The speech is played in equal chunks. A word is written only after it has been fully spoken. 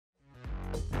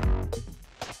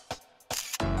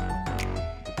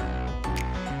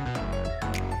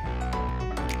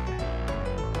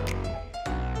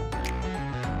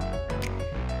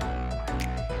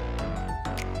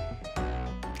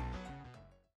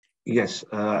Yes,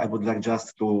 I would like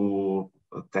just to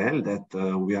tell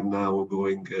that we are now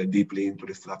going deeply into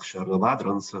the structure of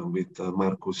hadrons with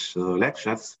Markus'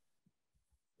 lectures.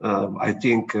 I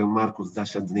think Markus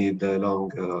doesn't need a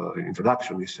long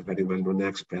introduction. He's a very well-known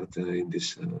expert in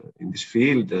this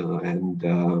field,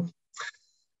 and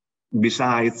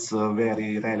besides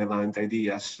very relevant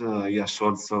ideas, he has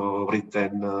also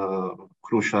written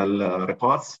crucial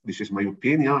reports. This is my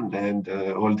opinion, and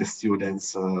all the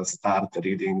students start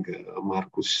reading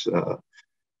Markus'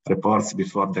 reports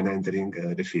before then entering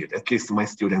the field. At least my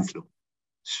students do.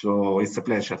 So it's a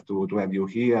pleasure to have you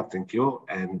here. Thank you,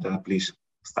 and please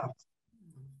start.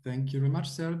 Thank you very much,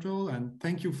 Sergio, and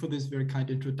thank you for this very kind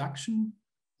introduction.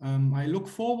 I look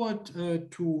forward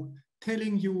to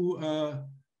telling you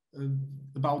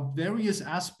about various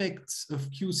aspects of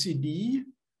QCD,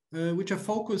 which are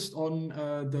focused on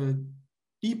the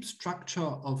deep structure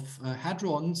of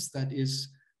hadrons, that is,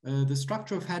 the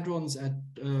structure of hadrons at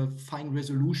fine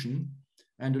resolution.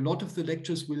 And a lot of the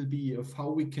lectures will be of how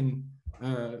we can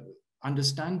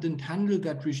understand and handle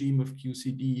that regime of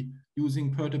QCD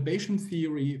using perturbation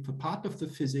theory for part of the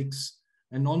physics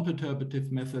and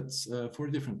non-perturbative methods for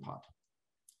a different part.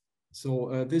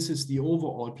 So this is the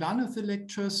overall plan of the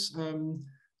lectures.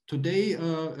 Today,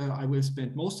 I will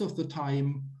spend most of the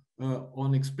time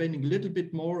on explaining a little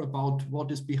bit more about what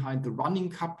is behind the running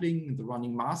coupling and the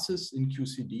running masses in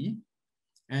QCD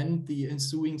and the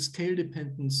ensuing scale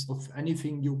dependence of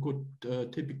anything you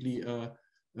could typically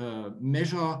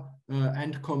measure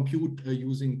and compute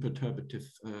using perturbative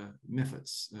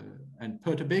methods. And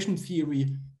perturbation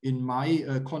theory in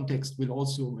my context will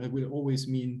always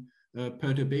mean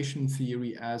perturbation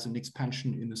theory as an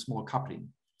expansion in a small coupling,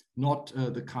 not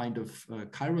the kind of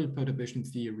chiral perturbation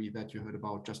theory that you heard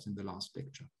about just in the last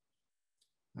lecture.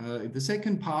 In the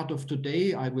second part of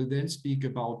today, I will then speak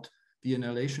about the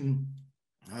annihilation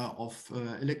of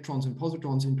electrons and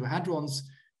positrons into hadrons,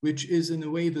 which is in a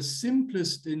way the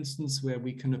simplest instance where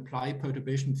we can apply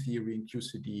perturbation theory in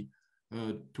QCD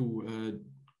to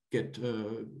get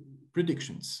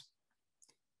predictions.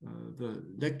 The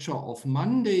lecture of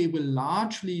Monday will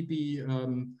largely be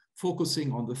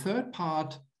focusing on the third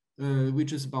part,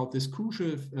 which is about this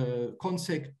crucial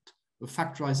concept of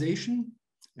factorization,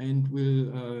 and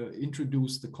will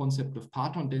introduce the concept of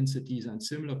parton densities and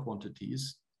similar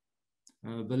quantities.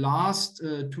 The last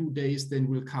 2 days then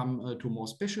will come to more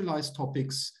specialized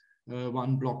topics.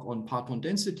 One block on parton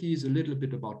densities, a little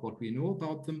bit about what we know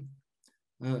about them,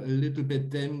 a little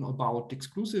bit then about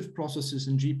exclusive processes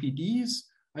and GPDs.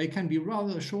 I can be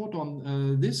rather short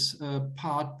on this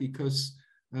part because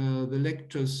the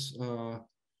lectures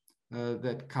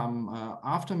that come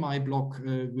after my block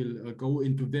will go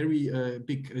into very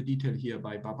big detail here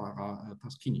by Barbara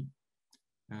Paschini.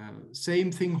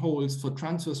 Same thing holds for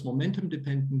transverse momentum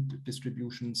dependent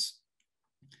distributions.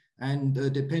 And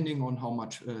depending on how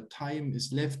much time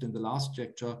is left in the last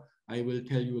lecture, I will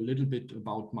tell you a little bit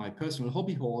about my personal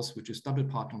hobby horse, which is double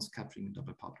parton scattering and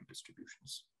double parton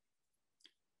distributions.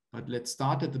 But let's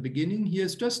start at the beginning.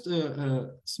 Here's just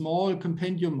a small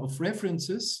compendium of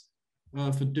references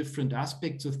for different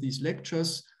aspects of these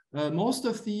lectures. Most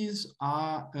of these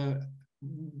are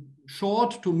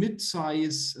short to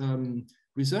mid-size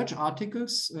research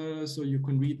articles, so you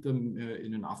can read them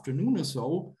in an afternoon or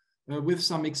so, with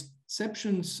some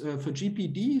exceptions for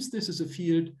GPDs. This is a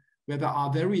field where there are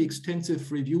very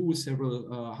extensive reviews,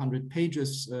 several hundred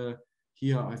pages.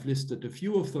 Here I've listed a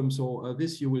few of them, so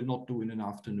this you will not do in an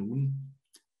afternoon.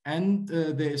 And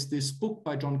there's this book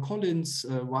by John Collins,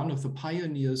 one of the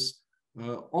pioneers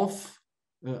of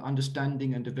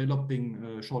understanding and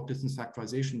developing short distance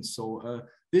factorizations. So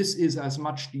this is as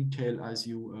much detail as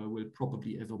you will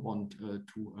probably ever want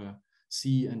to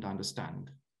see and understand.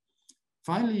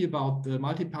 Finally, about the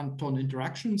multi-parton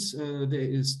interactions, there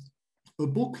is a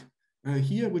book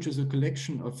here, which is a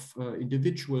collection of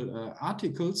individual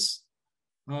articles.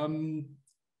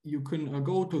 You can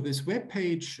go to this web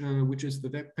page, which is the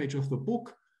web page of the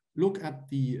book, look at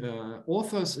the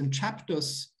authors and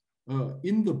chapters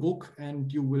in the book,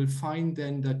 and you will find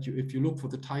then that if you look for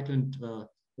the title and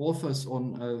authors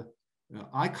on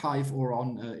arXiv or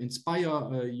on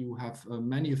Inspire, you have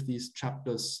many of these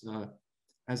chapters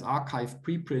as arXiv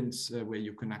preprints where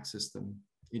you can access them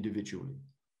individually.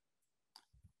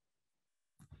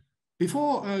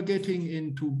 Before getting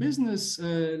into business,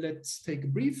 let's take a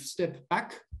brief step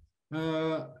back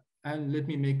and let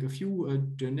me make a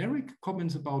few generic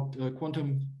comments about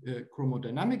quantum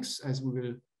chromodynamics as we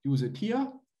will use it here.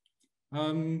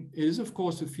 It is, of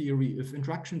course, a theory of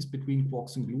interactions between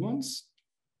quarks and gluons.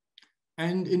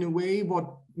 And in a way,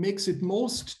 what makes it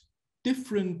most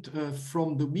different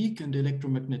from the weak and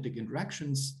electromagnetic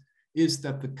interactions is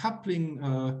that the coupling,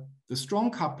 the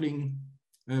strong coupling,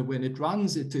 when it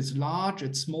runs, it is large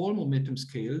at small momentum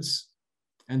scales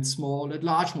and small at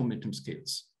large momentum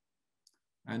scales.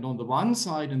 And on the one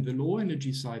side and the low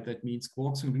energy side, that means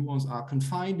quarks and gluons are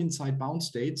confined inside bound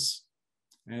states,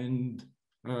 and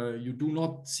you do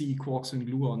not see quarks and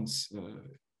gluons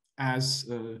as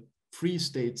free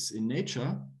states in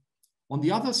nature. On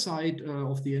the other side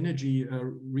of the energy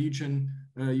region,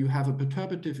 you have a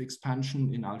perturbative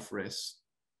expansion in alpha S.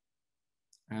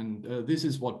 And this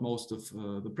is what most of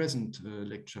the present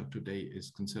lecture today is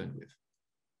concerned with.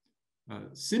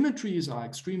 Symmetries are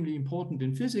extremely important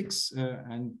in physics,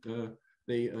 and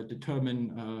they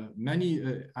determine many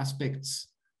aspects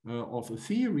of a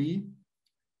theory.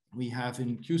 We have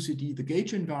in QCD the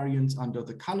gauge invariance under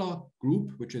the color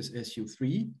group, which is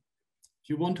SU3. If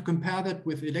you want to compare that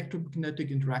with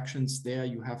electromagnetic interactions, there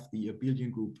you have the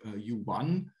abelian group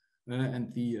U1,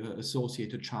 and the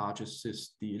associated charge is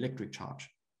just the electric charge.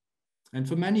 And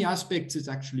for many aspects, it's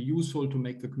actually useful to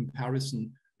make the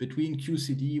comparison between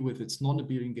QCD with its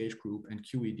non-abelian gauge group and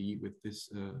QED with this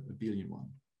abelian one.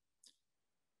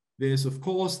 There's, of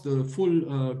course, the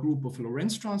full group of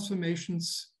Lorentz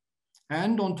transformations.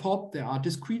 And on top, there are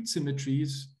discrete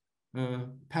symmetries,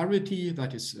 parity,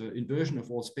 that is inversion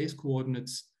of all space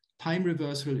coordinates, time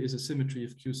reversal is a symmetry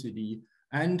of QCD,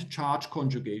 and charge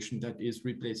conjugation, that is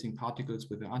replacing particles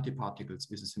with the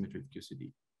antiparticles, is a symmetry of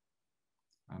QCD.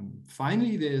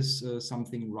 Finally, there's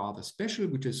something rather special,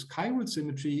 which is chiral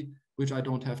symmetry, which I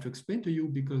don't have to explain to you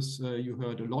because you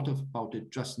heard a lot about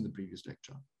it just in the previous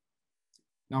lecture.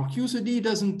 Now, QCD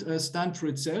doesn't stand for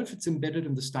itself. It's embedded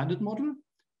in the standard model.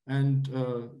 And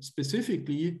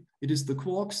specifically, it is the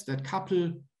quarks that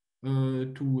couple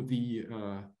to the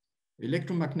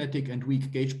electromagnetic and weak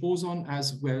gauge boson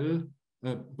as well,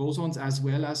 bosons as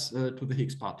well as to the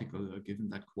Higgs particle, given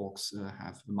that quarks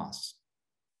have the mass.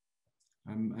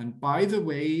 And by the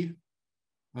way,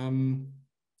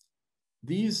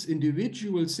 these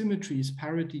individual symmetries,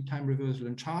 parity, time reversal,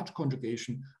 and charge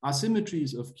conjugation, are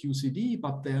symmetries of QCD,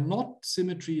 but they're not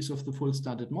symmetries of the full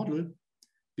standard model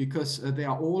because they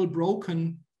are all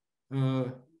broken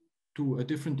to a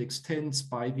different extent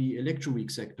by the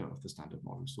electroweak sector of the standard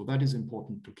model. So that is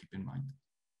important to keep in mind.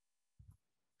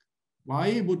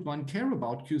 Why would one care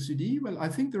about QCD? Well, I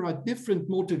think there are different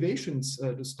motivations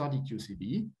to study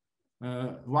QCD.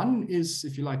 One is,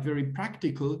 if you like, very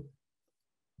practical.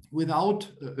 Without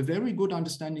a very good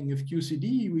understanding of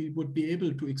QCD, we would be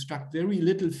able to extract very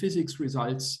little physics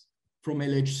results from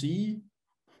LHC,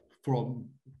 from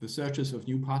the searches of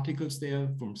new particles there,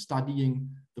 from studying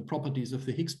the properties of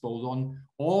the Higgs boson,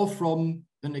 or from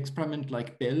an experiment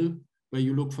like Bell, where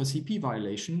you look for CP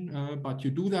violation, but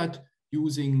you do that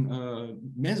using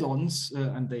mesons,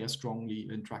 and they are strongly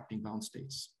interacting bound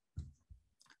states.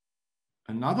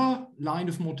 Another line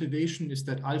of motivation is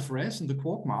that alpha S and the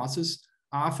quark masses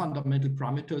are fundamental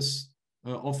parameters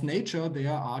of nature. They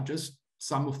are just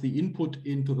some of the input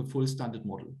into the full standard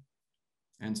model.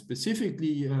 And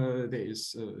specifically, there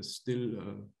is still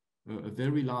a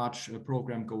very large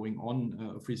program going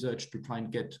on of research to try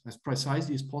and get as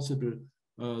precisely as possible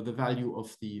the value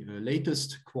of the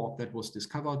latest quark that was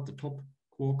discovered, the top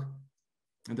quark.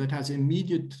 And that has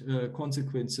immediate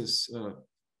consequences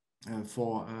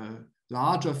for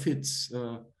larger fits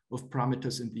of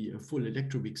parameters in the full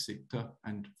electroweak sector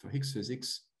and for Higgs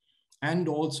physics. And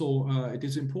also, it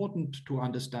is important to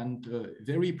understand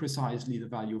very precisely the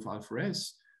value of alpha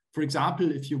S. For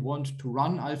example, if you want to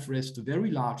run alpha S to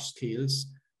very large scales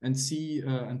and see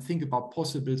and think about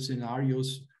possible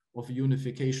scenarios of a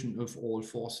unification of all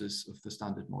forces of the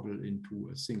standard model into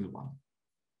a single one.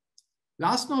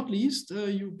 Last not least,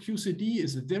 QCD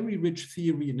is a very rich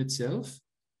theory in itself.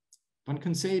 One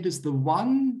can say it is the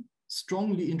one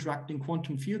strongly interacting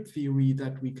quantum field theory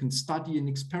that we can study and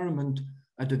experiment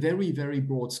at a very, very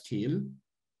broad scale.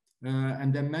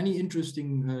 And there are many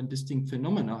interesting distinct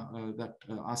phenomena that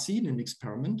are seen in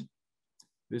experiment.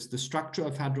 There's the structure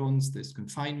of hadrons, there's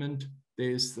confinement,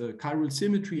 there's the chiral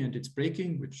symmetry and its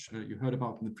breaking, which you heard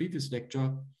about in the previous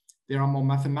lecture. There are more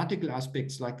mathematical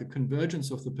aspects like the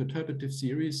convergence of the perturbative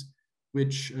series,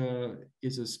 which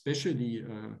is especially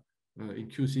in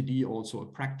QCD also a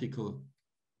practical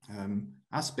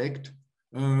aspect.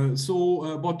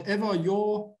 So whatever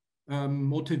your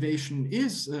motivation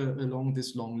is along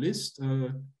this long list,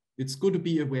 it's good to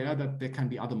be aware that there can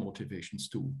be other motivations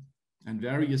too. And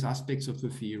various aspects of the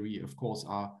theory, of course,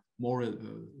 are more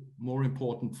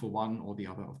important for one or the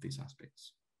other of these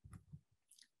aspects.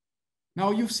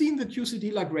 Now, you've seen the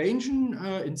QCD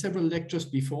Lagrangian in several lectures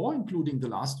before, including the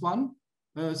last one.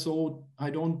 so I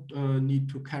don't need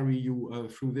to carry you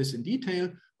through this in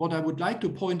detail. What I would like to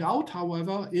point out,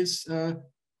 however, is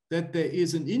that there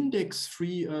is an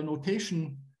index-free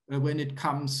notation when it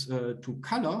comes to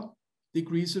color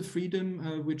degrees of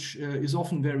freedom, which is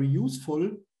often very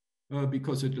useful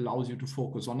because it allows you to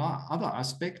focus on other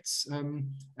aspects.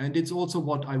 And it's also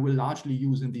what I will largely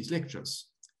use in these lectures.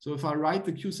 So if I write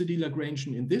the QCD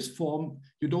Lagrangian in this form,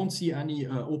 you don't see any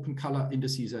open color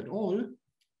indices at all.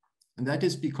 And that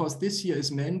is because this here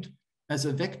is meant as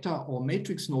a vector or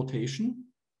matrix notation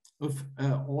of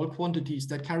all quantities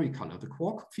that carry color. The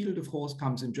quark field, of course,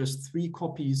 comes in just 3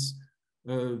 copies,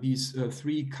 these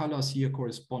 3 colors here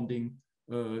corresponding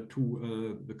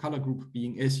to the color group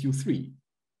being SU3.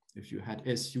 If you had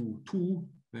SU2,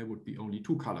 there would be only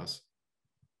 2 colors.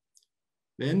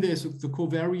 Then there's the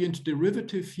covariant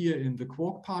derivative here in the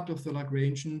quark part of the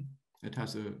Lagrangian. It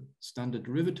has a standard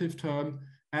derivative term,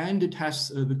 and it has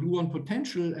the gluon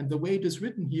potential. And the way it is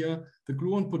written here, the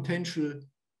gluon potential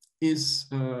is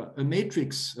a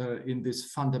matrix in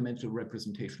this fundamental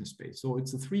representation space. So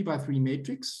it's a 3x3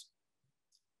 matrix.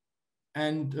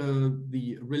 And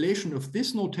the relation of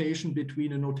this notation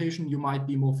between a notation you might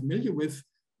be more familiar with,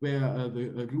 where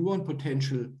the gluon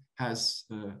potential has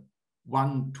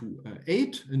 1 to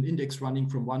 8, an index running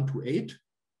from 1 to 8,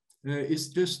 is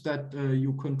just that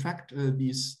you contract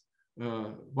these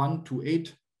 1 to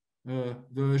 8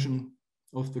 version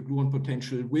of the gluon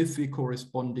potential with the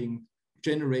corresponding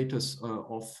generators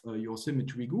of your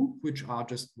symmetry group, which are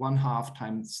just 1/2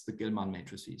 times the Gell-Mann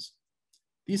matrices.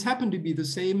 These happen to be the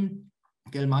same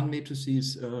Gell-Mann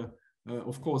matrices,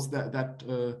 of course, that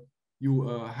you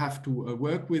have to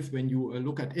work with when you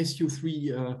look at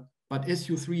SU3, but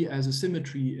SU3 as a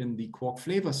symmetry in the quark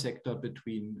flavor sector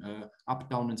between up,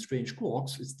 down, and strange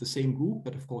quarks. It's the same group,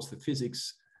 but of course the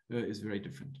physics is very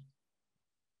different.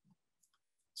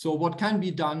 So what can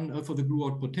be done for the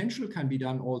gluon potential can be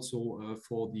done also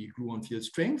for the gluon field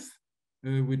strength,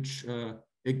 which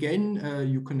again,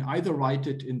 you can either write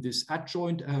it in this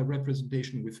adjoint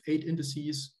representation with 8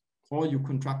 indices, or you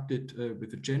contract it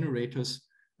with the generators.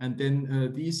 And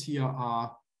then these here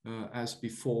are, as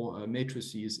before,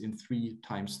 matrices in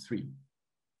 3x3.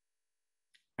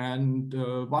 And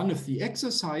one of the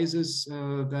exercises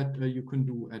that you can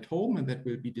do at home, and that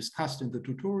will be discussed in the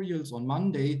tutorials on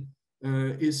Monday,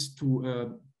 is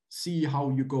to see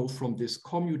how you go from this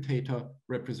commutator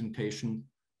representation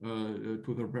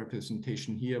to the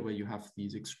representation here, where you have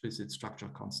these explicit structure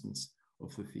constants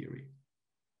of the theory.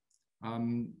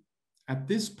 At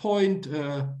this point,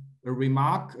 a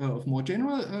remark of more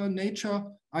general nature.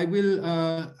 I will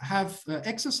have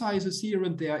exercises here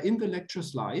and there in the lecture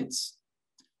slides.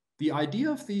 The idea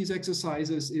of these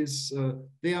exercises is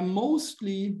they are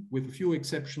mostly, with a few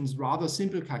exceptions, rather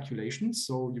simple calculations.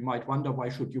 So you might wonder, why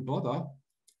should you bother?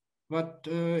 But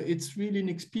it's really an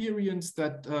experience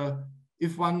that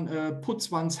if one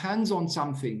puts one's hands on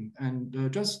something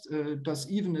and just does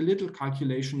even a little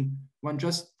calculation, one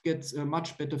just gets a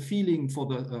much better feeling for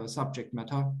the subject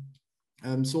matter.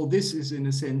 So this is, in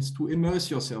a sense, to immerse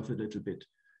yourself a little bit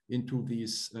into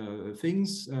these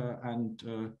things.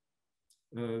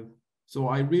 So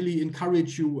I really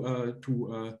encourage you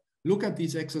to look at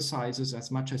these exercises as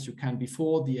much as you can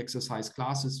before the exercise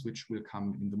classes, which will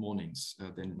come in the mornings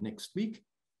then next week.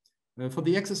 For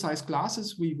the exercise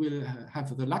classes, we will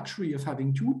have the luxury of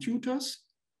having 2 tutors,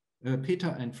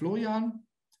 Peter and Florian.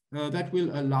 That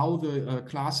will allow the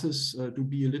classes to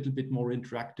be a little bit more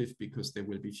interactive because there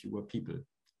will be fewer people.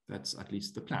 That's at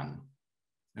least the plan.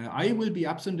 I will be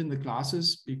absent in the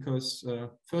classes because,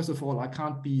 first of all, I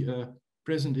can't be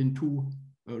present in 2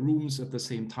 rooms at the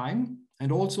same time.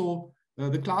 And also,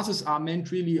 the classes are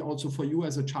meant really also for you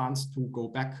as a chance to go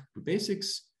back to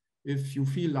basics if you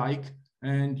feel like,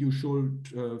 and you should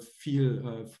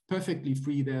feel perfectly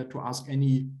free there to ask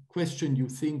any question you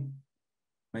think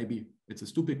maybe it's a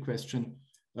stupid question.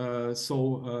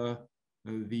 The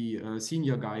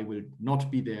senior guy will not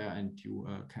be there, and you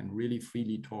can really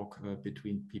freely talk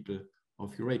between people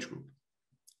of your age group.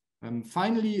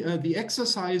 Finally, the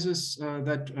exercises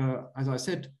that, as I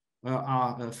said,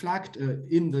 are flagged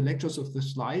in the lectures of the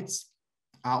slides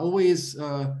are always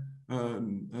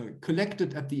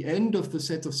collected at the end of the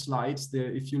set of slides.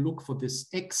 There, if you look for this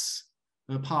X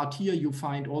part here, you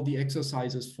find all the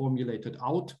exercises formulated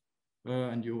out,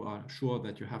 and you are sure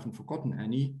that you haven't forgotten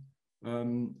any.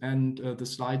 The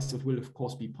slides will, of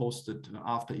course, be posted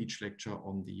after each lecture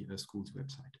on the school's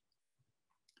website.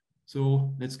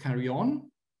 So let's carry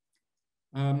on.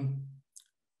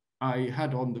 I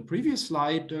had on the previous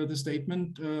slide the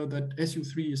statement that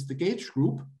SU3 is the gauge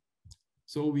group.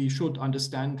 So we should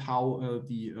understand how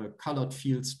the colored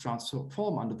fields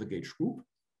transform under the gauge group.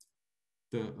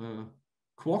 The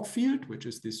quark field, which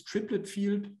is this triplet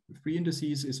field with 3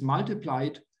 indices, is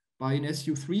multiplied by an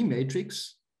SU3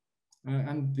 matrix.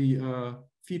 And the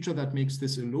feature that makes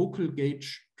this a local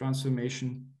gauge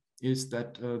transformation is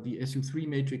that the SU3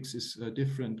 matrix is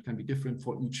can be different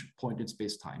for each point in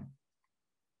space-time.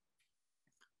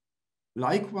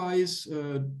 Likewise,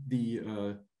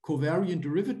 the covariant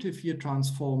derivative here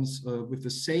transforms with the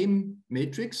same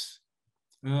matrix,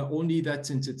 only that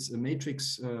since it's a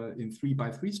matrix in 3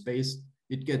 by 3 space,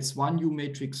 it gets one U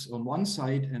matrix on one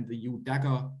side and the U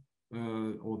dagger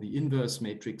or the inverse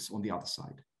matrix on the other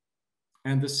side.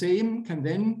 And the same can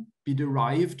then be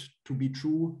derived to be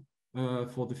true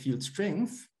for the field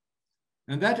strength.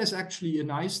 And that is actually a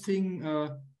nice thing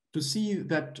to see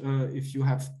that if you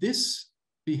have this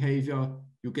behavior,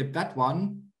 you get that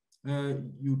one.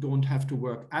 You don't have to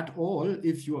work at all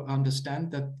if you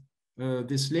understand that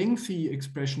this lengthy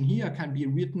expression here can be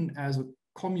written as a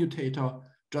commutator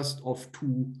just of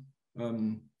two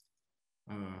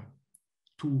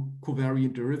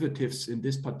covariant derivatives in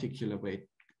this particular way.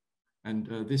 And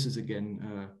this is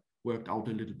again worked out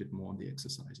a little bit more in the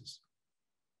exercises.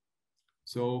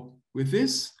 So with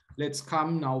this, let's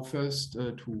come now first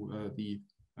to the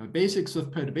basics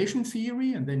of perturbation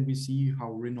theory, and then we see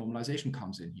how renormalization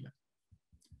comes in here.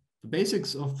 The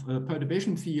basics of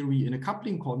perturbation theory in a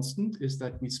coupling constant is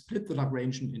that we split the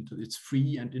Lagrangian into its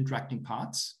free and interacting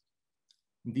parts.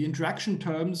 And the interaction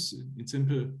terms, in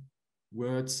simple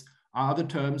words, are the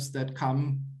terms that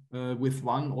come with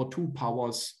 1 or 2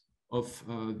 powers of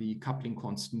the coupling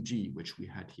constant G, which we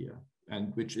had here,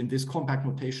 and which in this compact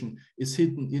notation is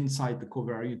hidden inside the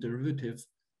covariant derivative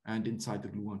and inside the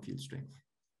gluon field strength.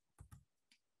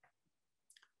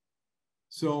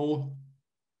 So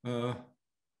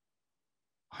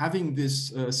having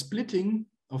this splitting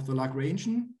of the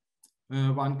Lagrangian,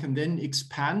 one can then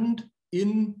expand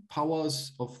in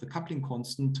powers of the coupling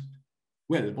constant.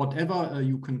 Well, whatever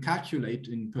you can calculate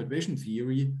in perturbation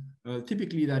theory,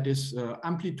 typically that is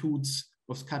amplitudes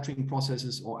of scattering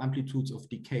processes or amplitudes of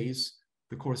decays,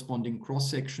 the corresponding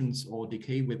cross sections or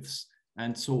decay widths,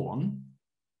 and so on.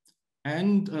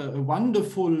 And a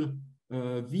wonderful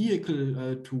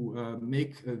vehicle to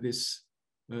make this,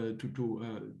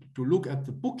 to look at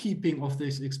the bookkeeping of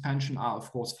this expansion are, of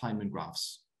course, Feynman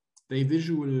graphs. They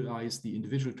visualize the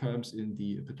individual terms in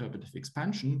the perturbative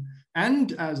expansion,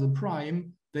 and as a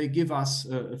prime, they give us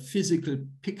a physical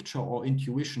picture or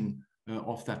intuition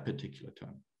of that particular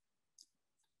term.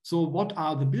 So what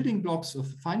are the building blocks of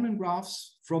the Feynman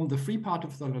graphs? From the free part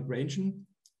of the Lagrangian,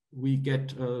 we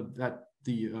get that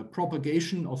the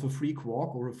propagation of a free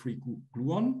quark or a free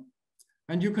gluon.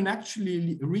 And you can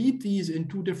actually read these in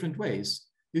 2 different ways.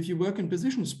 If you work in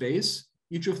position space,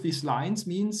 each of these lines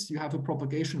means you have a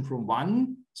propagation from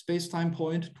one space-time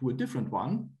point to a different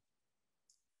one.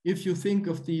 If you think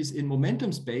of these in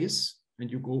momentum space, and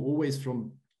you go always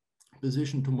from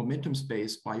position to momentum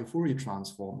space by a Fourier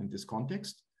transform in this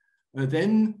context,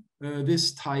 then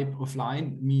this type of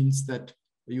line means that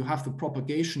you have the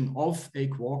propagation of a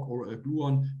quark or a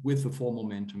gluon with the 4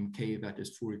 momentum k that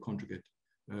is Fourier conjugate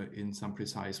in some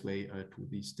precise way to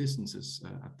these distances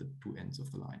at the 2 ends of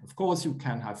the line. Of course, you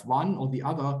can have one or the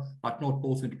other, but not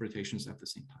both interpretations at the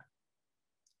same time.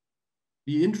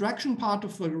 The interaction part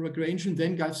of the Lagrangian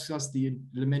then gives us the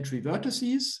elementary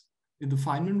vertices in the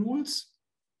Feynman rules.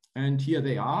 And here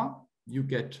they are. You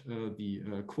get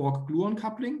the quark-gluon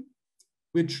coupling,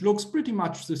 which looks pretty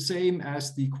much the same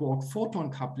as the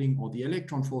quark-photon coupling or the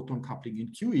electron-photon coupling in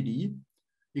QED,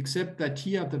 except that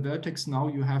here at the vertex now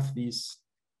you have these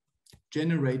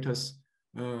generators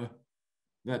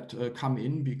that come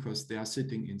in because they are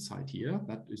sitting inside here.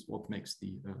 That is what makes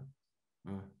the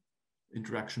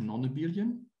interaction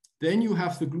non-abelian. Then you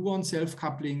have the gluon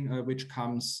self-coupling, which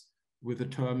comes with a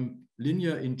term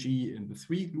linear in G in the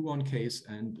 3-gluon case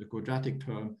and a quadratic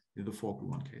term in the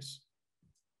 4-gluon case.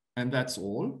 And that's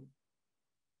all.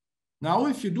 Now,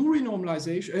 if you do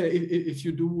renormalization,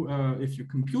 if you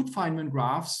compute Feynman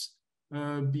graphs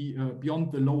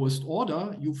beyond the lowest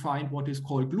order, you find what is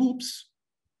called loops.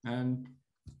 And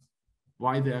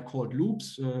why they are called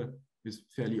loops is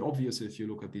fairly obvious if you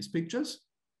look at these pictures.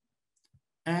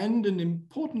 And an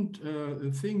important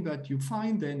thing that you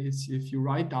find then is if you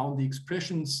write down the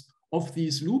expressions of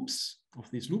these loops, of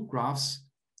these loop graphs,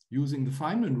 using the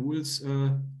Feynman rules,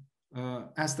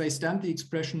 as they stand, the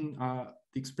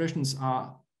expressions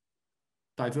are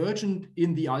divergent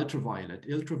in the ultraviolet.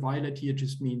 Ultraviolet here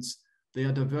just means they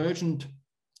are divergent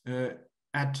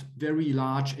at very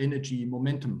large energy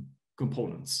momentum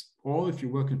components. Or if you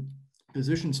work in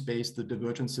position space, the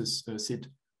divergences sit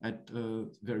at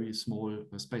very small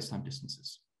space-time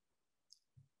distances.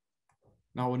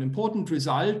 Now, an important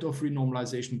result of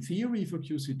renormalization theory for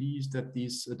QCD is that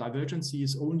these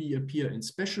divergences only appear in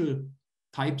special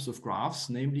types of graphs,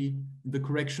 namely the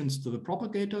corrections to the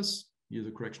propagators, here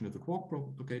the correction of the quark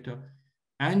propagator,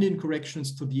 and in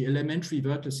corrections to the elementary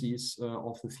vertices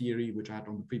of the theory, which I had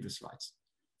on the previous slides.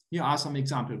 Here are some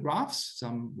example graphs,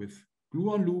 some with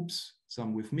gluon loops,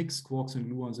 some with mixed quarks and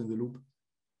gluons in the loop,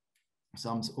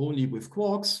 some only with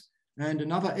quarks. And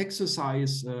another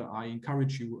exercise I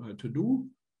encourage you to do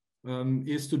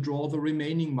is to draw the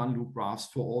remaining one-loop graphs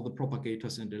for all the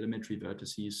propagators and elementary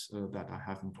vertices that I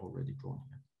haven't already drawn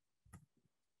here.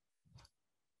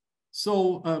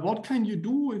 So what can you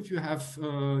do if you have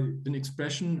an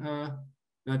expression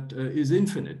that is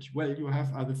infinite? Well, you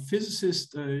have as a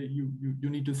physicist, you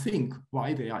need to think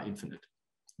why they are infinite.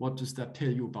 What does that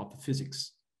tell you about the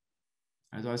physics?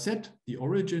 As I said, the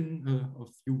origin of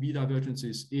UV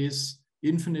divergences is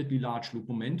infinitely large loop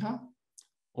momenta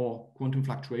or quantum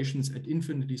fluctuations at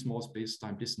infinitely small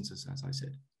space-time distances, as I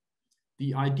said.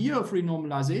 The idea of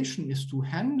renormalization is to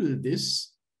handle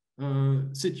this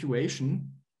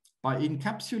situation by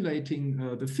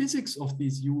encapsulating the physics of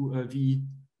these UV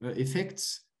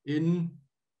effects in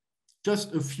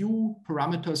just a few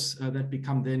parameters that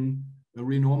become then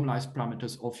renormalized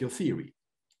parameters of your theory.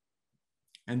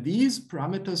 And these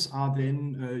parameters are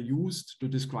then used to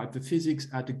describe the physics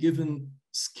at a given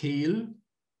scale,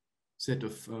 set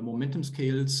of momentum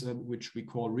scales, which we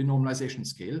call renormalization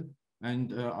scale.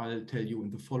 And I'll tell you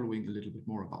in the following a little bit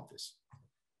more about this.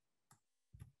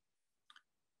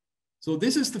 So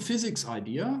this is the physics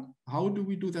idea. How do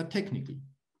we do that technically?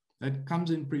 That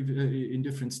comes in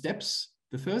different steps.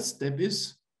 The first step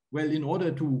is, well, in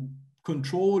order to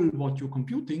control what you're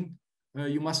computing,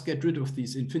 you must get rid of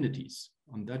these infinities.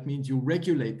 And that means you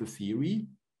regulate the theory,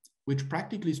 which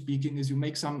practically speaking is you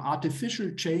make some artificial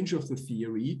change of the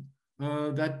theory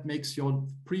that makes your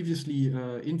previously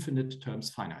infinite terms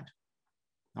finite.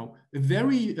 Now, a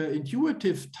very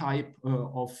intuitive type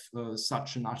of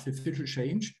such an artificial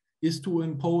change is to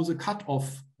impose a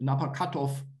cutoff, an upper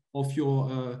cutoff of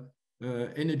your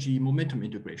energy momentum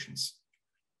integrations.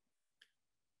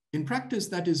 In practice,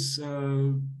 that is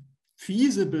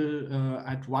feasible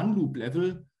at one loop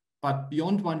level, but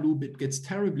beyond one loop, it gets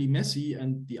terribly messy.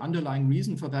 And the underlying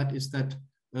reason for that is that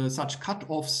such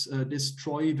cutoffs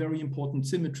destroy very important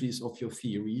symmetries of your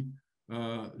theory,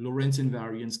 Lorentz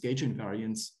invariance, gauge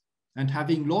invariance. And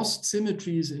having lost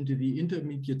symmetries into the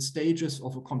intermediate stages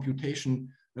of a computation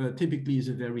typically is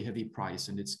a very heavy price,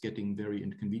 and it's getting very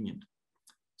inconvenient.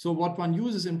 So what one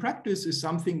uses in practice is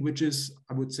something which is,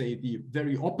 I would say, the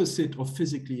very opposite of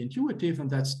physically intuitive, and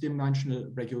that's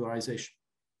dimensional regularization,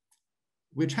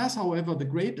 which has, however, the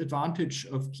great advantage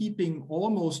of keeping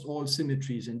almost all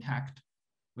symmetries intact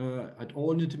at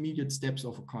all intermediate steps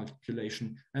of a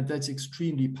calculation, and that's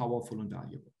extremely powerful and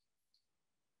valuable.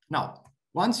 Now,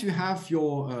 once you have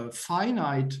your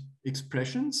finite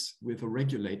expressions with a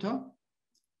regulator,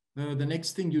 the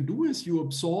next thing you do is you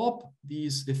absorb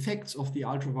these effects of the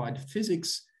ultraviolet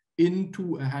physics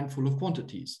into a handful of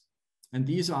quantities. And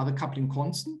these are the coupling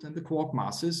constant and the quark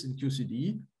masses in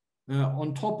QCD,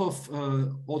 on top of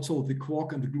also the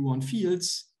quark and the gluon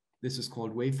fields. This is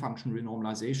called wave function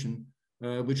renormalization,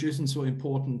 which isn't so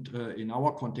important in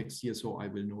our context here, so I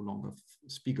will no longer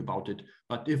speak about it.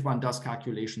 But if one does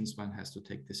calculations, one has to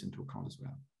take this into account as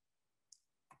well.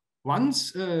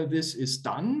 Once this is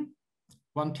done,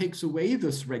 one takes away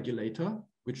this regulator,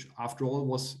 which after all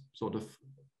was sort of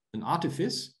an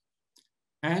artifice,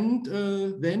 and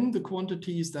then the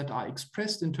quantities that are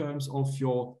expressed in terms of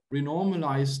your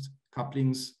renormalized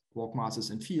couplings, quark masses,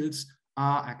 and fields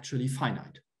are actually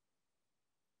finite.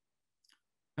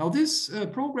 Now this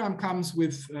program comes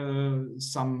with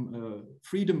some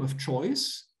freedom of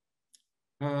choice,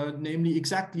 namely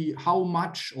exactly how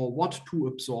much or what to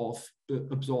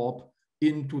absorb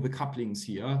into the couplings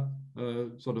here,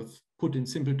 sort of put in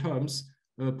simple terms.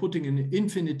 Putting an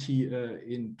infinity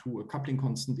into a coupling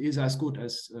constant is as good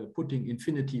as putting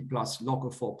infinity plus log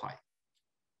of 4 pi.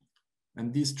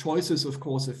 And these choices, of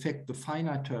course, affect the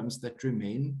finite terms that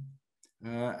remain.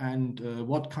 And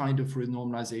what kind of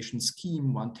renormalization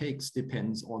scheme one takes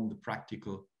depends on the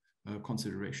practical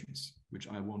considerations, which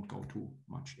I won't go too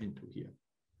much into here.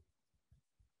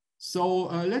 So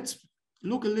let's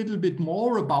look a little bit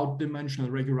more about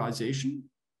dimensional regularization,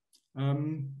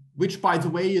 which, by the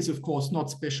way, is, of course, not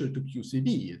special to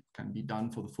QCD. It can be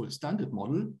done for the full standard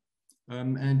model.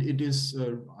 And it is,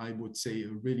 I would say,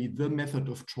 really the method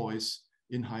of choice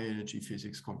in high energy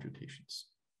physics computations.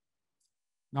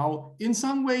 Now, in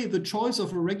some way, the choice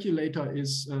of a regulator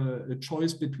is a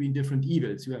choice between different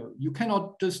evils. You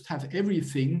cannot just have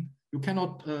everything. You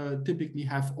cannot typically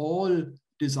have all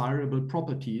desirable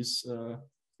properties.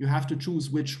 You have to choose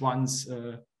which ones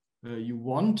you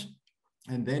want.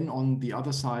 And then on the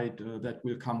other side, that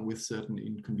will come with certain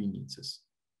inconveniences.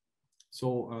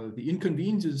 So the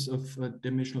inconveniences of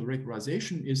dimensional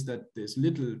regularization is that there's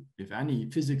little, if any,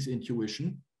 physics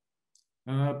intuition.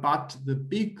 But the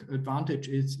big advantage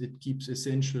is it keeps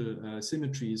essential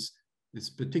symmetries, this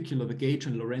particular the gauge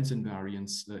and Lorentz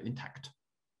invariance intact,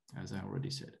 as I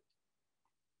already said.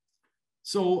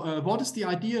 So what is the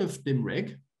idea of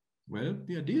DimReg? Well,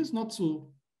 the idea is not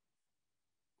so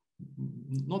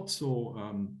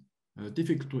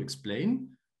difficult to explain.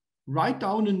 Write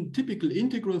down a typical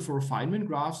integral for Feynman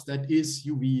graphs that is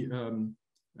UV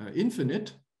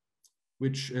infinite,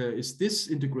 which is this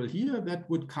integral here. That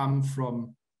would come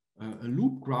from a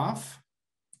loop graph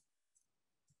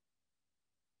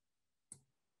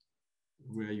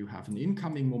where you have an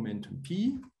incoming momentum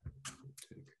P.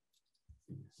 Take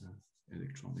the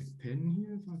electronic pen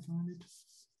here if I find it.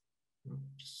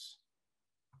 Oops.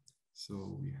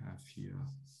 So we have here,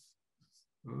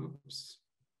 oops.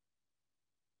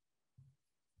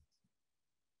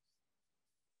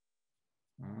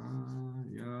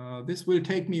 Yeah, this will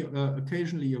take me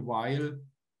occasionally a while.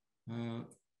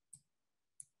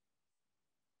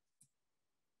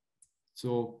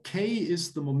 So K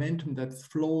is the momentum that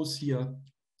flows here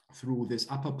through this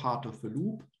upper part of the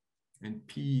loop, and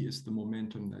P is the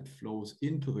momentum that flows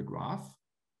into the graph.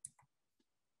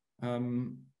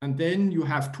 And then you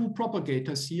have two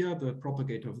propagators here. The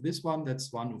propagator of this one,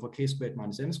 that's 1 over k squared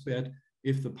minus m squared,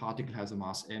 if the particle has a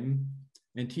mass m.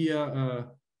 And here,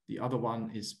 the other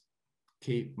one is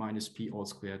k minus p all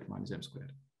squared minus m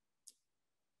squared.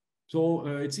 So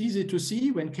it's easy to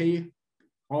see when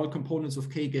all components of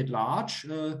k get large.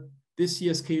 This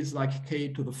here scales like k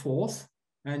to the 4th.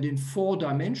 And in 4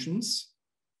 dimensions,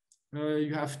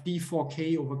 you have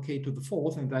d4k over k to the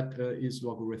 4th, and that is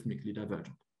logarithmically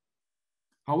divergent.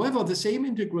 However, the same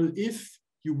integral, if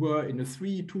you were in a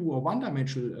 3, 2, or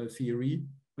 1-dimensional theory,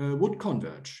 would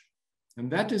converge. And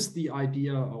that is the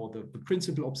idea or the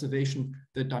principal observation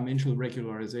that dimensional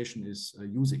regularization is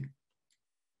using.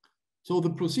 So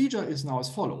the procedure is now as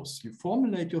follows. You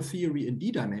formulate your theory in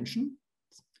d dimension,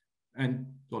 and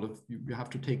sort of you have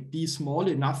to take d small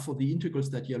enough for the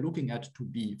integrals that you're looking at to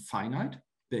be finite.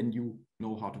 Then you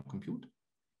know how to compute.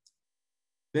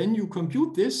 Then you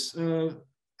compute this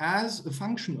as a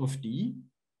function of d.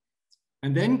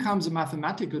 And then comes a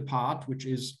mathematical part, which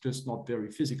is just not very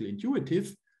physically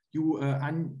intuitive. You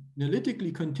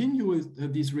analytically continue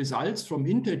these results from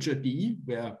integer d,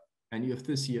 where any of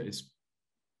this here is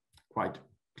quite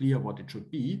clear what it should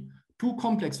be, to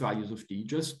complex values of d,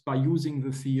 just by using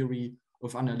the theory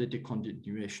of analytic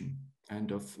continuation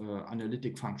and of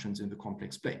analytic functions in the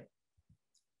complex plane.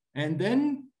 And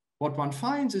then what one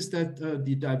finds is that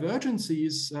the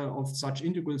divergences of such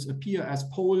integrals appear as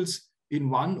poles in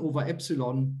 1 over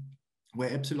epsilon,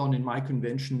 where epsilon in my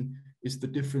convention is the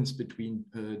difference between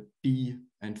d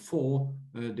and 4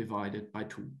 divided by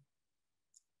 2.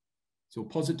 So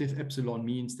positive epsilon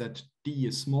means that d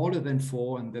is smaller than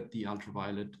 4 and that the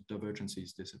ultraviolet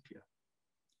divergences disappear.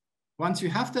 Once you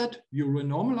have that, you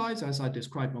renormalize, as I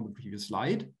described on the previous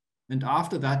slide. And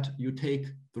after that, you take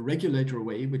the regulator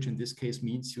away, which in this case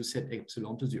means you set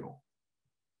epsilon to 0.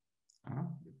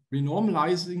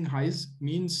 Renormalizing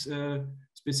means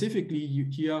specifically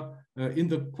here in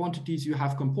the quantities you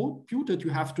have computed,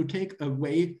 you have to take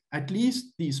away at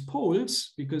least these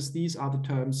poles, because these are the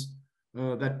terms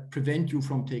that prevent you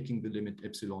from taking the limit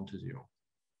epsilon to 0.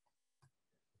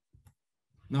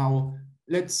 Now,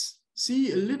 let's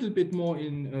see a little bit more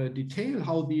in detail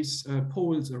how these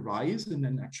poles arise in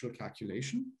an actual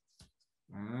calculation.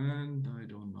 And I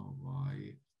don't know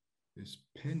why this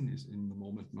pen is in the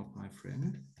moment not my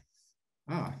friend.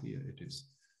 Ah, here it is.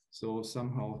 So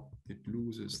somehow it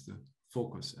loses the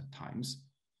focus at times.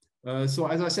 So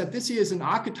as I said, this here is an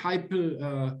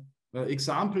archetypal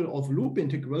example of loop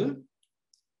integral.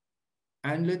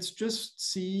 And let's just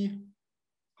see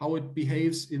how it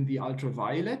behaves in the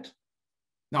ultraviolet.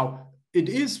 Now, it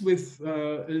is with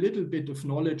a little bit of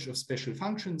knowledge of special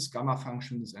functions, gamma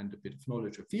functions, and a bit of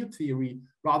knowledge of field theory,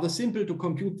 rather simple to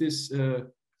compute this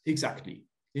exactly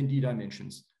in d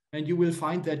dimensions. And you will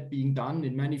find that being done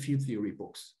in many field theory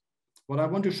books. What I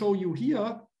want to show you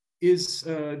here is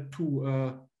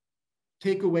to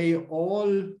take away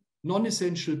all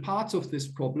non-essential parts of this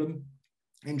problem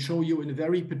and show you in a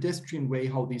very pedestrian way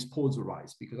how these poles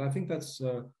arise, because I think that's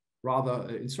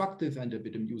rather instructive and a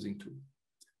bit amusing too.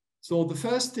 So the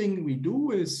first thing we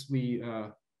do is we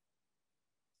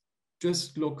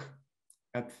just look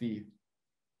at the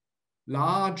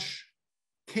large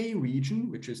K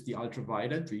region, which is the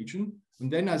ultraviolet region.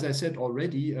 And then, as I said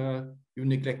already, you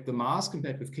neglect the mass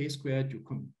compared with K squared. You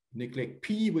neglect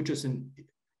P, which is an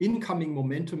incoming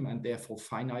momentum and therefore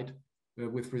finite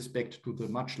with respect to the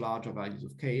much larger values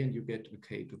of K, and you get a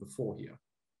K to the 4 here.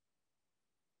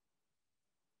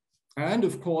 And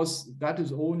of course, that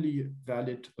is only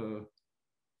valid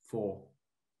for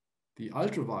the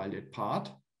ultraviolet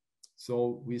part.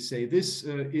 So we say this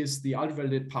is the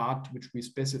ultraviolet part, which we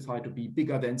specify to be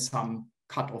bigger than some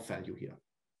cutoff value here.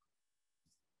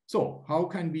 So how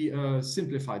can we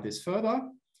simplify this further?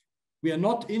 We are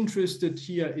not interested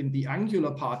here in the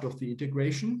angular part of the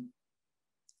integration,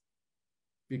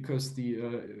 because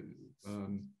the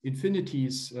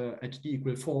infinities at d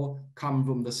equal 4 come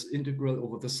from this integral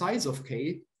over the size of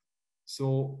k.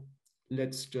 So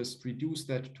let's just reduce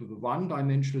that to the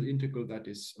one-dimensional integral that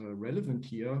is relevant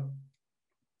here.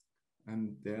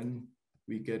 And then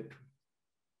we get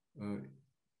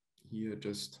here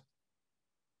just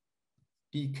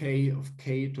dk of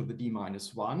k to the d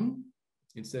minus 1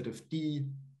 instead of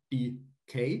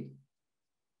dk.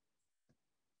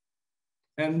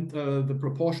 And the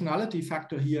proportionality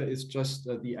factor here is just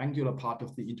the angular part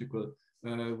of the integral,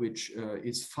 which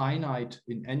is finite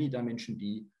in any dimension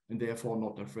d, and therefore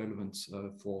not of relevance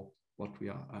for what we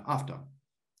are after.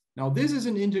 Now, this is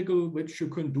an integral which you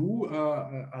can do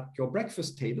at your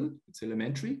breakfast table. It's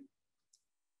elementary.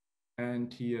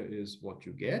 And here is what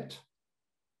you get.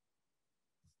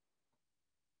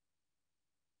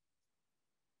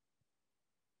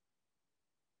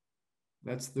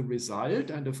 That's the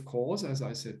result. And of course, as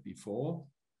I said before,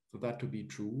 for that to be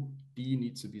true, d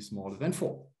needs to be smaller than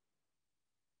 4.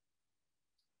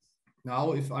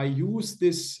 Now, if I use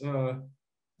this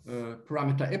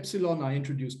parameter epsilon I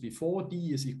introduced before,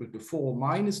 d is equal to 4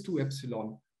 minus 2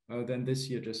 epsilon, then this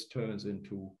here just turns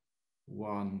into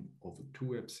 1 over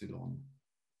 2 epsilon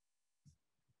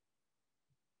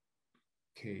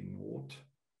k naught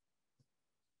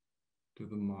to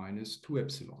the minus 2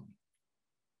 epsilon.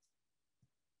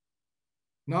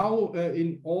 Now,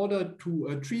 in order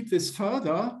to treat this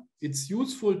further, it's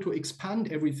useful to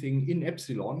expand everything in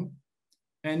epsilon.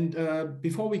 And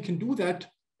before we can do that,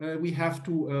 we have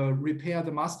to repair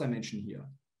the mass dimension here.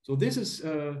 So this is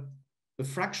the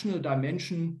fractional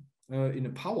dimension in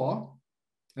a power.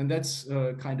 And that's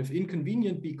kind of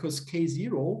inconvenient because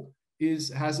K0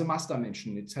 has a mass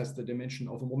dimension. It has the dimension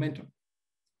of a momentum.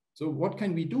 So what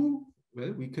can we do?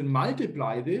 Well, we can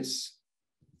multiply this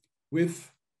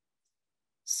with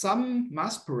some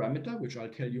mass parameter, which I'll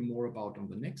tell you more about on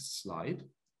the next slide,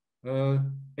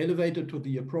 elevated to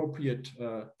the appropriate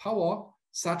power,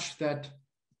 such that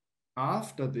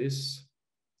after this,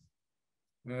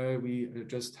 we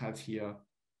just have here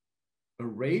a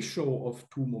ratio of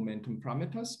two momentum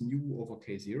parameters, mu over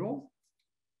K0.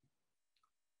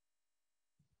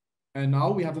 And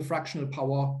now we have a fractional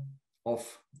power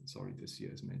of, sorry, this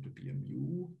here is meant to be a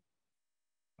mu,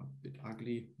 a bit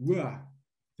ugly. Whoa.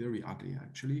 Very ugly,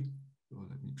 actually. So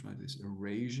let me try this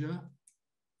erasure.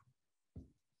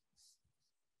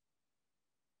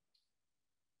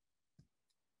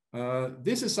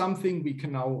 This is something we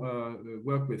can now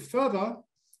work with further.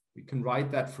 We can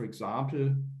write that, for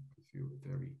example, if you're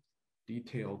very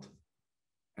detailed,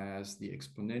 as the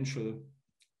exponential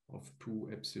of 2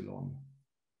 epsilon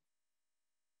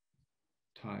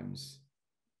times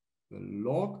the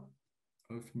log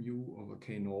of mu over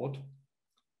k naught.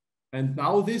 And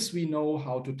now this we know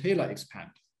how to Taylor expand.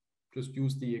 Just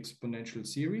use the exponential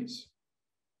series.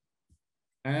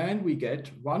 And we get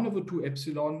 1 over 2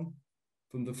 epsilon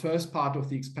from the first part of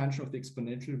the expansion of the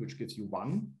exponential, which gives you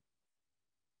 1.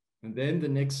 And then the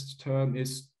next term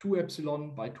is 2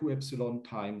 epsilon by 2 epsilon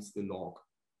times the log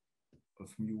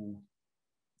of mu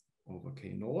over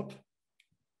k naught.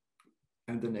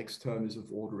 And the next term is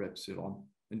of order epsilon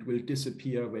and will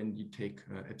disappear when you take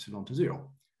epsilon to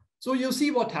 0. So you'll see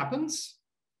what happens.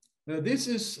 This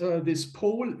is this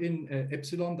pole in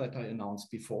epsilon that I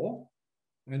announced before,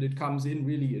 and it comes in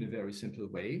really in a very simple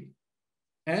way.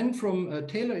 And from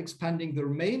Taylor expanding the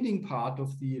remaining part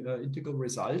of the integral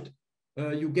result,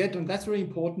 you get, and that's very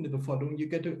important in the following, you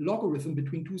get a logarithm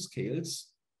between two scales.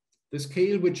 The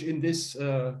scale, which in this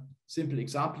simple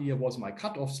example here was my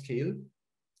cutoff scale,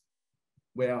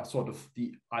 where sort of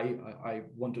I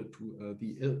wanted to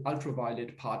the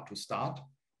ultraviolet part to start,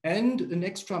 and an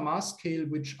extra mass scale,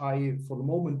 which I, for the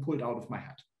moment, pulled out of my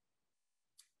hat.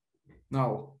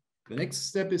 Now, the next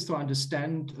step is to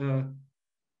understand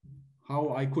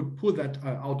how I could pull that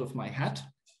out of my hat.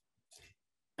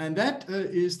 And that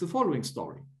is the following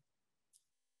story.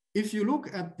 If you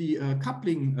look at the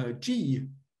coupling G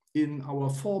in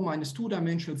our 4-2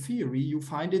 dimensional theory, you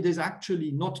find it is actually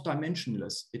not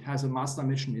dimensionless. It has a mass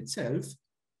dimension itself.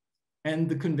 And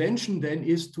the convention then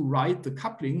is to write the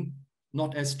coupling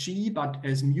not as G, but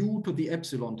as mu to the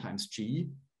epsilon times G,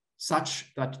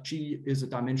 such that G is a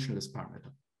dimensionless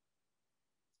parameter.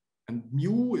 And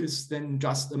mu is then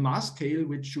just a mass scale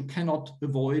which you cannot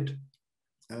avoid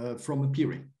from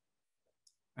appearing.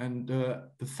 And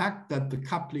the fact that the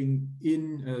coupling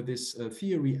in this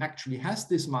theory actually has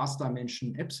this mass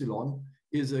dimension epsilon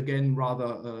is again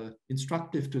rather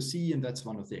instructive to see, and that's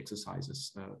one of the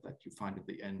exercises that you find at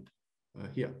the end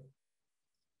here.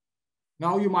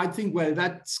 Now you might think, well,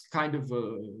 that's kind of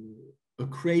a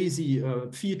crazy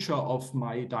feature of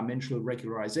my dimensional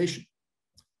regularization.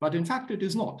 But in fact, it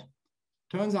is not.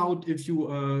 Turns out if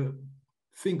you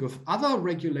think of other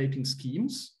regulating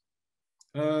schemes,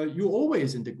 you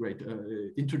always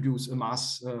introduce a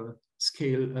mass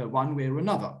scale one way or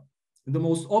another. And the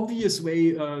most obvious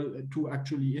way to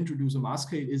actually introduce a mass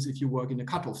scale is if you work in a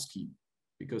cutoff scheme,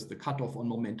 because the cutoff on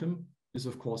momentum is,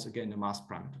 of course, again, a mass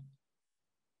parameter.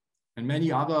 And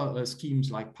many other schemes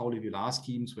like Pauli-Villard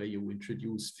schemes where you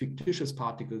introduce fictitious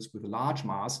particles with a large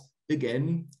mass,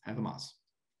 again, have a mass.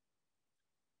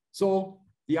 So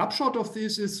the upshot of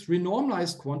this is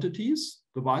renormalized quantities,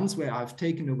 the ones where I've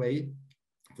taken away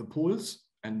the poles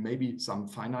and maybe some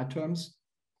finite terms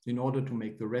in order to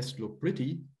make the rest look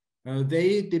pretty.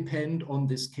 They depend on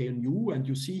this scale mu, and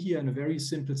you see here in a very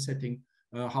simple setting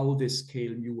how this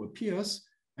scale mu appears.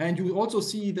 And you also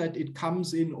see that it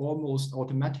comes in almost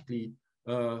automatically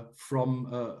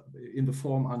in the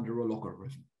form under a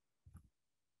logarithm.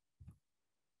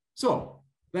 So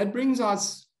that brings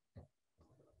us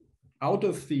out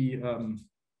of the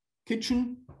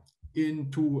kitchen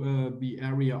into the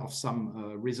area of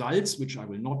some results, which I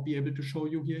will not be able to show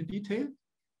you here in detail.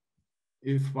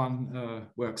 If one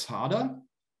works harder,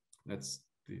 that's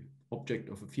the object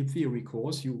of a field theory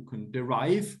course, you can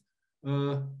derive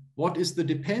what is the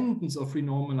dependence of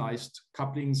renormalized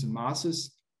couplings and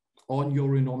masses on your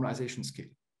renormalization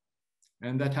scale.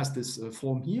 And that has this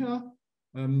form here.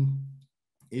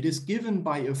 It is given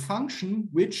by a function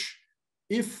which,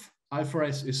 if alpha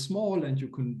s is small, and you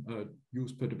can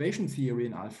use perturbation theory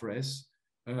in alpha s,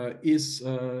 is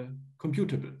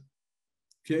computable.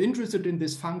 If you're interested in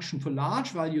this function for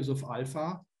large values of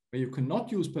alpha, where you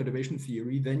cannot use perturbation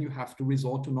theory, then you have to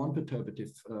resort to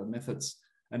non-perturbative methods.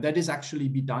 And that is actually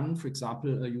be done, for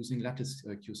example, using lattice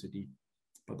QCD.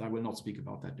 But I will not speak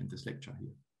about that in this lecture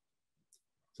here.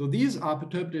 So these are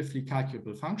perturbatively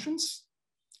calculable functions.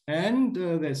 And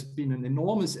there's been an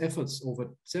enormous efforts over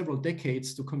several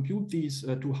decades to compute these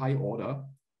to high order.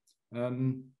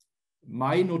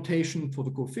 My notation for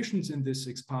the coefficients in this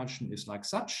expansion is like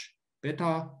such.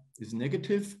 Beta is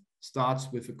negative, starts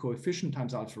with a coefficient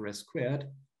times alpha s squared.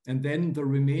 And then the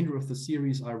remainder of the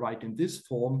series I write in this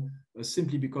form,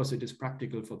 simply because it is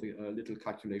practical for the little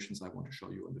calculations I want to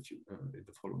show you in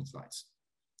the following slides.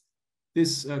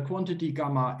 This quantity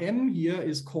gamma m here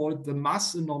is called the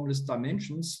mass anomalous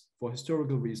dimensions for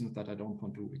historical reasons that I don't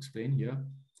want to explain here.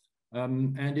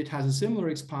 And it has a similar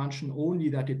expansion, only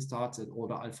that it starts at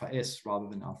order alpha s rather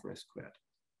than alpha s squared.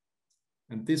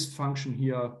 And this function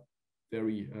here,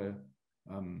 very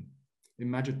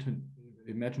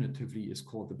imaginatively, is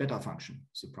called the beta function,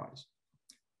 surprise.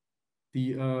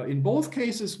 In both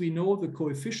cases, we know the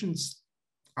coefficients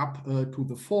up to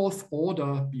the fourth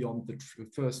order beyond the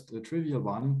first trivial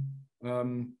one.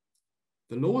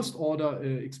 The lowest order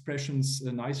expressions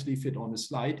nicely fit on a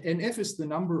slide. NF is the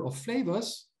number of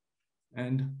flavors,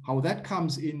 and how that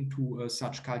comes into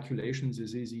such calculations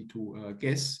is easy to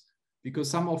guess, because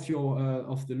some of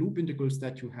the loop integrals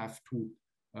that you have to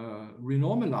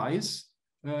renormalize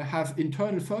have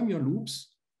internal fermion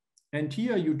loops, and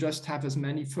here you just have as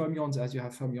many fermions as you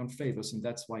have fermion flavors, and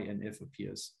that's why NF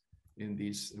appears in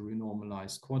these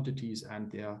renormalized quantities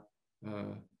and their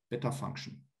beta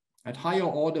function. At higher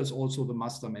orders, also the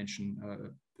mass dimension,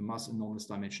 the mass anomalous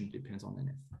dimension depends on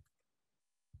NF.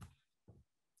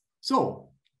 So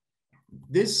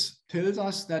this tells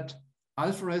us that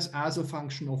alpha s as a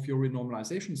function of your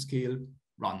renormalization scale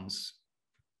runs.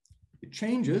 It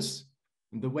changes,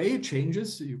 and the way it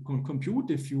changes, you can compute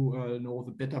if you know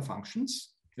the beta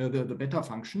functions, the beta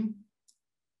function.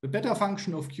 The beta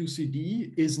function of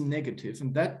QCD is negative,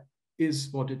 and that is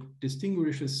what it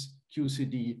distinguishes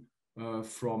QCD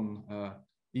from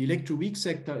the electroweak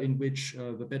sector, in which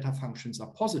the beta functions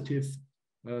are positive.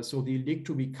 So the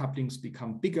electroweak couplings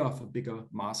become bigger for bigger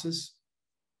masses.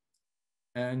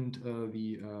 And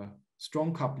the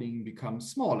strong coupling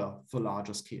becomes smaller for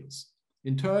larger scales.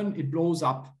 In turn, it blows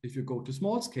up if you go to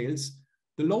small scales.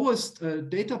 The lowest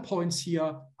data points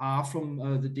here are from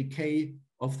the decay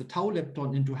of the tau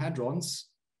lepton into hadrons.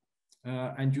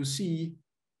 And you see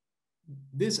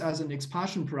this as an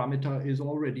expansion parameter is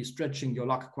already stretching your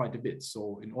luck quite a bit.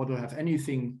 So in order to have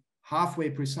anything halfway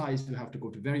precise, you have to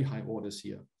go to very high orders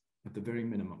here at the very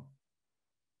minimum.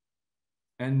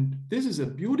 And this is a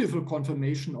beautiful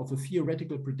confirmation of a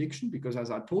theoretical prediction, because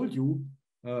as I told you,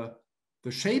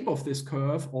 the shape of this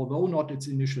curve, although not its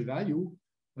initial value,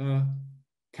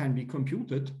 can be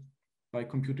computed by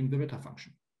computing the beta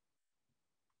function.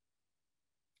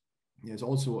 There's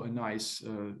also a nice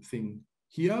thing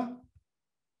here.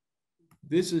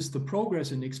 This is the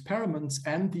progress in experiments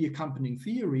and the accompanying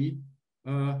theory.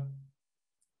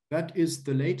 That is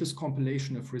the latest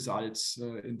compilation of results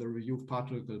in the review of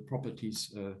particle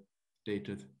properties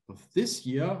dated of this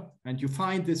year. And you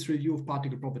find this review of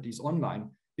particle properties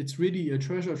online. It's really a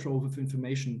treasure trove of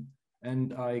information.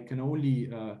 And I can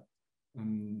only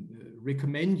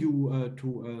recommend you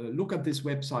to look at this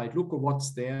website, look at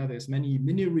what's there. There's many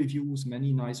mini reviews,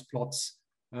 many nice plots.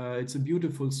 It's a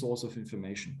beautiful source of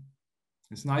information.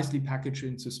 It's nicely packaged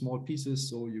into small pieces,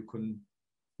 so you can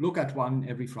look at one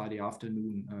every Friday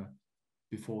afternoon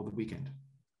before the weekend.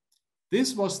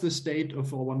 This was the state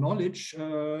of our knowledge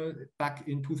back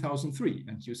in 2003.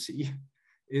 And you see,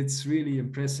 it's really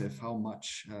impressive how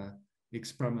much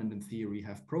experiment and theory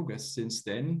have progressed since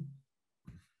then.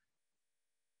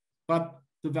 But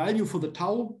the value for the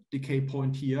tau decay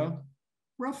point here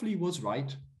roughly was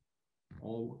right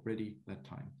already that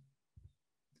time.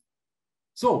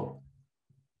 So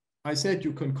I said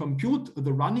you can compute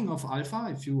the running of alpha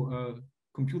if you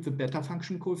compute the beta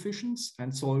function coefficients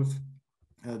and solve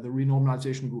the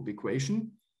renormalization group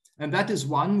equation. And that is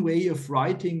one way of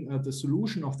writing the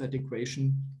solution of that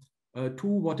equation to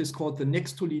what is called the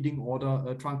next to leading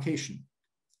order truncation.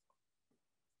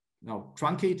 Now,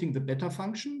 truncating the beta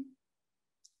function,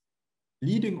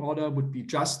 leading order would be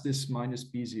just this minus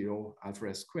B0 alpha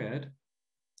s squared,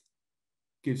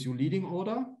 gives you leading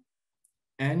order,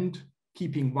 and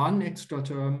keeping one extra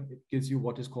term, it gives you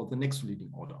what is called the next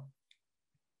leading order.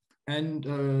 And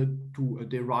to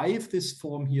derive this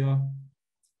form here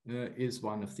is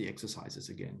one of the exercises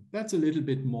again. That's a little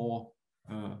bit more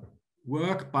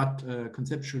work, but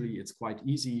conceptually it's quite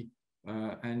easy.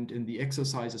 And in the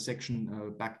exercises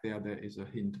section back there, there is a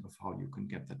hint of how you can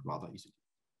get that rather easily.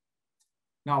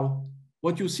 Now,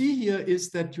 what you see here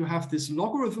is that you have this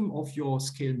logarithm of your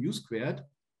scale mu squared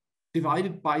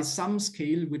divided by some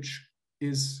scale, which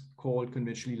is called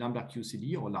conventionally lambda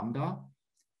QCD or lambda.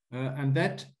 And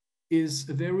that is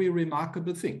a very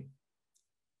remarkable thing,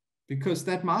 because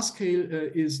that mass scale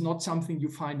is not something you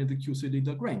find in the QCD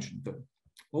Lagrangian. The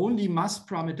only mass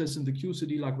parameters in the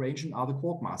QCD Lagrangian are the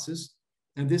quark masses,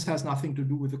 and this has nothing to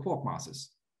do with the quark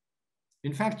masses.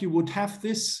 In fact, you would have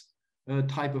this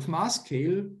type of mass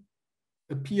scale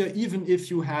appear even if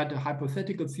you had a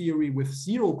hypothetical theory with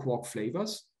 0 quark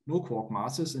flavors, no quark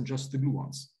masses, and just the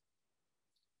gluons.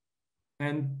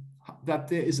 And that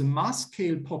there is a mass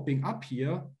scale popping up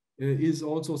here is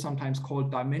also sometimes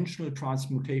called dimensional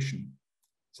transmutation.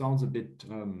 Sounds a bit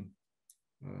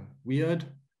weird,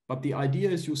 but the idea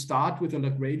is you start with a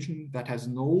Lagrangian that has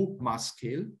no mass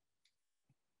scale,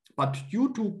 but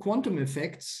due to quantum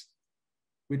effects,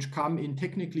 which come in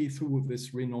technically through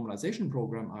this renormalization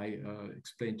program I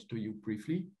explained to you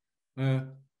briefly,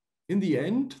 in the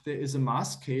end, there is a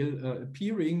mass scale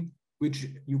appearing, which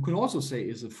you can also say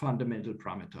is a fundamental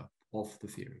parameter of the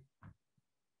theory.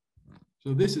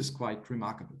 So this is quite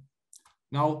remarkable.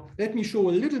 Now, let me show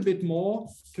a little bit more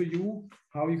to you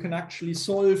how you can actually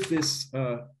solve this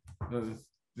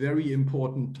very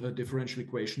important differential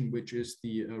equation, which is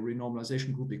the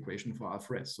renormalization group equation for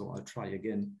alpha s. So I'll try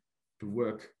again to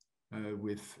work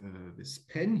with this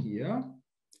pen here.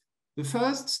 The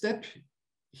first step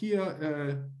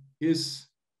here is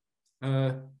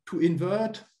to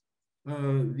invert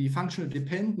the functional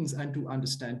dependence and to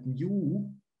understand mu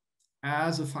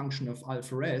as a function of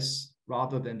alpha s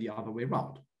rather than the other way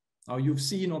around. Now you've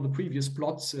seen on the previous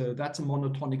plots, that's a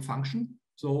monotonic function,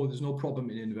 so there's no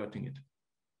problem in inverting it.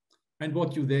 And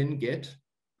what you then get,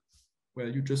 well,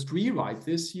 you just rewrite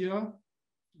this here,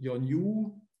 your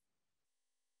new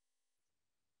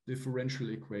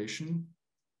differential equation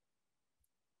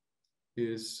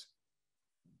is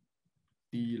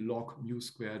d log mu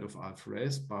squared of alpha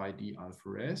s by d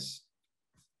alpha s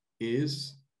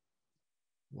is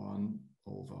 1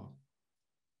 over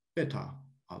beta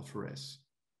alpha s.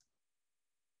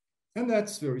 And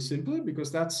that's very simple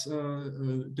because that's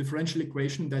a differential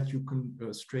equation that you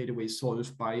can straight away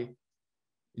solve by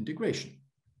integration.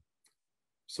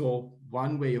 So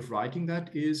one way of writing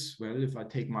that is, well, if I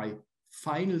take my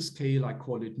final scale, I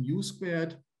call it mu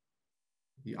squared.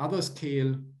 The other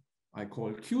scale I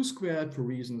call q squared for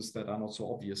reasons that are not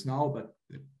so obvious now, but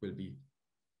it will be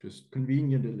just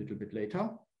convenient a little bit later.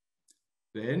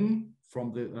 Then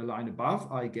from the line above,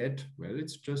 I get, well,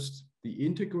 it's just the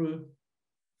integral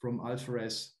from alpha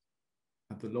s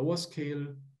at the lower scale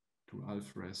to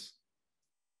alpha s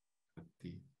at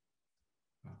the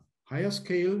higher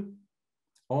scale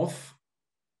of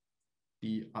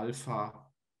the alpha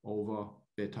over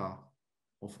beta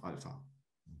of alpha.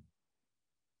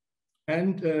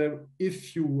 And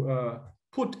if you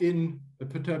put in a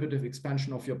perturbative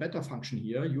expansion of your beta function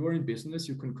here, you are in business,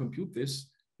 you can compute this.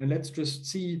 And let's just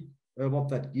see what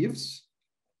that gives.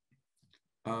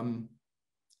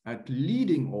 At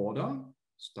leading order,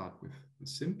 start with the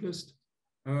simplest,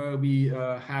 we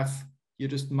have here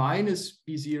just minus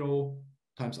b0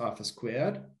 times alpha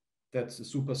squared. That's a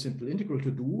super simple integral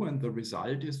to do, and the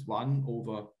result is 1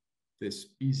 over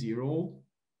this b0,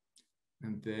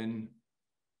 and then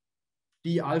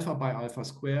d alpha by alpha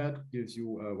squared gives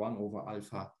you 1 over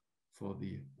alpha for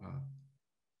the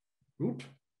root,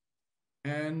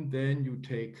 and then you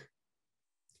take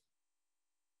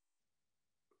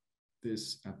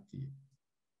this at the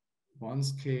one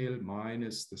scale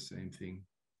minus the same thing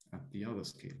at the other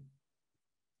scale,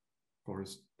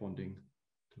 corresponding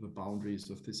to the boundaries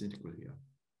of this integral here.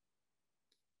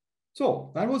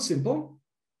 So that was simple.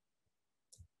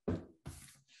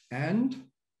 And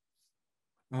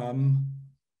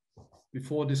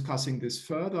before discussing this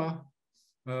further,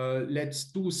 let's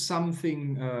do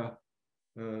something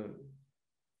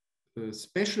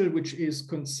special, which is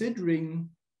considering,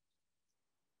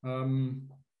 hang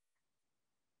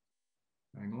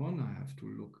on, I have to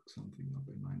look something up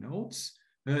in my notes.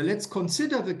 Let's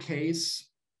consider the case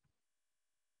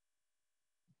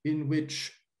in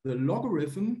which the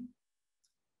logarithm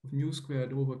of mu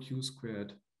squared over q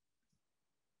squared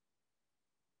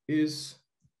is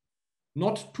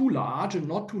not too large, and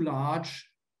not too large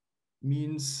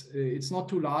means it's not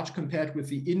too large compared with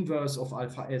the inverse of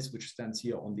alpha s, which stands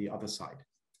here on the other side.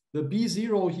 The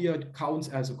b0 here counts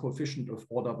as a coefficient of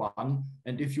order 1,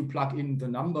 and if you plug in the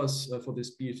numbers for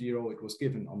this b0, it was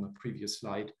given on the previous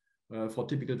slide, for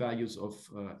typical values of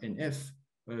nf,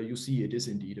 you see it is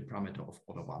indeed a parameter of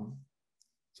order 1.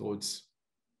 So it's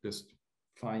just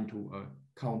fine to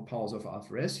count powers of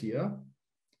alpha s here.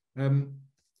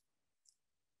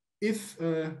 If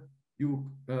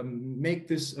you make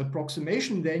this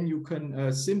approximation, then you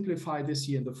can simplify this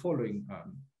here in the following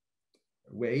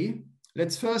way.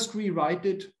 Let's first rewrite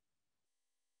it.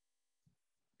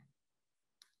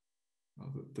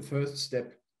 The first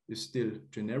step is still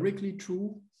generically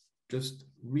true. Just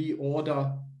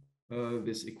reorder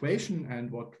this equation, and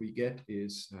what we get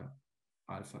is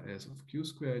alpha s of q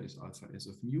squared is alpha s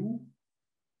of mu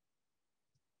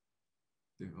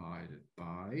divided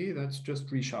by, that's just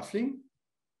reshuffling,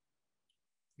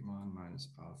 1 minus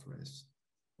alpha s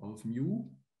of mu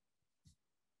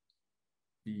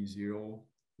b0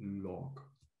 log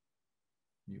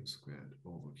mu squared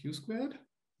over q squared.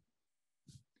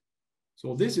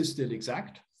 So this is still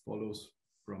exact, follows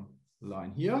from the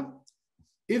line here.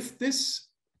 If this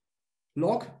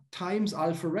log times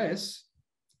alpha s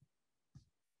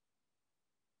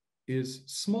is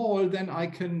small, then I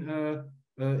can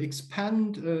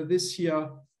expand this here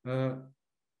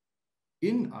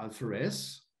in alpha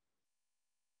s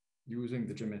using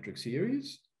the geometric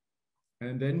series.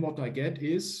 And then what I get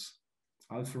is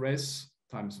alpha s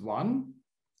times 1.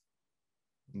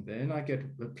 And then I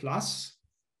get the plus.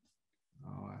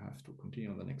 Now I have to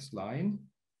continue on the next line.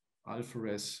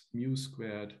 Alpha s mu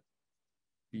squared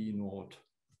b naught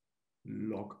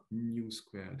log mu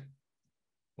squared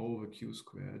over q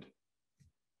squared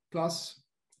plus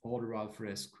order alpha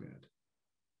s squared.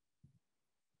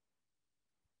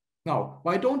 Now,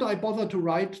 why don't I bother to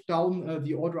write down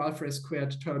the order alpha s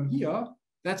squared term here?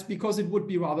 That's because it would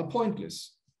be rather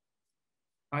pointless.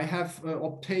 I have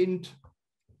obtained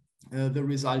the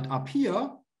result up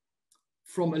here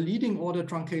from a leading order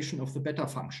truncation of the beta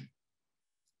function.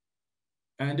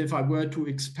 And if I were to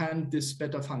expand this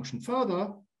beta function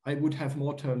further, I would have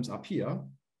more terms up here.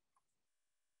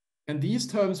 And these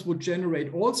terms would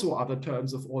generate also other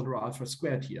terms of order alpha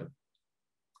squared here.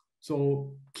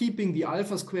 So keeping the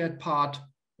alpha squared part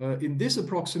in this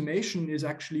approximation is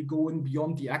actually going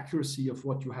beyond the accuracy of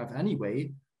what you have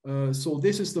anyway. So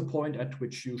this is the point at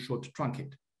which you should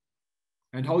truncate.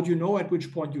 And how do you know at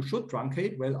which point you should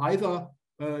truncate? Well, either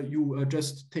you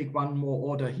just take one more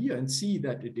order here and see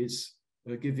that it is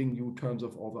giving you terms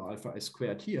of order alpha s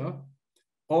squared here,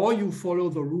 Or you follow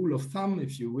the rule of thumb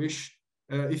if you wish.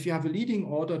 If you have a leading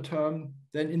order term,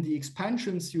 then in the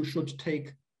expansions, you should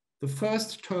take the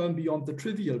first term beyond the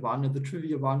trivial one, and the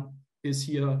trivial one is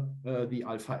here the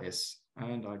alpha s.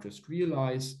 And I just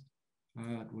realized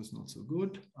it was not so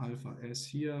good. Alpha s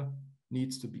here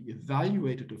needs to be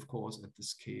evaluated, of course, at the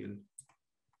scale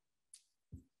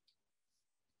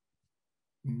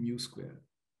mu squared.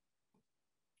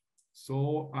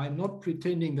 So I'm not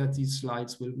pretending that these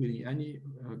slides will win any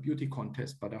beauty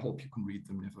contest, but I hope you can read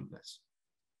them nevertheless.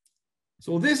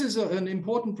 So this is an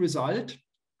important result.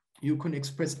 You can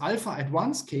express alpha at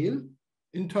one scale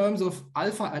in terms of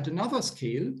alpha at another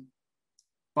scale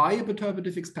by a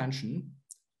perturbative expansion.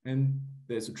 And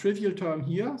there's a trivial term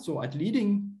here. So at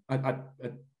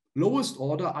lowest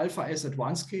order, alpha s at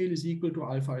one scale is equal to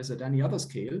alpha s at any other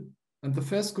scale. And the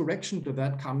first correction to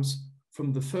that comes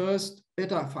from the first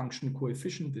beta function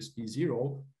coefficient, this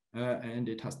B0, and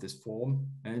it has this form,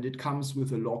 and it comes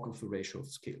with a log of the ratio of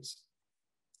scales.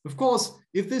 Of course,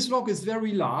 if this log is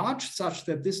very large, such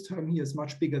that this term here is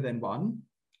much bigger than 1,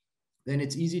 then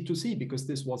it's easy to see, because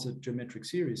this was a geometric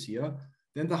series here,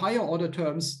 then the higher order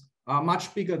terms are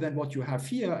much bigger than what you have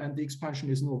here, and the expansion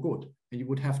is no good, and you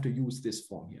would have to use this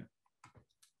form here.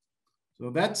 So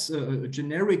that's a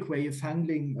generic way of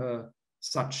handling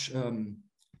such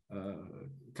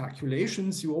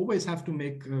calculations. You always have to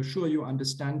make sure you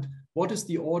understand what is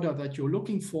the order that you're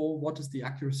looking for, what is the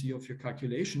accuracy of your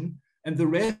calculation, and the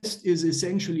rest is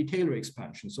essentially Taylor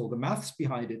expansion. So the maths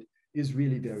behind it is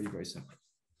really very, very simple.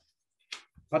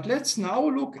 But let's now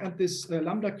look at this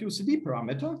lambda QCD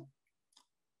parameter.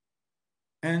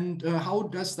 And how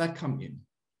does that come in?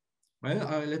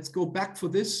 Well, let's go back for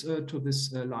this to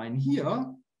this line here.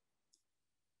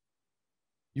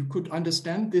 You could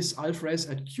understand this alpha s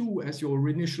at Q as your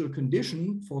initial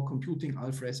condition for computing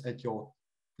alpha s at your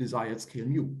desired scale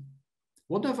mu.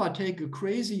 What if I take a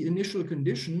crazy initial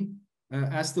condition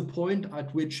as the point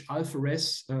at which alpha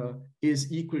s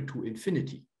is equal to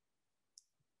infinity,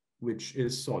 which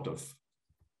is sort of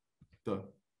the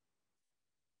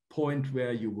point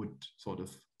where you would sort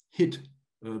of hit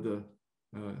the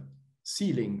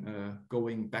ceiling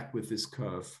going back with this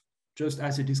curve, just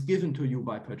as it is given to you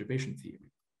by perturbation theory.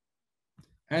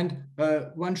 And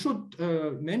one should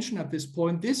mention at this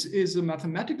point, this is a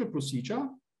mathematical procedure,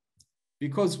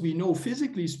 because we know,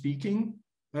 physically speaking,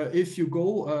 if you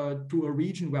go to a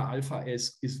region where alpha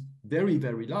s is very,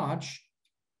 very large,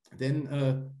 then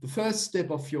the first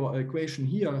step of your equation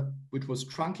here, which was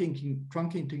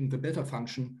truncating the beta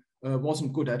function,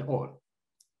 wasn't good at all.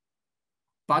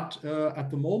 But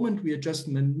at the moment, we are just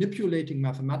manipulating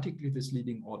mathematically this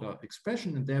leading order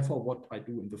expression. And therefore, what I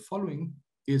do in the following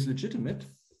is legitimate.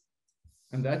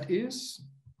 And that is,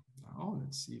 now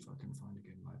let's see if I can find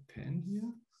again my pen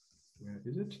here. Where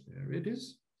is it? There it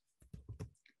is.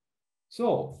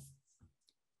 So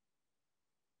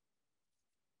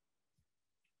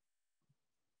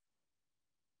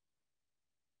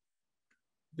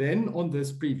then on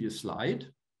this previous slide,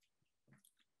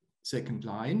 second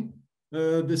line,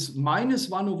 this minus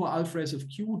 1 over alpha s of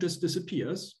Q just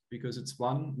disappears, because it's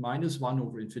minus 1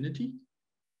 over infinity.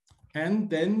 And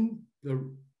then the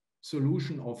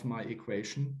solution of my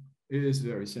equation is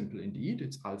very simple indeed.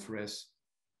 It's alpha s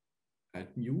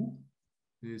at mu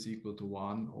is equal to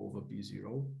 1 over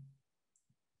B0.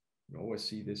 You always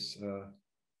see this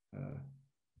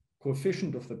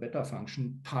coefficient of the beta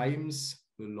function times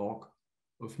the log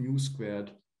of mu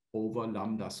squared over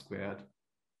lambda squared.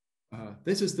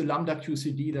 This is the lambda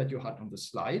QCD that you had on the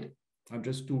slide. I'm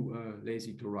just too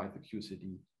lazy to write the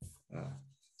QCD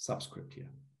subscript here.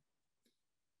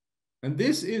 And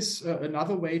this is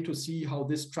another way to see how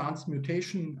this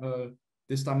transmutation,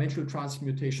 this dimensional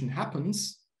transmutation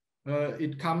happens.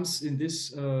 It comes in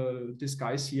this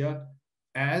disguise here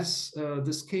as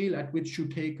the scale at which you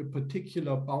take a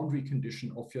particular boundary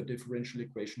condition of your differential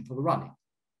equation for the running.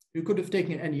 You could have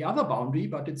taken any other boundary,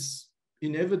 but it's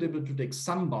inevitable to take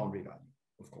some boundary value,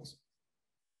 of course.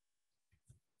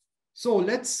 So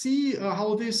let's see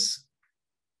how this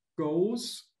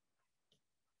goes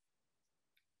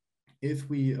if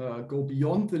we go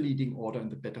beyond the leading order in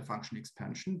the beta function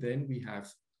expansion. Then we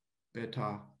have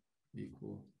beta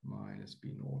equal minus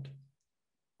b naught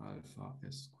alpha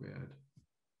s squared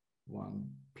 1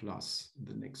 plus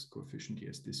the next coefficient here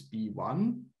is this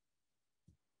b1,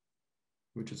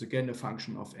 which is again a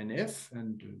function of nf,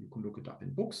 and you can look it up in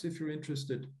books if you're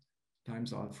interested,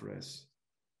 times alpha s.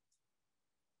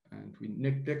 And we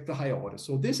neglect the higher order.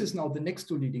 So this is now the next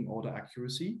to leading order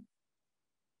accuracy.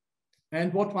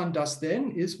 And what one does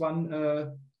then is one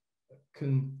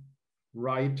can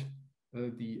write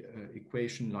the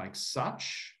equation like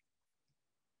such.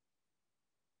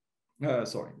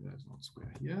 Sorry, there's not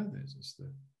square here. This is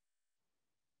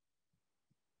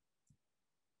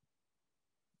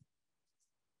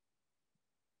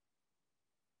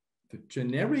the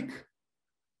generic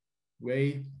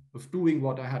way of doing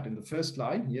what I had in the first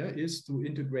line here is to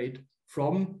integrate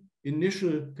from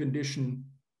initial condition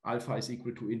alpha is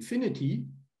equal to infinity,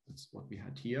 that's what we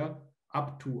had here,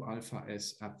 up to alpha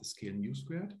s at the scale mu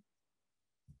squared.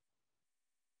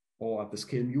 Or at the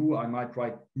scale mu, I might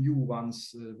write mu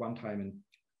once, one time and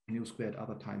mu squared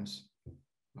other times.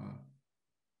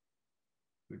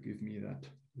 Will give me that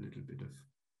little bit of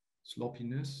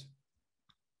sloppiness.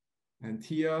 And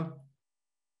here,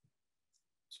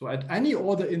 so at any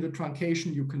order in the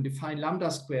truncation, you can define lambda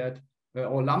squared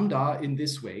or lambda in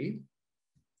this way.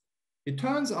 It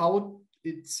turns out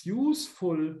it's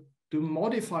useful to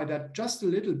modify that just a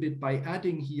little bit by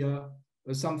adding here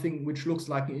something which looks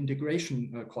like an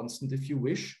integration constant, if you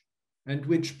wish, and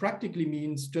which practically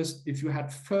means just if you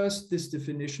had first this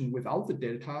definition without the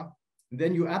delta, and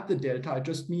then you add the delta, it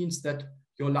just means that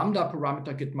your lambda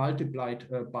parameter get multiplied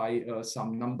by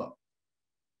some number.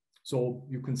 So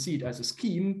you can see it as a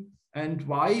scheme. And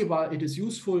why? Well, it is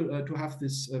useful to have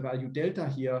this value delta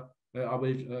here.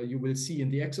 You will see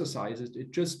in the exercises, it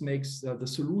just makes the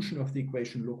solution of the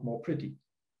equation look more pretty.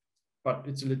 But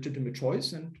it's a legitimate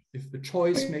choice. And if the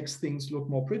choice makes things look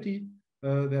more pretty,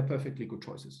 they're perfectly good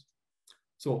choices.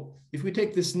 So if we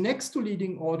take this next to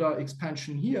leading order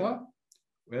expansion here,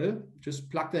 well,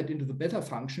 just plug that into the beta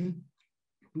function,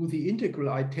 do the integral.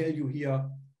 I tell you here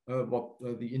what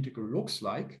the integral looks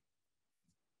like.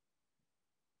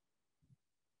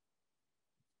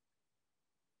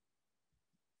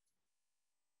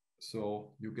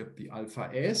 So you get the alpha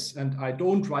s, and I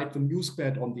don't write the mu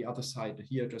squared on the other side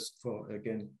here, just for,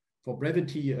 again, for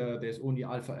brevity, there's only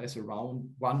alpha s around,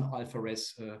 one alpha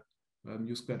s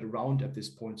mu squared around at this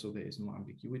point, so there is no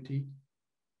ambiguity.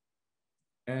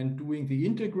 And doing the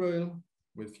integral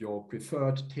with your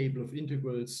preferred table of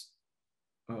integrals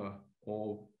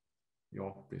or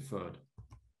your preferred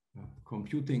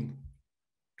computing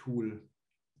tool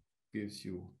gives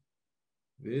you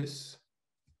this.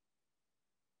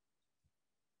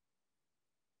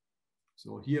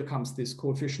 So here comes this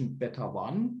coefficient beta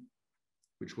 1,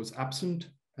 which was absent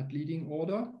at leading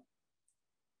order.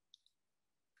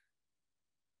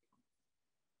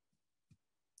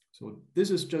 So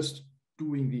this is just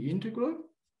doing the integral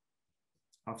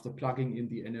after plugging in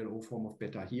the NLO form of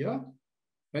beta here.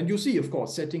 And you see, of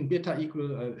course, setting beta equal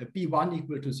B1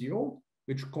 equal to 0,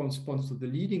 which corresponds to the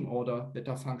leading order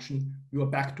beta function, you are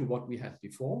back to what we had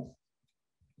before.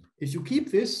 If you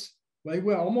keep this, well,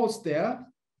 we're almost there.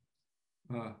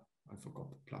 I forgot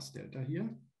the plus delta here.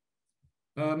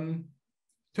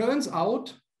 Turns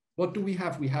out, what do we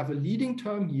have? We have a leading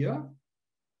term here.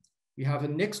 We have a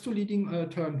next to leading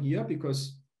term here,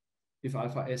 because if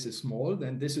alpha s is small,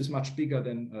 then this is much bigger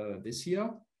than this here.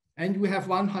 And we have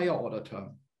one higher order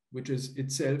term, which is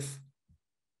itself,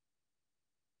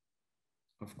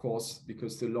 of course,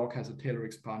 because the log has a Taylor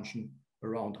expansion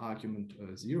around argument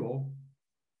 0,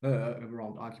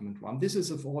 around argument 1. This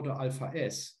is of order alpha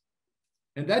s.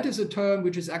 And that is a term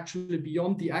which is actually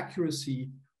beyond the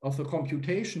accuracy of the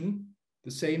computation, the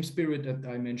same spirit that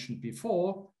I mentioned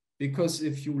before, because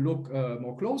if you look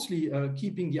more closely,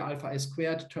 keeping the alpha s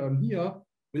squared term here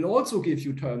will also give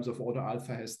you terms of order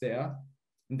alpha s there,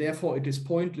 and therefore it is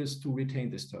pointless to retain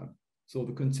this term. So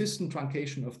the consistent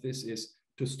truncation of this is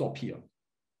to stop here.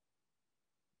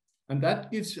 And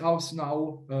that gives us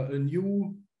now a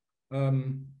new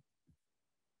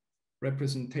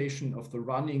representation of the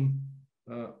running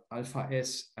alpha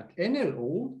s at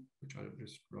NLO, which I'll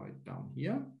just write down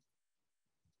here.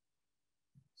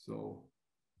 So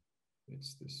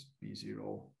it's this B0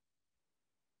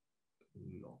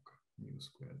 log mu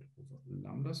squared over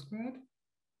lambda squared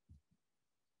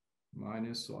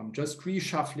minus, so I'm just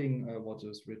reshuffling what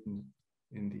is written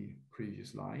in the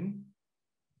previous line.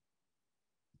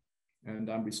 And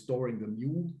I'm restoring the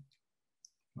mu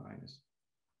minus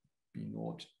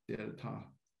B0 delta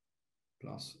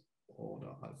plus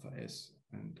order alpha s,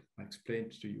 and I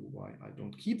explained to you why I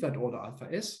don't keep that order alpha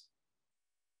s.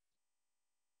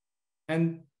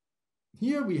 And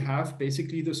here we have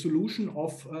basically the solution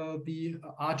of the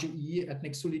RGE at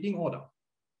next to leading order.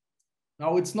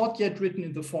 Now it's not yet written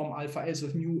in the form alpha s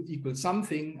of mu equals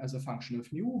something as a function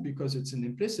of mu, because it's an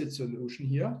implicit solution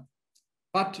here.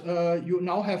 But you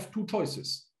now have two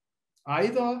choices.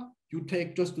 Either you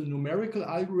take just a numerical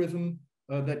algorithm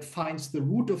that finds the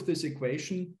root of this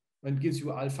equation and gives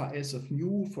you alpha s of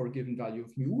mu for a given value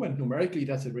of mu. And numerically,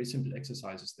 that's a very simple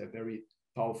exercise. They're very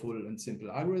powerful and simple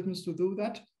algorithms to do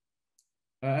that.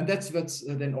 And that's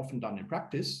then often done in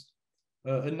practice.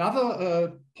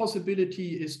 Another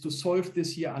possibility is to solve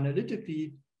this here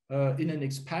analytically in an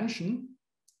expansion,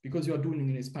 because you are doing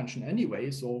an expansion anyway,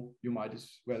 so you might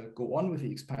as well go on with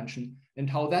the expansion. And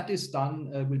how that is done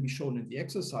will be shown in the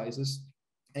exercises.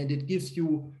 And it gives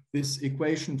you this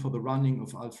equation for the running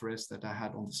of alpha S that I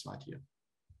had on the slide here.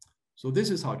 So this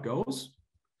is how it goes.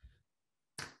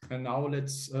 And now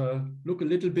let's look a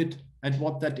little bit at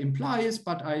what that implies.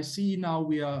 But I see now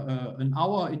we are an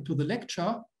hour into the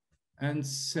lecture. And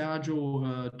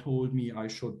Sergio told me I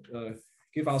should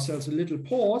give ourselves a little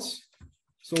pause.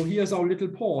 So here's our little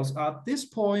pause. At this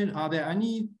point, are there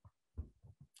any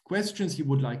questions you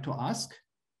would like to ask?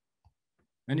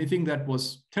 Anything that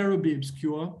was terribly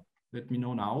obscure, let me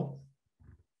know now.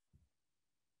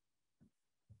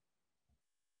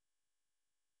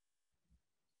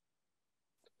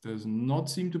 Does not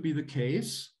seem to be the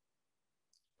case.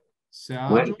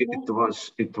 Sergio? Well,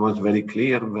 it was very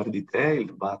clear, very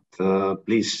detailed, but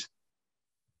please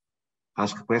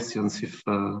ask questions if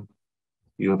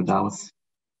you have doubts.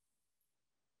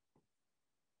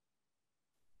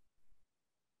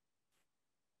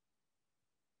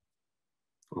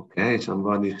 Okay,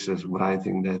 somebody is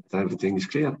writing that everything is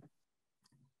clear.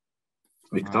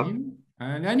 Victor? Fine.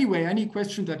 And anyway, any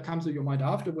question that comes to your mind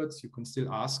afterwards, you can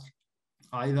still ask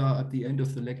either at the end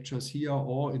of the lectures here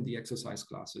or in the exercise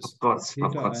classes. Of course, Peter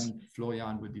of course. and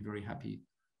Florian will be very happy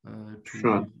to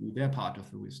Sure. do their part of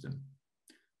the wisdom.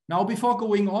 Now, before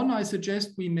going on, I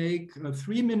suggest we make a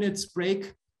 3 minutes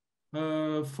break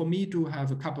for me to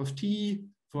have a cup of tea,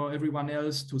 for everyone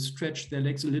else to stretch their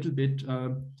legs a little bit.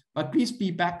 But please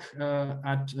be back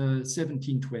at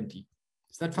 17:20.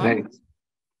 Is that fine? Great.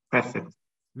 Perfect.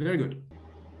 Very good.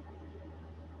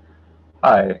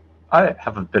 Hi, I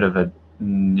have a bit of a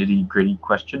nitty-gritty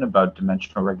question about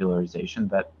dimensional regularization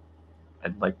that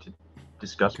I'd like to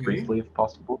discuss briefly, if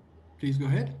possible. Please go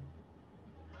ahead.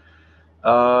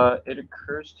 It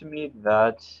occurs to me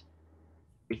that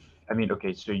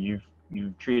so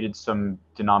you've treated some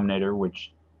denominator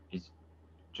which is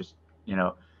just,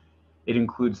 it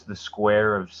includes the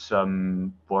square of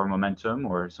some Bohr momentum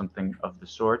or something of the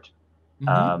sort.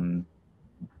 Mm-hmm.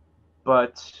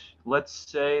 But let's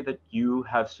say that you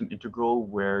have some integral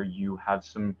where you have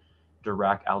some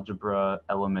Dirac algebra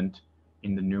element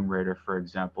in the numerator, for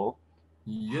example.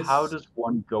 Yes. How does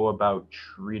one go about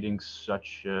treating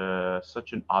such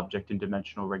an object in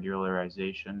dimensional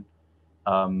regularization,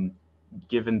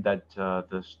 given that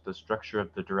the structure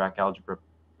of the Dirac algebra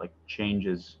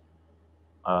changes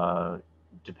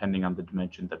depending on the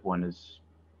dimension that one is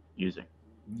using?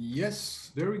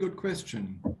 Yes, very good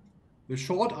question. The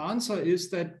short answer is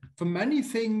that for many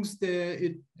things,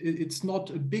 it's not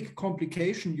a big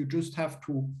complication. You just have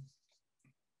to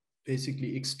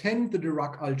basically extend the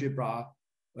Dirac algebra.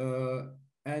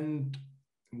 And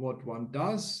what one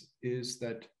does is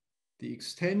that the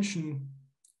extension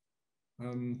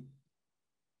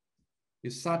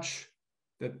is such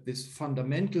that this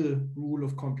fundamental rule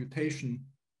of computation,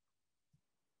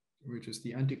 which is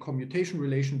the anti-commutation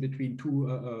relation between two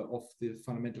of the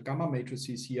fundamental gamma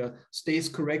matrices here, stays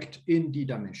correct in d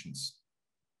dimensions.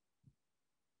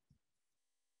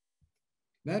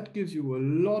 That gives you a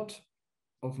lot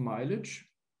of mileage.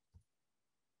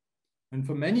 And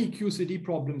for many QCD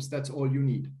problems, that's all you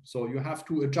need. So you have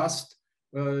to adjust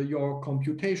your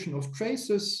computation of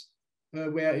traces,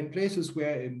 where in places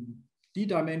where in d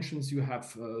dimensions you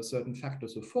have certain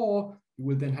factors of 4, you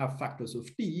will then have factors of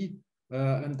d.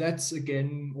 And that's,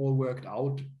 again, all worked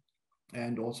out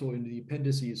and also in the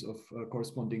appendices of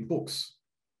corresponding books.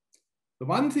 The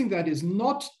one thing that is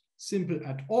not simple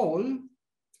at all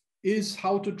is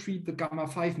how to treat the gamma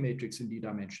 5 matrix in d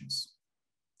dimensions.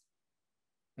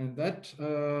 And that,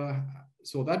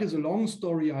 so that is a long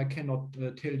story I cannot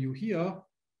tell you here.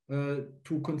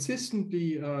 To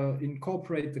consistently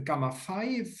incorporate the gamma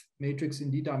 5 matrix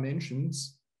in d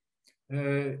dimensions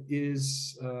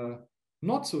is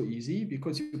not so easy,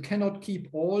 because you cannot keep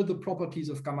all the properties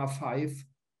of gamma 5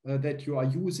 that you are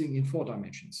using in 4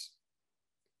 dimensions.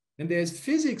 And there's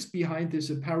physics behind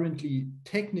this apparently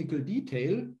technical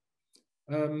detail.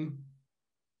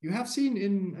 You have seen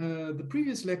in the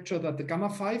previous lecture that the gamma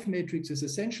 5 matrix is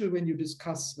essential when you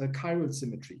discuss chiral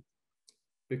symmetry,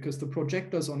 because the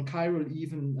projectors on chiral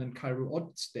even and chiral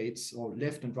odd states, or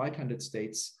left and right-handed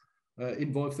states,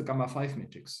 involve the gamma 5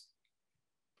 matrix.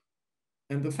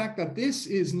 And the fact that this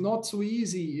is not so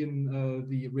easy in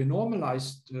the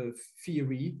renormalized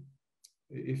theory,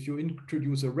 if you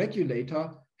introduce a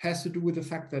regulator, has to do with the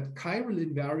fact that chiral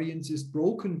invariance is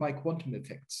broken by quantum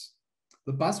effects.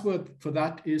 The buzzword for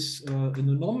that is an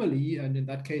anomaly, and in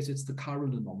that case, it's the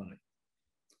chiral anomaly.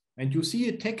 And you see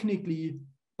it technically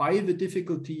by the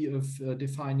difficulty of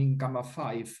defining gamma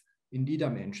 5 in d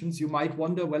dimensions. You might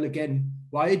wonder, well, again,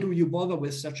 why do you bother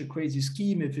with such a crazy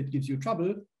scheme if it gives you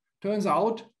trouble? Turns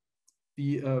out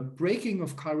the breaking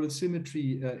of chiral symmetry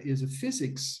is a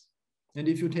physics. And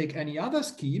if you take any other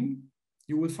scheme,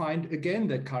 you will find again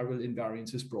that chiral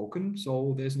invariance is broken.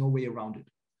 So there's no way around it.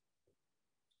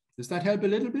 Does that help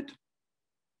a little bit?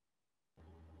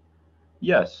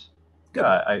 Yes. Good.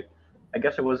 Yeah, I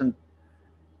guess it wasn't.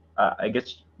 I guess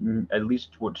at least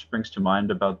what springs to mind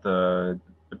about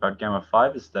gamma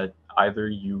 5 is that either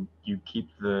you keep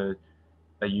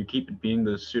it being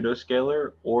the pseudoscalar,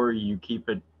 or you keep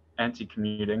it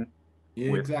anti-commuting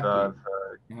with Exactly.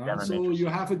 gamma So matrices. you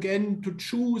have again to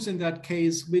choose in that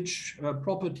case which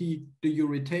property do you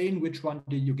retain, which one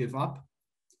do you give up,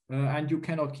 and you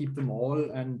cannot keep them all.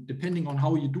 And depending on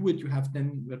how you do it, you have then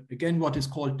again what is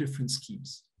called different schemes.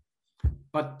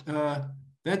 But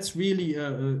that's really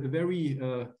a very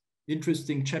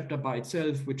interesting chapter by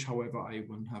itself, which, however, I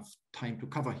won't have time to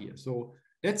cover here. So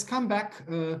let's come back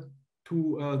to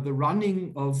the running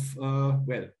of,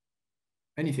 well,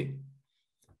 anything.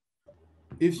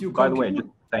 If you By the way, just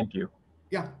thank you.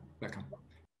 Yeah, welcome.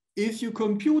 If you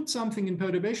compute something in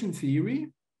perturbation theory,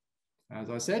 as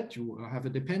I said, you have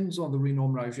a dependence on the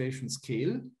renormalization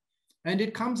scale, and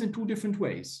it comes in two different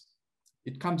ways.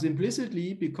 It comes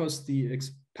implicitly because the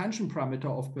expansion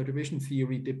parameter of perturbation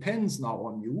theory depends now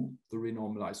on mu, the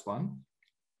renormalized one.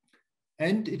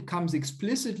 And it comes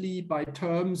explicitly by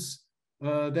terms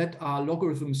that are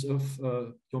logarithms of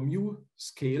your mu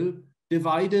scale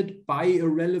divided by a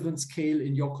relevant scale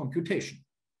in your computation.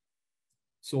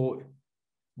 So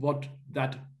what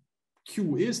that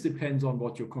Q is depends on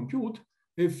what you compute.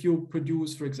 If you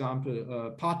produce, for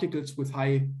example, particles with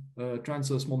high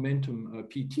transverse momentum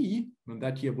PT, and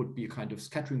that here would be a kind of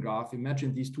scattering graph.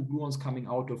 Imagine these two gluons coming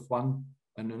out of one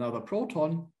and another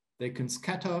proton. They can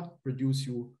scatter, produce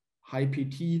you high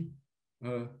PT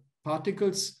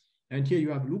particles. And here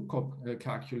you have loop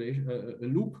calculation, a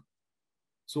loop.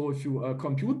 So if you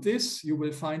compute this, you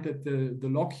will find that the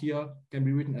log here can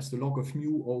be written as the log of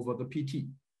mu over the PT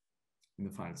in the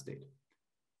final state.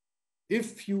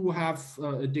 If you have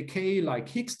a decay like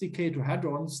Higgs decay to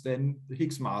hadrons, then the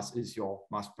Higgs mass is your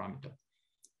mass parameter.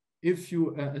 If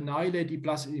you annihilate E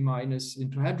plus E minus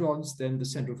into hadrons, then the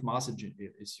center of mass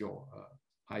is your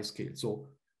high scale. So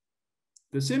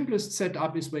the simplest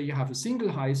setup is where you have a single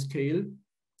high scale.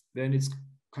 Then it's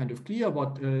kind of clear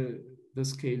what the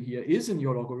scale here is in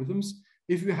your logarithms.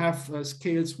 If you have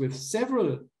scales with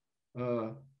several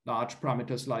large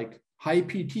parameters like high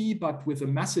PT, but with a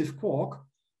massive quark,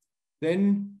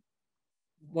 then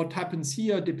what happens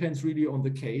here depends really on the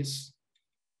case.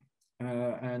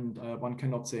 And one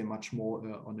cannot say much more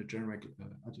on a generic,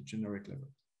 at a generic level.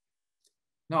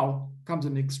 Now comes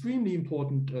an extremely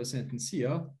important sentence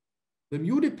here. The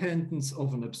mu dependence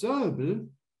of an observable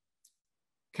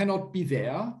cannot be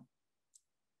there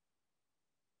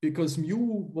because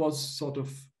mu was sort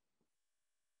of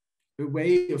a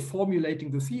way of formulating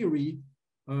the theory,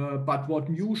 but what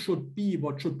mu should be,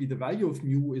 what should be the value of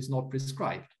mu is not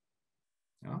prescribed.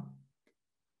 Yeah?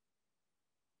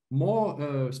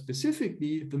 More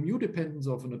specifically, the mu dependence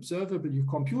of an observable you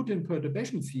compute in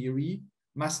perturbation theory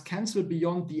must cancel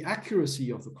beyond the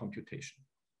accuracy of the computation.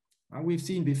 And we've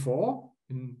seen before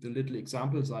in the little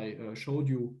examples I showed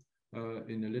you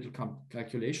in a little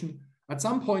calculation, at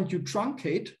some point you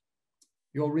truncate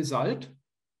your result,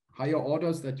 higher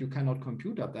orders that you cannot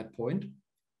compute at that point.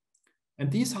 And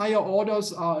these higher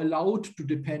orders are allowed to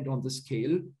depend on the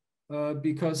scale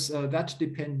because that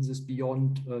dependence is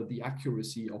beyond the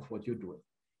accuracy of what you're doing.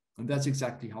 And that's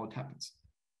exactly how it happens.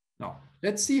 Now,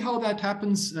 let's see how that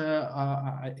happens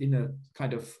in a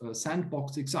kind of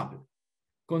sandbox example.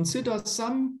 Consider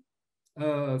some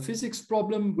physics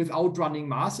problem without running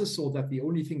masses so that the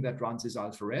only thing that runs is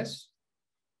alpha s.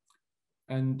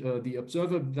 And the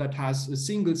observer that has a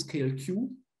single scale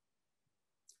Q.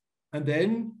 And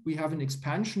then we have an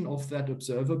expansion of that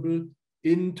observable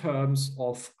in terms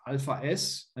of alpha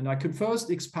s. And I can first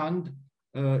expand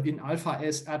in alpha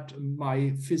s at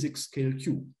my physics scale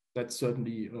Q. That's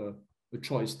certainly a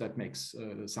choice that makes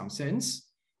some sense.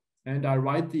 And I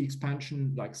write the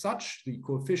expansion like such. The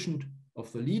coefficient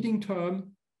of the leading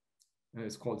term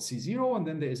is called C0. And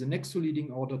then there is a next to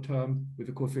leading order term with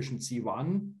a coefficient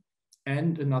C1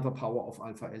 and another power of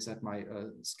alpha s at my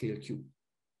scale Q.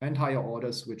 And higher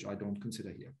orders, which I don't consider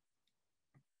here.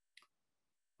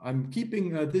 I'm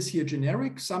keeping this here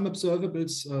generic. Some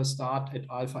observables start at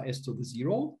alpha s to the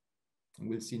 0. And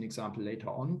we'll see an example later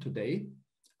on today.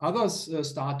 Others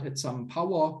start at some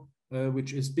power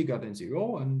which is bigger than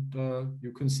 0. And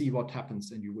you can see what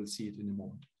happens, and you will see it in a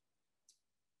moment.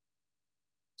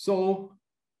 So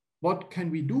what can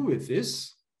we do with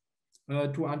this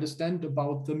to understand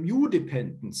about the mu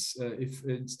dependence? If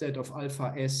instead of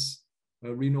alpha s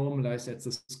renormalized at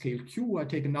the scale q, I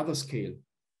take another scale,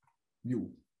 mu.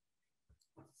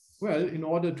 Well, in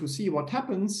order to see what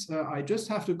happens, I just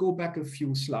have to go back a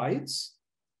few slides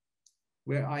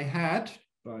where I had,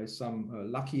 by some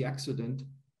lucky accident,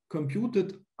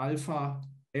 computed alpha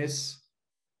s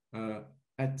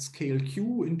at scale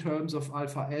q in terms of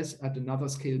alpha s at another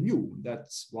scale mu.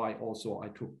 That's why also I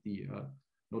took the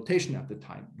notation at the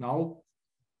time. Now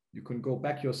you can go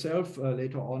back yourself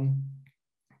later on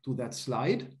to that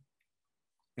slide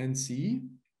and see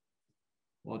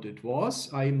what it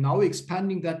was. I am now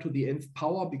expanding that to the nth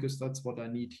power because that's what I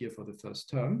need here for the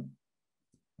first term.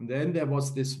 And then there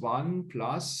was this 1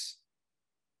 plus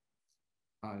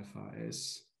alpha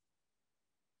s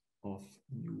of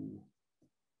mu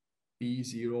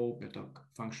b0 beta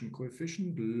function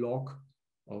coefficient log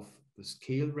of the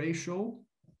scale ratio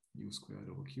u squared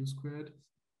over q squared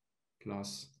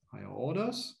plus higher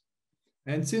orders.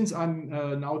 And since I'm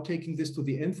now taking this to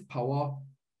the nth power,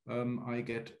 I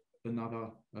get another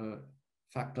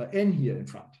factor n here in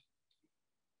front.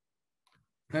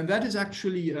 And that is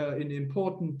actually an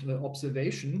important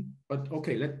observation, but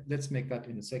okay, let's make that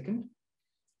in a second.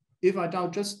 If I now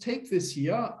just take this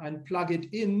here and plug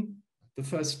it in the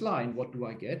first line, what do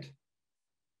I get?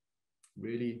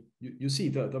 Really, you see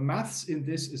the maths in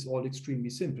this is all extremely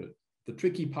simple. The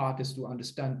tricky part is to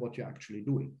understand what you're actually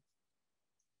doing.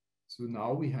 So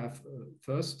now we have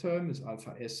first term is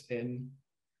alpha Sn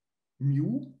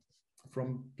mu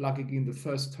from plugging in the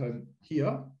first term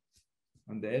here.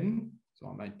 And then, so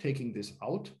I'm taking this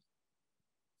out.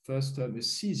 First term is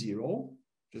C0,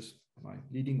 just my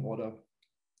leading order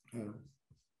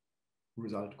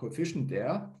result coefficient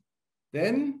there.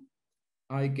 Then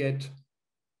I get,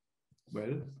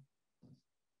 well,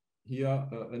 here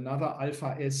another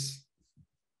alpha S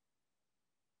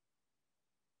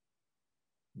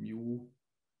mu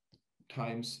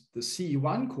times the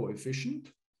C1 coefficient.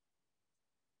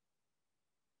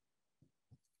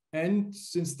 And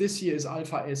since this here is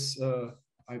alpha S,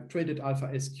 I've traded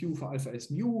alpha SQ for alpha S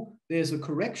mu, there's a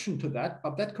correction to that,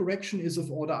 but that correction is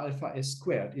of order alpha S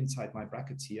squared inside my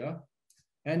brackets here.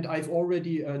 And I've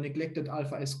already neglected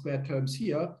alpha S squared terms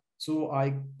here, so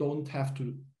I don't have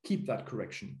to keep that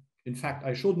correction. In fact,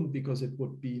 I shouldn't, because it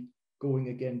would be going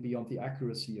again beyond the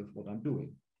accuracy of what I'm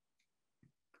doing.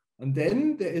 And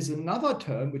then there is another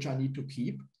term which I need to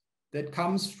keep that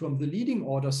comes from the leading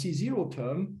order C0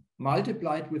 term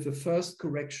multiplied with the first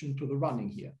correction to the running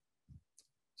here.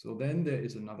 So then there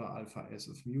is another alpha S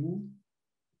of mu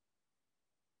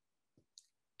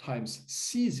times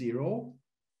C0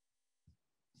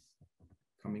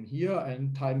 coming here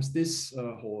and times this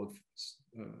whole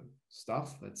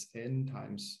stuff, that's n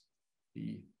times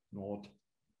b naught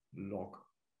log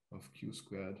of q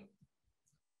squared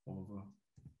over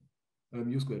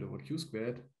mu squared over q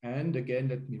squared. And again,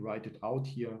 let me write it out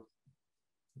here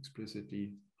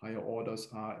explicitly. Higher orders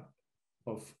are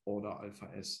of order alpha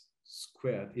S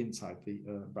squared inside the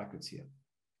brackets here.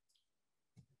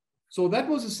 So that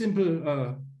was a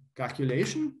simple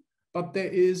calculation, but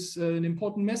there is an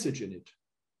important message in it.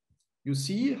 You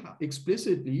see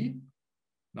explicitly,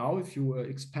 now if you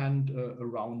expand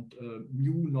around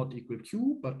mu not equal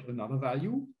q, but another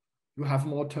value, you have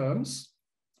more terms,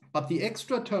 but the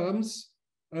extra terms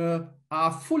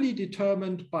are fully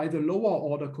determined by the lower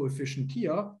order coefficient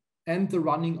here and the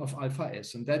running of alpha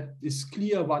S. And that is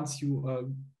clear once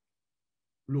you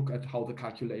look at how the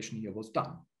calculation here was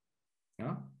done.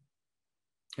 Yeah?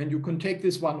 And you can take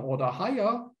this one order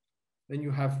higher, then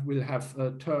you will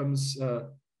have terms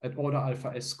at order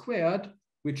alpha S squared,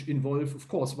 which involve, of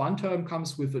course, one term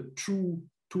comes with a true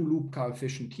two-loop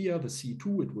coefficient here, the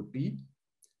C2 it would be.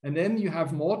 And then you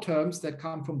have more terms that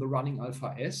come from the running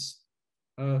alpha S.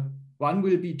 One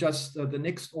will be just the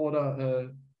next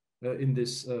order in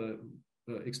this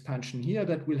expansion here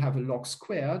that will have a log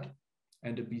squared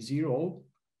and a B0.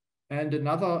 And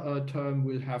another term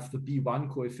will have the B1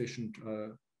 coefficient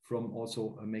from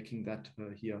also making that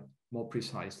here more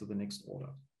precise to the next order.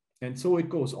 And so it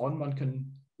goes on. One can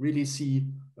really see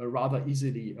rather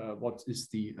easily what is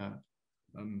the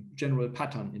general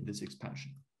pattern in this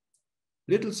expansion.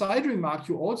 Little side remark,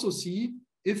 you also see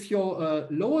if your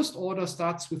lowest order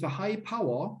starts with a high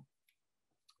power,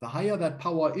 the higher that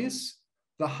power is,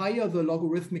 the higher the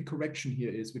logarithmic correction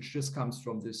here is, which just comes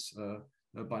from this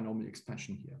binomial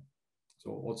expansion here. So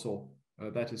also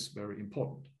that is very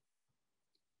important.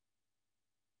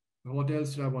 What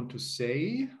else do I want to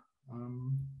say?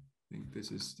 I think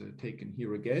this is taken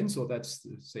here again. So that's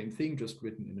the same thing, just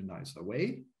written in a nicer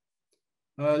way.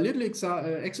 little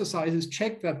exercises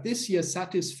check that this here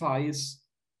satisfies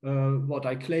what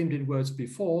I claimed in words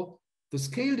before. The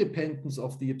scale dependence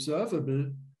of the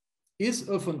observable is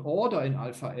of an order in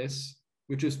alpha S,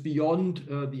 which is beyond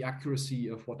the accuracy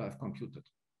of what I've computed.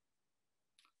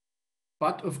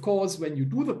 But of course, when you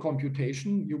do the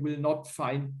computation, you will not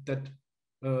find that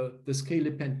the scale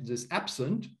dependence is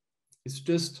absent. It's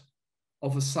just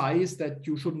of a size that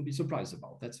you shouldn't be surprised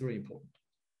about. That's very important.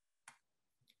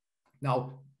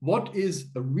 Now, what is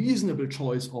a reasonable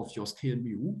choice of your scale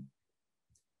mu?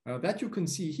 That you can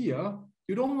see here.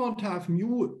 You don't want to have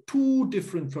mu too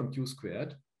different from q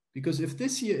squared, because if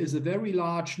this here is a very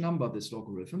large number, this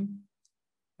logarithm,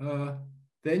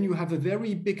 then you have a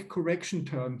very big correction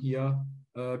term here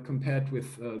compared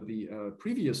with the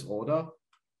previous order.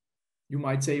 You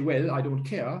might say, well, I don't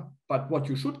care, but what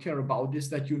you should care about is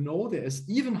that you know there's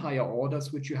even higher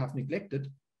orders which you have neglected.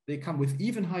 They come with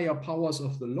even higher powers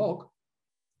of the log,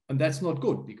 and that's not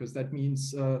good, because that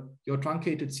means your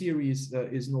truncated series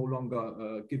is no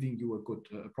longer giving you a good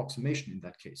approximation in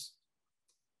that case.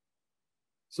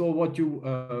 So what you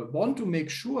want to make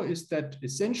sure is that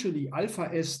essentially alpha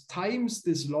S times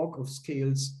this log of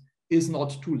scales is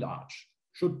not too large,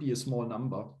 should be a small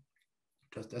number,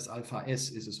 just as alpha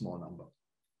S is a small number.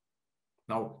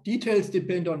 Now, details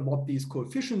depend on what these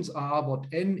coefficients are, what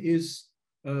n is.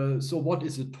 So what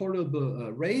is a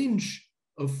tolerable range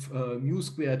of mu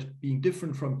squared being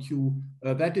different from q?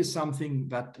 That is something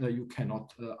that you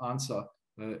cannot answer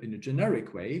in a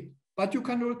generic way, but you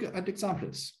can look at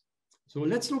examples. So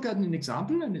let's look at an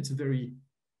example, and it's a very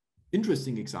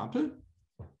interesting example.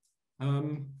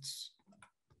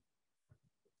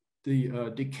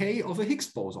 The decay of a Higgs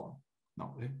boson.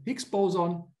 Now, the Higgs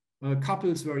boson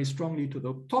couples very strongly to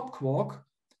the top quark,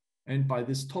 and by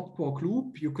this top quark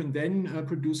loop, you can then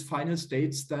produce final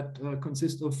states that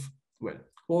consist of, well,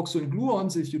 quarks and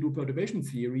gluons, if you do perturbation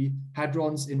theory,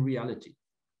 hadrons in reality.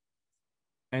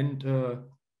 And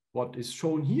what is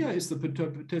shown here is the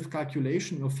perturbative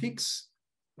calculation of Higgs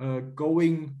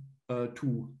going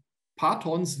to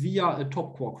partons via a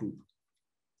top quark loop.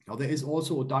 Now, there is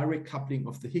also a direct coupling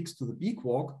of the Higgs to the B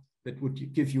quark that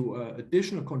would give you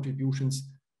additional contributions,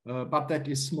 but that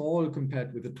is small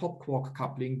compared with the top quark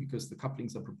coupling, because the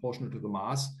couplings are proportional to the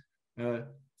mass.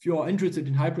 If you are interested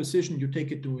in high precision, you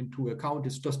take it into account.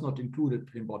 It's just not included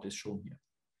in what is shown here.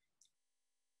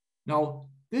 Now,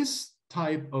 this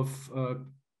type of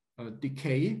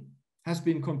decay has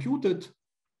been computed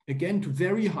again to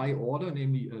very high order,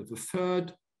 namely the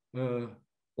third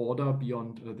order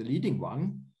beyond the leading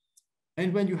one.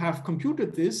 And when you have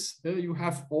computed this, you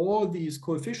have all these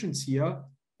coefficients here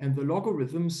and the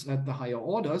logarithms at the higher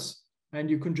orders, and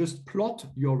you can just plot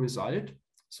your result.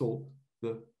 So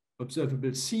the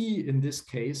observable C in this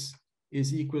case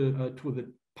is equal to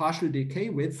the partial decay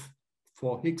width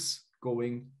for Higgs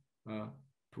going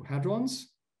to hadrons.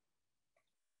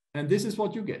 And this is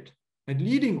what you get. At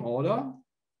leading order,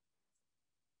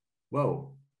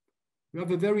 well, you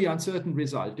have a very uncertain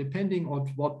result depending on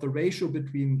what the ratio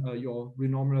between your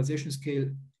renormalization scale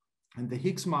and the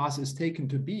Higgs mass is taken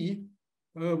to be.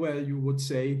 Well, you would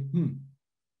say,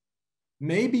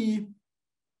 maybe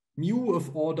mu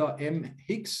of order m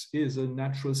Higgs is a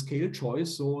natural scale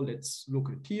choice. So let's look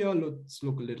at here. Let's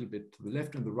look a little bit to the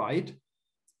left and the right.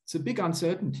 It's a big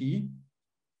uncertainty.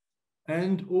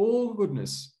 And oh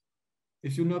goodness,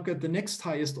 if you look at the next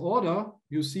highest order,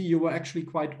 you see you were actually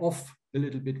quite off a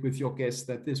little bit with your guess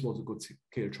that this was a good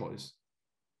scale choice,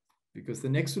 because the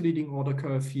next to leading order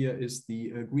curve here is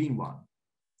the green one.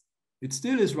 It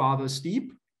still is rather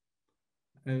steep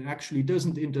and actually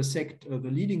doesn't intersect the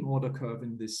leading order curve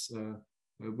in this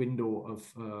window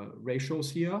of ratios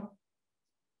here.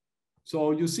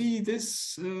 So you see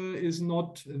this is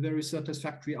not very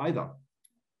satisfactory either.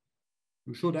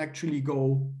 You should actually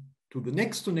go to the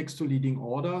next to leading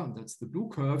order, that's the blue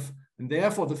curve, and there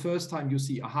for the first time you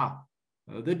see, aha,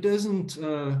 that doesn't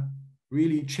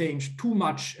really change too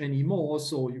much anymore.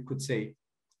 So you could say,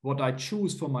 what I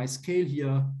choose for my scale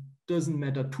here doesn't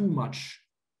matter too much.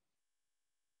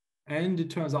 And it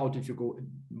turns out if you go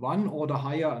one order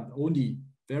higher, and only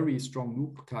very strong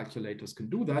loop calculators can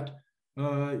do that,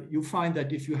 you find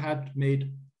that if you had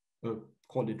made a,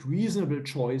 call it reasonable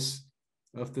choice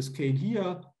of the scale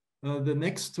here, the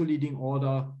next to leading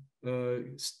order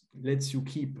lets you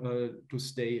keep to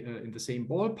stay in the same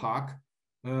ballpark.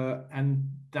 And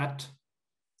that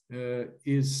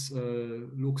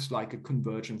looks like a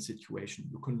convergent situation.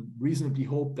 You can reasonably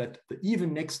hope that the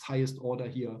even next highest order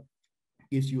here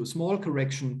gives you a small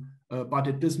correction, but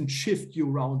it doesn't shift you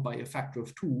around by a factor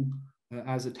of 2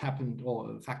 as it happened,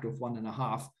 or a factor of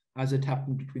 1.5, as it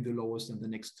happened between the lowest and the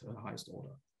next highest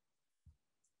order.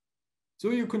 So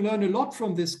you can learn a lot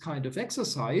from this kind of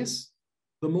exercise.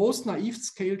 The most naive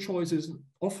scale choice is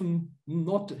often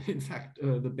not, in fact,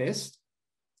 the best.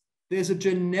 There's a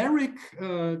generic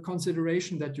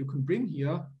consideration that you can bring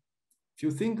here. If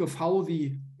you think of how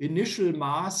the initial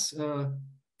mass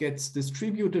gets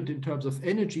distributed in terms of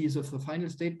energies of the final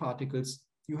state particles,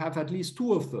 you have at least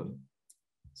two of them.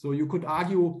 So you could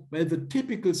argue, well, the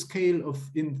typical scale of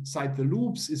inside the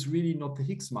loops is really not the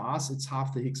Higgs mass, it's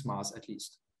half the Higgs mass at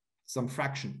least, some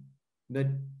fraction. That,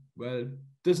 well,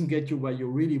 doesn't get you where you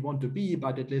really want to be,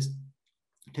 but at least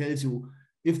tells you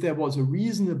if there was a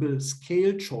reasonable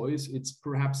scale choice, it's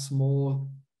perhaps more,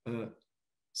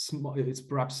 it's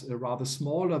perhaps rather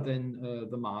smaller than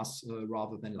the mass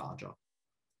rather than larger.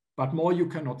 But more you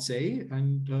cannot say,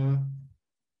 and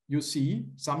you see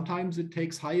sometimes it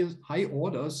takes high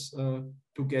orders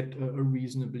to get a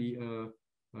reasonably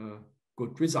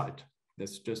good result.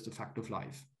 That's just a fact of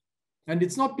life. And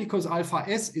it's not because alpha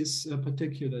S is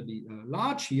particularly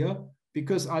large here,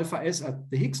 because alpha S at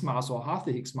the Higgs mass or half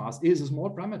the Higgs mass is a small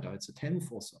parameter. It's a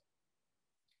 10th or so.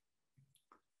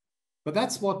 But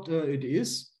that's what it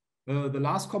is. The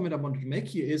last comment I wanted to make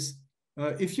here is,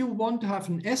 if you want to have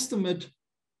an estimate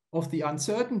of the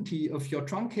uncertainty of your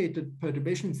truncated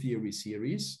perturbation theory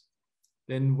series,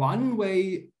 then one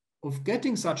way of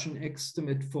getting such an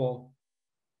estimate for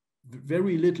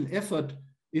very little effort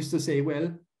is to say,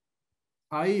 well,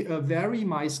 I vary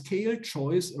my scale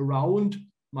choice around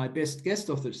my best guess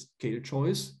of the scale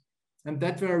choice, and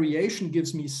that variation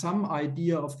gives me some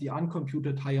idea of the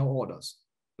uncomputed higher orders.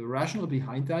 The rationale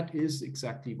behind that is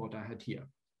exactly what I had here.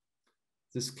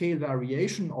 The scale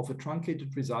variation of a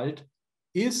truncated result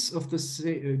is of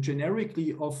the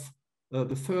generically of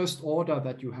the first order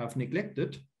that you have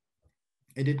neglected,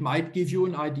 and it might give you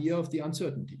an idea of the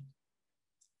uncertainty.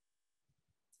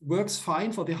 Works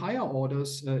fine for the higher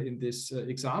orders in this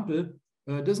example,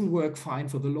 doesn't work fine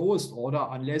for the lowest order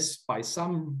unless by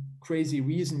some crazy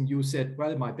reason you said,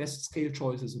 well, my best scale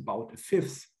choice is about a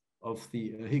fifth of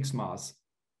the Higgs mass,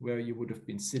 where you would have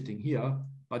been sitting here.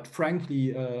 But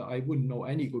frankly, I wouldn't know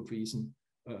any good reason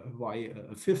why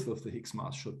a fifth of the Higgs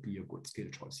mass should be a good scale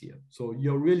choice here. So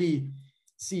you really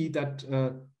see that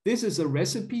this is a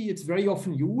recipe. It's very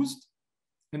often used.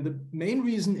 And the main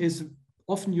reason is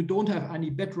often you don't have any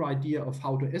better idea of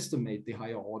how to estimate the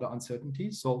higher order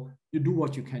uncertainty. So you do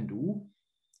what you can do.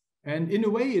 And in a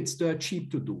way, it's dirt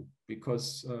cheap to do,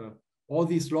 because all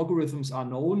these logarithms are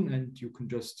known and you can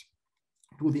just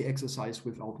do the exercise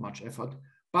without much effort.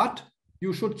 But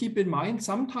you should keep in mind,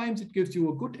 sometimes it gives you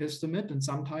a good estimate, and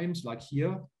sometimes, like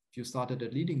here, if you started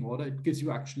at leading order, it gives you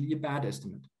actually a bad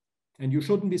estimate. And you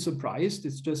shouldn't be surprised.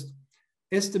 It's just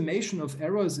estimation of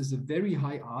errors is a very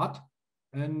high art,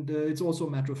 and it's also a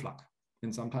matter of luck.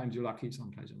 And sometimes you're lucky,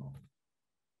 sometimes you're not.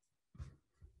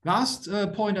 Last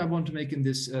point I want to make in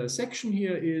this section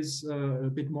here is a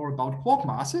bit more about quark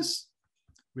masses.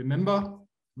 Remember,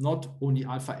 not only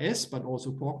alpha S, but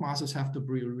also quark masses have to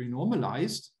be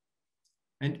renormalized.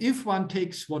 And if one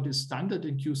takes what is standard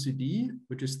in QCD,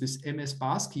 which is this MS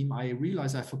bar scheme, I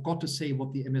realize I forgot to say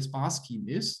what the MS bar scheme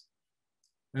is.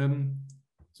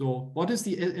 So what is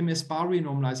the MS bar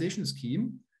renormalization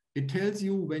scheme? It tells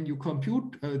you when you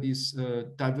compute these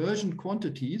divergent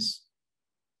quantities,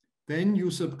 then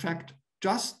you subtract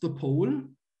just the pole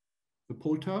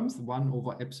terms, 1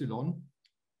 over epsilon,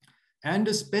 and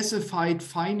a specified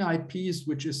finite piece,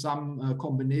 which is some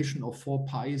combination of 4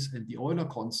 pi's and the Euler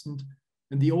constant.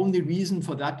 And the only reason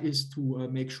for that is to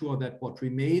make sure that what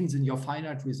remains in your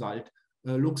finite result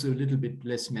looks a little bit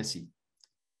less messy.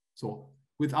 So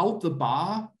without the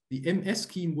bar, the MS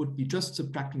scheme would be just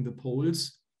subtracting the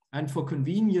poles. And for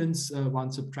convenience,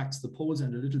 one subtracts the poles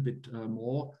and a little bit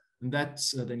more, and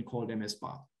that's then called MS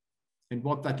bar. And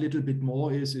what that little bit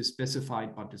more is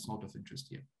specified, but it's not of interest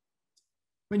here.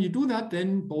 When you do that,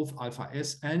 then both alpha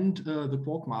S and the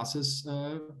quark masses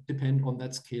depend on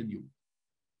that scale u,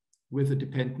 with the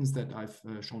dependence that I've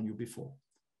shown you before.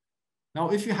 Now,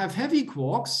 if you have heavy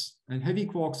quarks, and heavy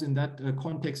quarks in that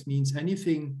context means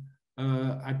anything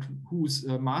at whose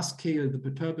mass scale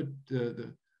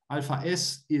the alpha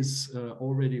S is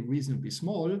already reasonably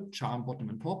small, charm bottom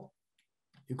and top,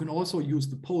 you can also use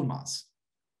the pole mass.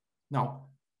 Now,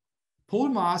 pole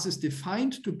mass is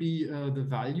defined to be the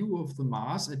value of the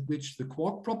mass at which the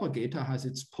quark propagator has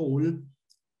its pole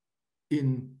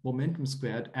in momentum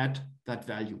squared at that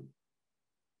value.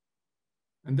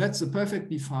 And that's a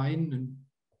perfectly fine and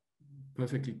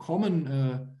perfectly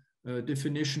common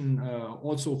definition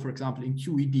also, for example, in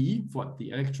QED for the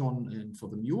electron and for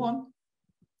the muon.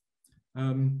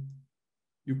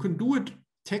 You can do it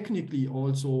technically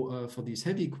also for these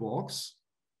heavy quarks,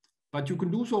 but you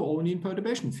can do so only in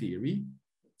perturbation theory.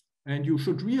 And you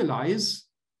should realize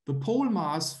the pole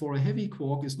mass for a heavy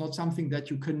quark is not something that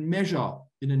you can measure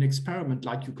in an experiment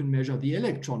like you can measure the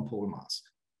electron pole mass.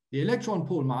 The electron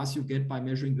pole mass you get by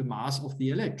measuring the mass of the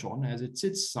electron as it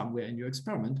sits somewhere in your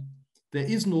experiment. There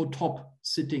is no top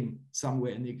sitting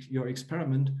somewhere in your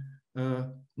experiment,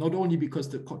 not only because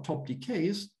the top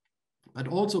decays, but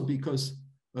also because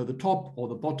the top or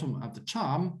the bottom of the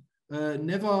charm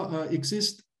never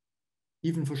exist,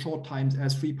 even for short times,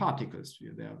 as free particles.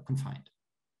 They are confined.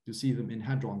 You see them in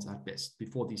hadrons at best,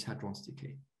 before these hadrons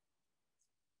decay.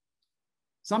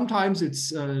 Sometimes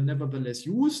it's nevertheless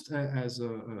used as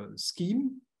a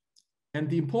scheme. And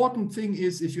the important thing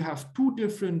is, if you have two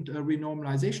different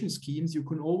renormalization schemes, you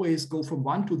can always go from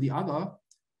one to the other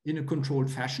in a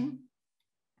controlled fashion.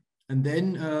 And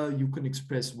then you can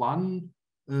express one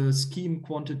scheme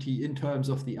quantity in terms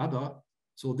of the other.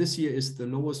 So this here is the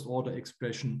lowest order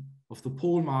expression of the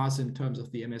pole mass in terms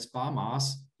of the MS bar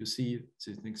mass. You see it's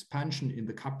an expansion in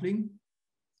the coupling.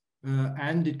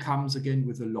 And it comes again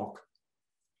with a log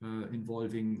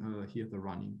involving here the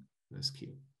running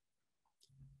scale.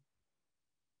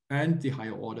 And the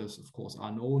higher orders, of course,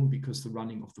 are known because the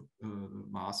running of the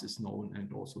mass is known,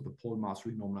 and also the pole mass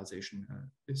renormalization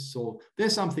is. So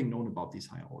there's something known about these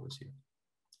higher orders here.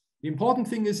 The important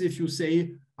thing is, if you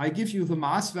say, I give you the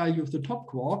mass value of the top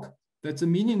quark, that's a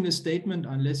meaningless statement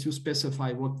unless you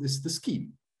specify what is the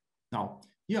scheme. Now,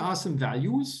 here are some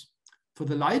values. For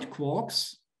the light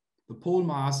quarks, the pole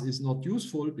mass is not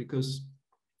useful because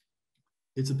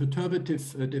it's a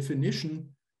perturbative definition,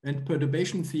 and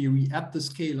perturbation theory at the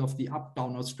scale of the up,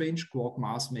 down, or strange quark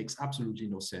mass makes absolutely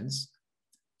no sense.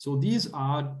 So these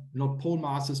are not pole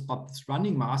masses, but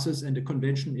running masses, and the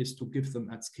convention is to give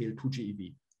them at scale 2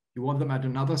 GeV. You want them at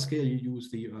another scale, you use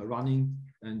the running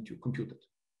and you compute it.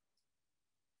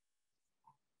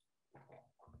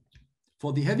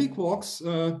 For the heavy quarks,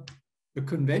 the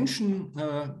convention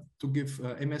to give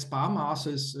MS bar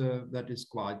masses that is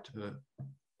quite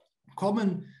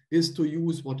common is to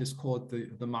use what is called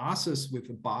the masses with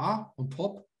a bar on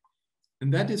top.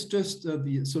 And that is just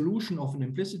the solution of an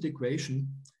implicit equation.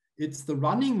 It's the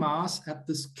running mass at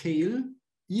the scale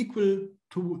equal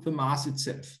to the mass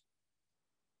itself,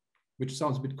 which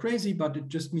sounds a bit crazy, but it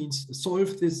just means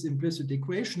solve this implicit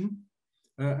equation,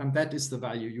 and that is the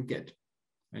value you get.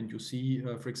 And you see,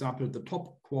 for example, the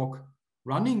top quark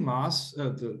running mass,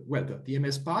 the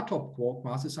MS bar top quark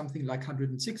mass is something like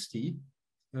 160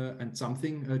 and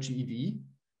something GeV.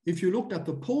 If you looked at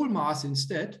the pole mass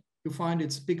instead, you find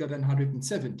it's bigger than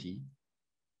 170.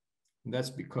 And that's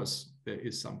because there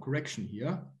is some correction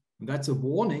here. And that's a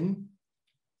warning.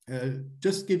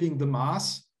 Just giving the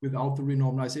mass without the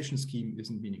renormalization scheme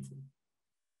isn't meaningful.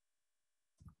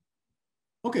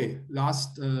 Okay,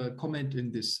 last comment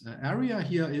in this area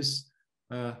here is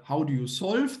how do you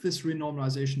solve this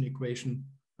renormalization equation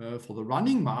for the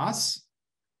running mass?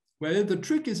 Well, the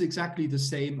trick is exactly the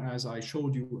same as I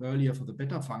showed you earlier for the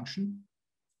beta function.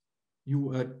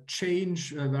 You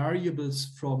change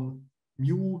variables from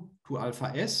mu to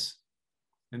alpha s,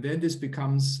 and then this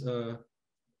becomes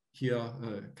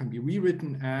can be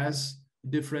rewritten as a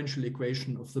differential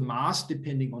equation of the mass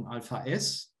depending on alpha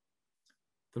s.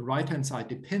 The right-hand side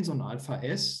depends on alpha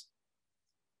s.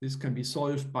 This can be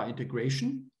solved by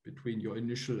integration between your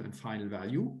initial and final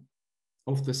value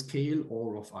of the scale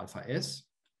or of alpha s.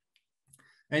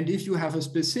 And if you have a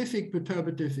specific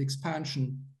perturbative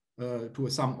expansion to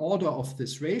some order of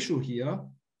this ratio here,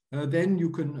 then you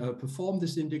can perform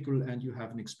this integral and you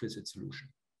have an explicit solution.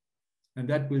 And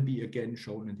that will be again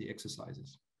shown in the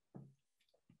exercises.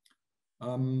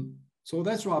 So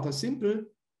that's rather simple.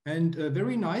 And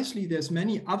very nicely, there's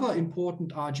many other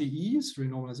important RGEs,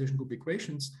 renormalization group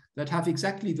equations, that have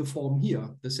exactly the form here,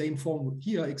 the same form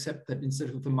here, except that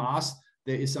instead of the mass,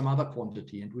 there is some other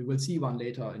quantity. And we will see one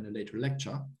later in a later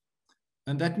lecture.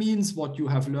 And that means what you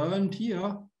have learned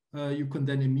here, you can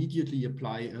then immediately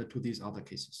apply to these other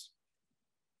cases.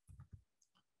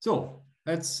 So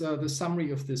that's the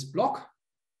summary of this block.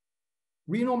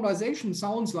 Renormalization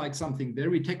sounds like something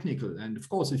very technical. And of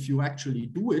course, if you actually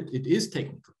do it, it is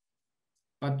technical.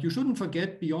 But you shouldn't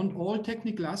forget, beyond all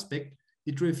technical aspect,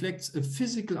 it reflects a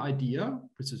physical idea,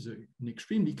 which is an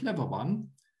extremely clever one.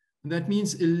 And that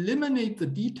means eliminate the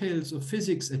details of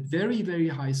physics at very, very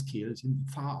high scales in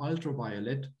far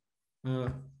ultraviolet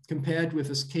compared with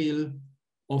the scale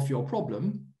of your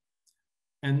problem.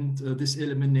 And this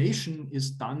elimination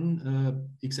is done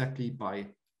exactly by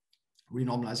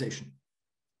renormalization.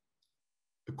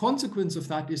 The consequence of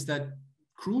that is that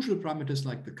crucial parameters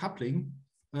like the coupling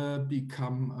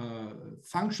become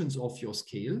functions of your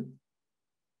scale.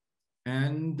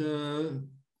 And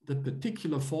the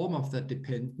particular form of that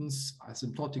dependence,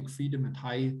 asymptotic freedom at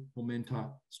high momenta,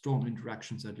 strong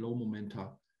interactions at low momenta,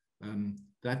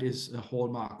 that is a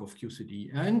hallmark of QCD.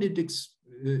 And it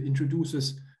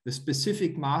introduces a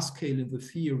specific mass scale in the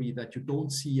theory that you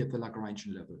don't see at the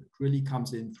Lagrangian level. It really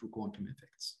comes in through quantum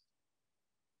effects.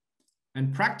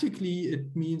 And practically,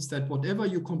 it means that whatever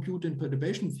you compute in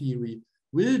perturbation theory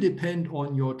will depend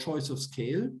on your choice of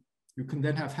scale. You can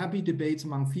then have happy debates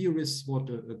among theorists what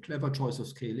a clever choice of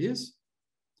scale is.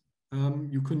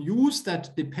 You can use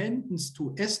that dependence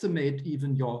to estimate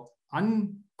even your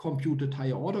uncomputed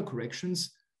higher order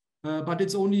corrections, but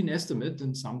it's only an estimate,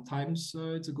 and sometimes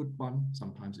it's a good one,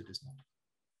 sometimes it is not.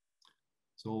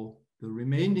 So the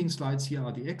remaining slides here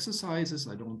are the exercises.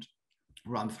 I don't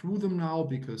run through them now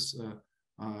because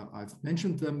I've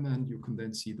mentioned them and you can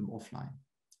then see them offline.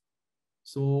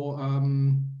 So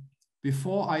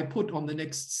before I put on the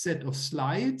next set of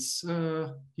slides,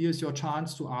 here's your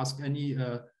chance to ask any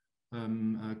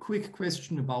quick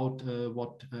question about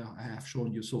what I have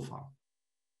shown you so far.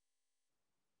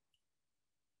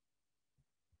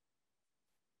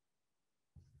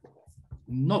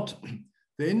 Not.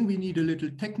 Then we need a little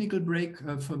technical break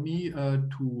for me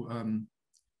to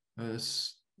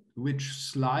switch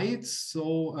slides.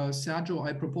 So Sergio,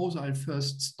 I propose I'll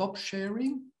first stop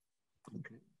sharing.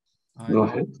 Okay. Go I'll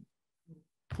ahead.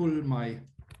 pull my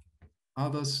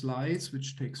other slides,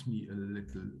 which takes me a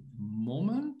little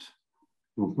moment.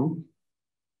 Mm-hmm.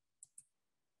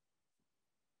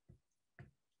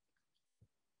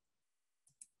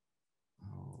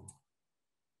 Oh,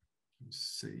 I'm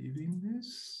saving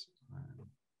this.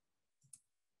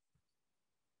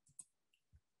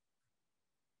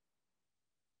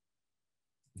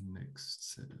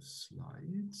 Next set of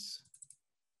slides.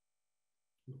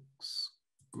 Looks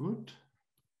good.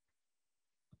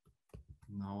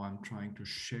 Now I'm trying to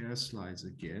share slides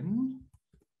again.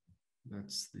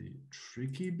 That's the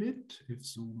tricky bit, if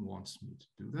Zoom wants me to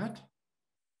do that.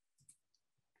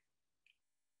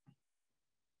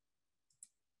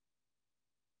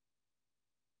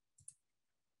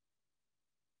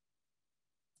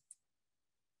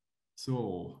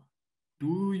 So,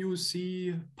 do you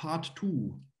see part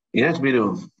 2? Yes, we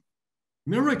do.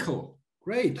 Miracle,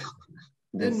 great.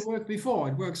 Didn't work before,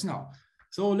 it works now.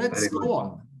 So let's go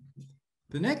on.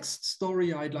 The next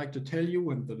story I'd like to tell you,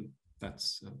 and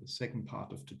that's the second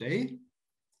part of today,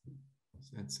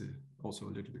 that's also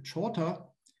a little bit shorter,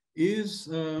 is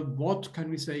what can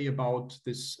we say about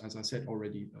this, as I said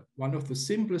already, one of the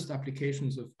simplest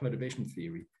applications of perturbation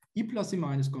theory, E plus E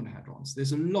minus gonahadrons.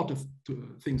 There's a lot of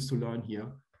things to learn here.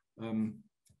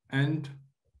 And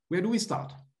where do we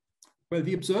start? Well,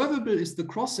 the observable is the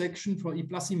cross-section for E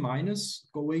plus E minus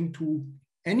going to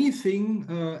anything,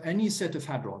 any set of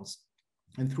hadrons.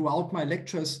 And throughout my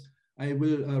lectures, I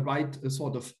will write a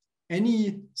sort of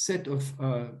any set of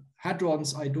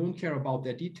hadrons. I don't care about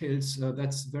their details.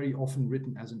 That's very often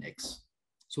written as an X.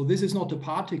 So this is not a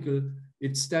particle.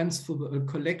 It stands for a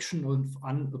collection of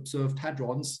unobserved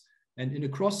hadrons. And in a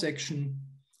cross-section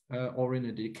or in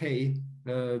a decay,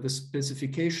 the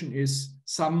specification is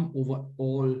sum over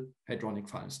all hadronic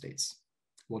final states,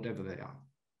 whatever they are.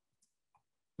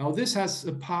 Now this has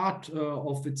a part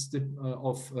of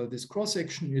this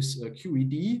cross-section is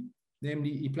QED, namely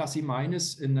E plus E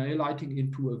minus annihilating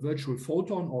into a virtual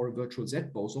photon or a virtual Z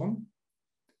boson.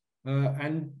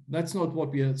 And that's not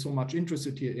what we are so much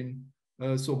interested here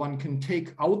in. So one can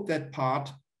take out that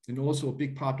part, and also a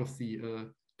big part of the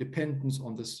dependence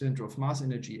on the center of mass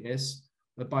energy S,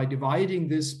 by dividing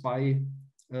this by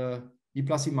E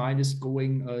plus E minus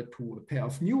going to a pair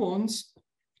of muons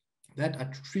that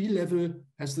at tree level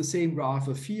has the same graph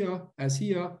of here as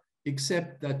here,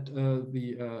 except that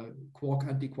the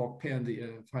quark-antiquark pair in the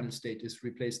final state is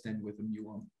replaced then with a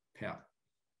muon pair.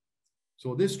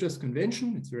 So this is just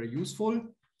convention, it's very useful.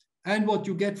 And what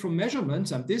you get from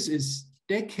measurements, and this is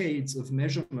decades of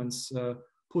measurements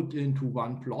put into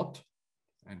one plot,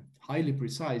 and highly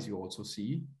precise you also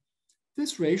see,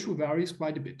 this ratio varies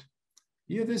quite a bit.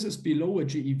 Here this is below a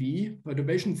GeV,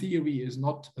 perturbation theory is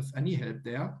not of any help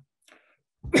there.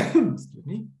 Excuse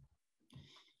me.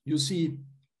 You see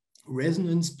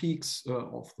resonance peaks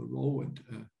of the rho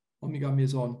and omega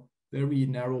meson, very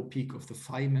narrow peak of the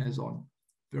phi meson,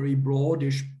 very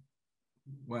broadish,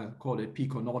 well, call it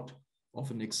peak or not,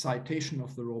 of an excitation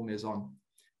of the rho meson.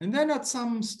 And then at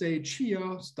some stage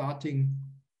here, starting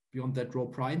beyond that rho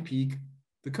prime peak,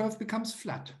 the curve becomes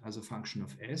flat as a function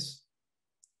of S.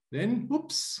 Then,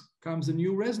 whoops, comes a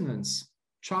new resonance,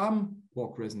 charm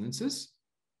quark resonances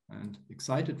and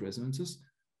excited resonances.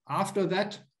 after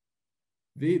that,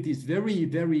 these very,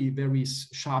 very, very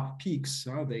sharp peaks,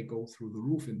 they go through the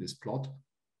roof in this plot.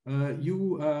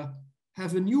 You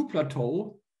have a new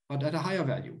plateau, but at a higher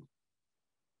value.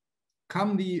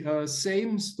 Come the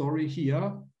same story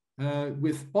here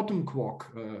with bottom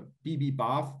quark BB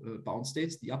bar bound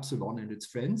states, the epsilon and its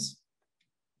friends.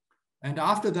 And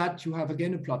after that, you have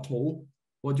again a plateau.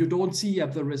 What you don't see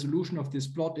at the resolution of this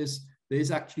plot is there is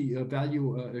actually a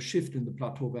value, a shift in the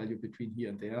plateau value between here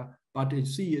and there, but you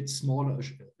see it's smaller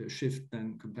shift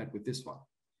than compared with this one.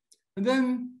 And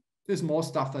then there's more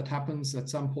stuff that happens. At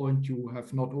some point, you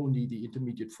have not only the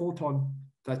intermediate photon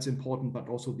that's important, but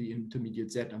also the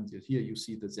intermediate Z, and here you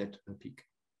see the Z peak.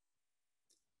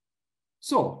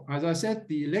 So, as I said,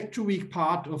 the electroweak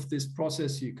part of this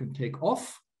process you can take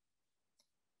off.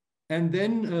 And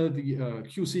then the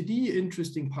QCD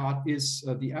interesting part is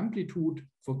the amplitude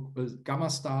for a gamma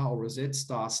star or a Z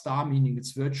star, star meaning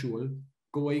it's virtual,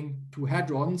 going to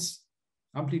hadrons.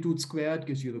 Amplitude squared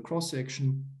gives you the cross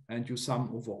section, and you sum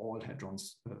over all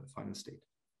hadrons final state.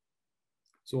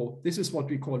 So this is what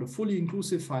we call a fully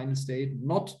inclusive final state,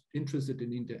 not interested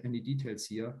in any details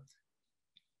here.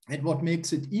 And what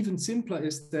makes it even simpler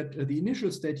is that the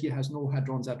initial state here has no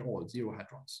hadrons at all, 0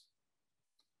 hadrons.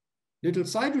 Little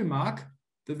side remark,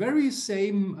 the very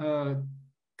same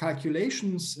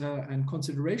calculations and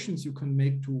considerations you can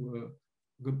make to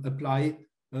apply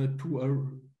to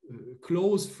a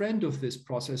close friend of this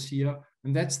process here,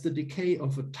 and that's the decay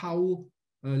of a tau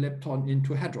lepton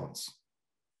into hadrons.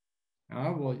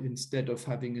 Well, instead of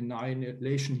having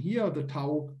annihilation here, the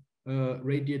tau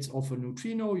radiates off a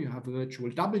neutrino, you have a virtual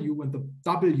W, and the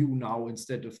W now,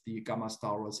 instead of the gamma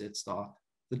star or Z star,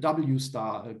 the W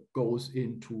star goes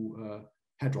into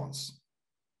hadrons.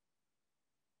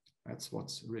 That's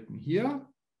what's written here.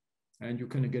 And you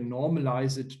can again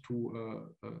normalize it to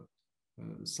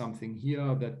something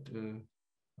here that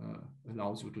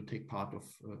allows you to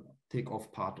take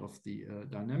off part of the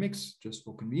dynamics just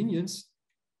for convenience.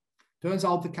 Turns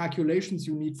out the calculations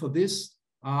you need for this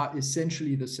are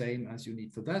essentially the same as you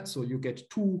need for that. So you get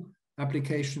 2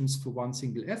 applications for one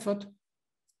single effort.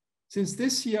 Since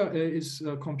this here is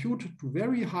computed to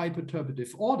very high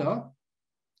perturbative order,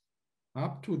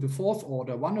 up to the 4th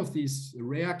order, one of these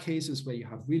rare cases where you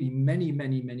have really many,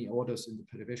 many, many orders in the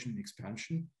perturbation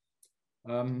expansion,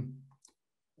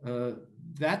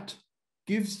 that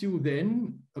gives you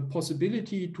then a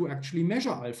possibility to actually measure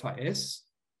alpha S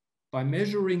by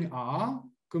measuring R,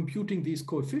 computing these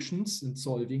coefficients and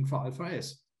solving for alpha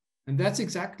S. And that's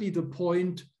exactly the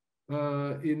point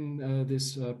in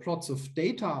this plots of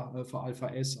data for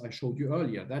alpha S I showed you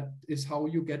earlier. That is how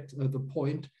you get the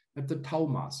point at the tau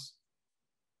mass.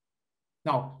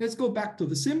 Now, let's go back to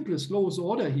the simplest lowest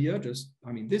order here.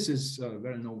 I mean, this is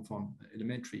well known from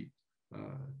elementary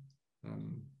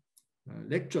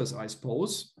lectures, I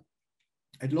suppose.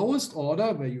 At lowest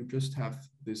order, where you just have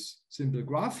this simple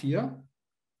graph here,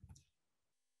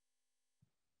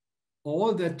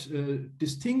 all that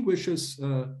distinguishes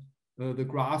the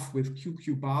graph with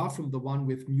QQ bar from the one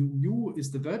with mu mu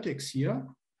is the vertex here.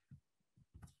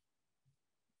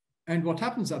 And what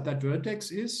happens at that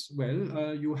vertex is,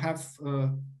 well, you have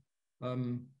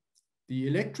the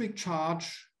electric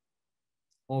charge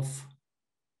of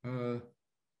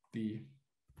the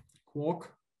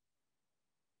quark,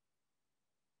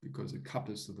 because it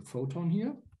couples to the photon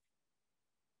here.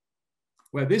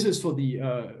 Well, this is for the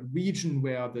region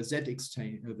where the Z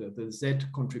exchange, the Z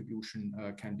contribution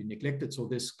can be neglected. So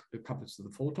this couples to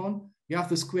the photon. You have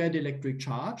the squared electric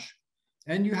charge,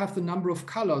 and you have the number of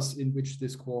colors in which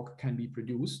this quark can be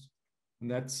produced,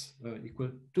 and that's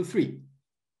equal to 3.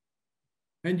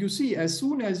 And you see, as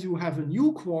soon as you have a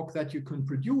new quark that you can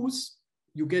produce,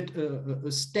 you get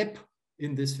a step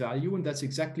in this value, and that's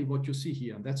exactly what you see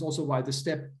here. And that's also why the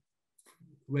step,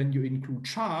 when you include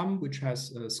charm, which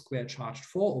has a square charged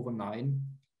 4/9,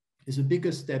 is a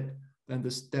bigger step than the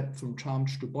step from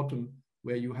charge to bottom,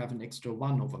 where you have an extra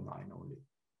 1/9 only.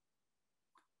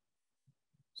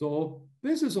 So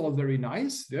this is all very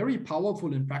nice, very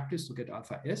powerful in practice to get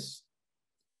alpha S.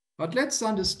 But let's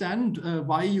understand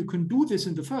why you can do this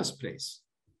in the first place.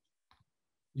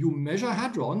 You measure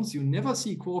hadrons, you never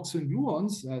see quarks and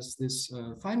gluons, as this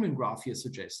Feynman graph here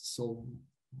suggests. So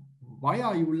why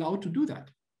are you allowed to do that?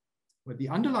 Well, the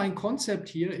underlying concept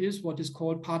here is what is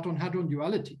called parton-hadron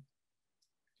duality.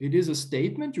 It is a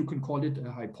statement, you can call it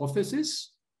a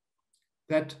hypothesis,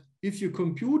 that if you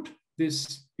compute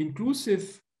this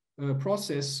inclusive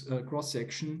process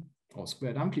cross-section or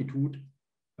squared amplitude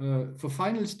for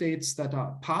final states that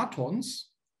are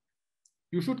partons,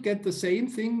 you should get the same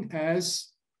thing as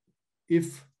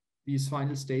if these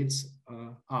final states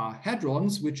are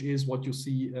hadrons, which is what you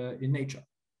see in nature.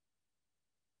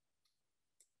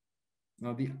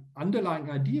 Now, the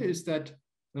underlying idea is that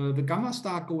the gamma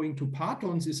star going to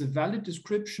partons is a valid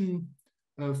description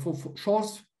for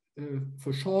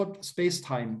short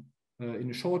space-time, in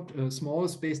a short, small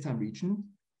space-time region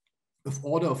of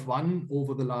order of 1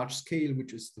 over the large scale,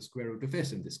 which is the square root of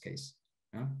S in this case,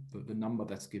 yeah? the number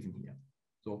that's given here.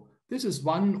 So this is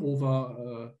 1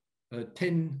 over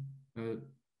 10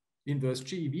 inverse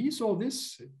GeV. So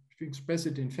this, if you express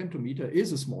it in femtometer,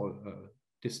 is a small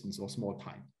distance or small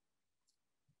time.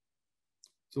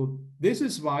 So this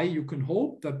is why you can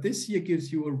hope that this here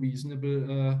gives you a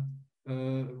reasonable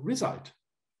result.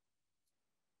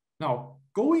 Now,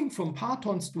 going from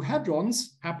partons to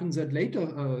hadrons happens at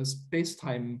later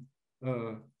space-time,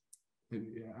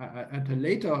 at a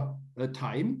later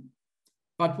time.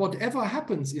 But whatever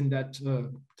happens in that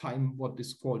time, what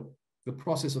is called the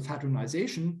process of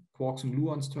hadronization, quarks and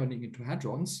gluons turning into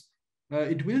hadrons,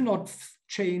 it will not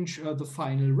change the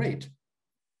final rate.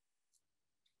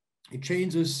 It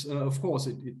changes, of course,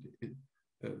 the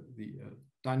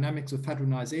dynamics of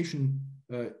hadronization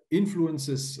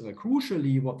influences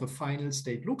crucially what the final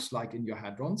state looks like in your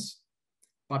hadrons,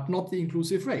 but not the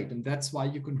inclusive rate. And that's why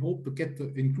you can hope to get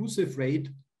the inclusive rate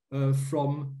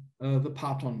from the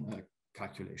parton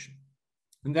calculation.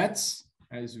 And that's,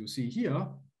 as you see here,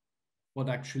 what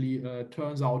actually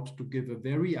turns out to give a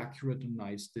very accurate and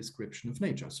nice description of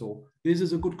nature. So this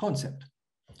is a good concept.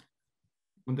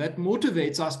 And that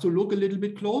motivates us to look a little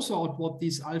bit closer at what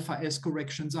these alpha S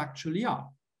corrections actually are.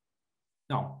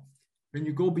 Now, when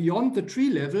you go beyond the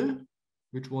tree level,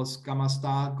 which was gamma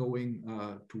star going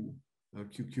to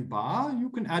QQ bar, you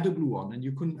can add a gluon, and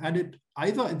you can add it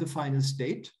either in the final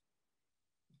state,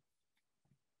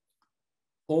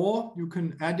 or you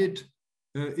can add it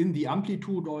in the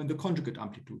amplitude or in the conjugate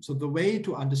amplitude. So the way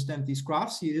to understand these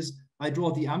graphs here is I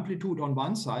draw the amplitude on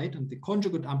one side and the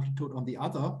conjugate amplitude on the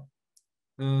other.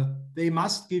 They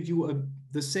must give you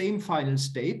the same final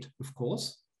state, of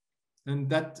course. And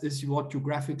that is what you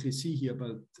graphically see here,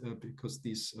 but because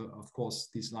these, of course,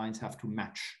 these lines have to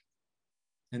match.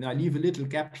 And I leave a little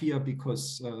gap here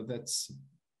because that's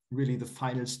really the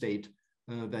final state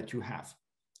that you have.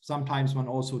 Sometimes one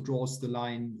also draws the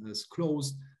line as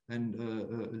closed and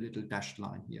a little dashed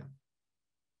line here.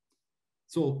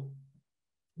 So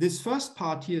this first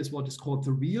part here is what is called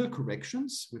the real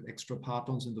corrections with extra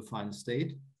partons in the final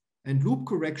state. And loop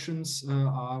corrections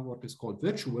are what is called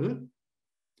virtual.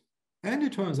 And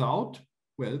it turns out,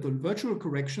 well, the virtual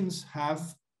corrections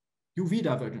have UV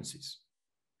divergences.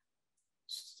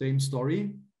 Same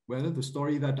story, well, the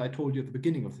story that I told you at the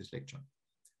beginning of this lecture.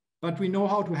 But we know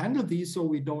how to handle these, so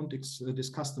we don't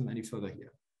discuss them any further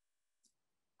here.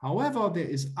 However, there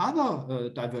is other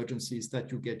divergences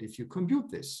that you get if you compute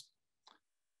this.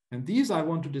 And these I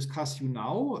want to discuss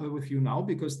with you now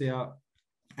because they are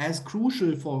as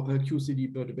crucial for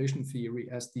QCD perturbation theory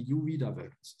as the UV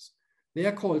divergences. They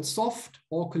are called soft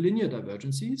or collinear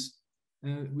divergences,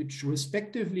 which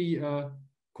respectively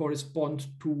correspond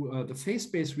to the phase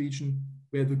space region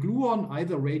where the gluon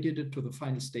either radiated to the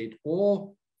final state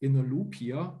or in the loop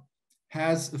here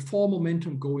has a 4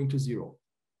 momentum going to 0.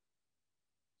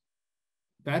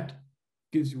 That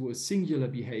gives you a singular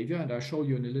behavior, and I'll show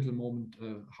you in a little moment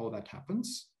how that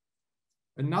happens.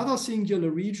 Another singular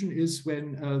region is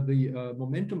when the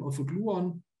momentum of a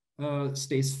gluon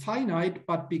stays finite,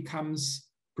 but becomes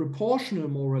proportional,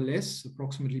 more or less,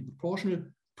 approximately proportional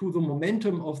to the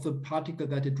momentum of the particle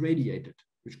that it radiated,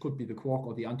 which could be the quark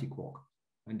or the antiquark.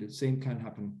 And the same can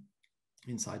happen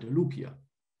inside a loop here.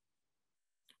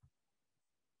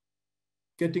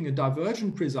 Getting a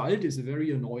divergent result is a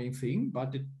very annoying thing,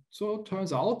 but it so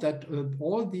turns out that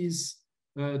all these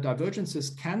divergences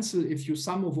cancel if you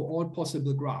sum over all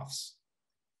possible graphs.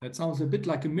 That sounds a bit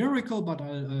like a miracle, but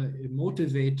I'll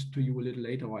motivate to you a little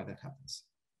later why that happens.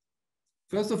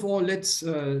 First of all, let's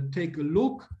take a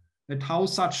look at how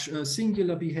such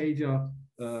singular behavior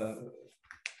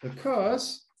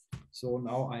occurs. So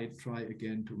now I try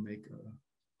again to make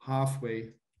a halfway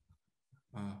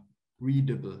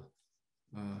readable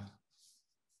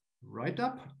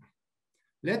write-up.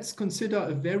 Let's consider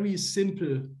a very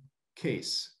simple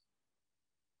case.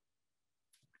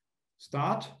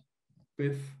 Start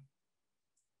with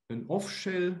an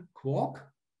off-shell quark,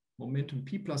 momentum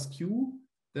p plus q,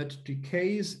 that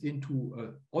decays into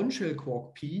an on-shell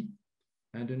quark p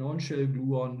and an on-shell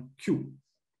gluon q.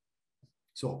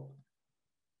 So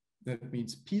that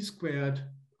means p squared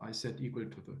I set equal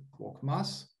to the quark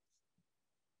mass,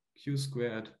 q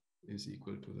squared is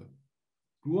equal to the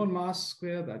gluon mass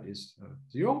square, that is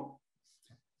 0.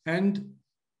 And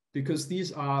because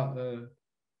these are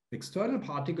external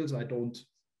particles. I don't,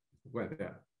 well,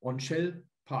 they're on-shell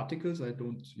particles. I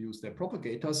don't use their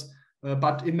propagators.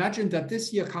 But imagine that this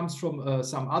here comes from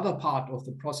some other part of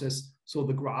the process. So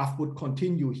the graph would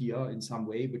continue here in some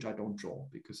way, which I don't draw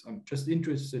because I'm just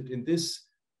interested in this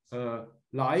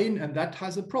line, and that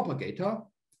has a propagator.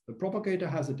 The propagator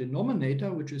has a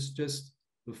denominator, which is just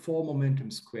the 4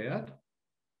 momentum squared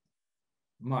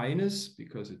minus,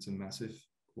 because it's a massive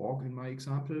quark in my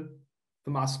example,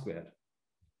 the mass squared.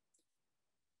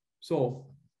 So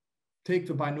take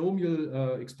the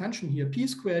binomial expansion here. P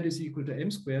squared is equal to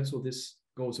m squared, so this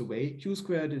goes away. Q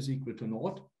squared is equal to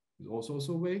naught, is also goes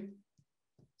away.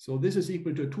 So this is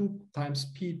equal to 2 times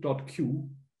P dot Q.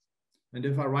 And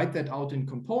if I write that out in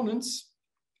components,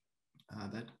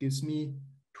 that gives me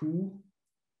 2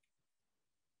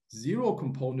 0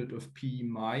 component of P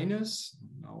minus.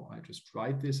 Now I just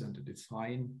write this and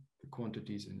define the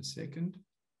quantities in a second.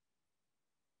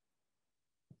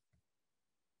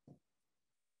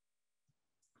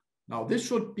 Now this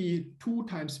should be 2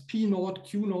 times P naught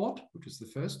Q naught, which is the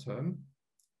first term.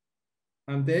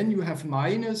 And then you have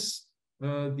minus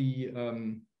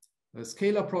the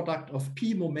scalar product of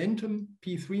P momentum,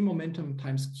 P3 momentum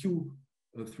times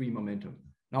Q3 momentum.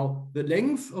 Now the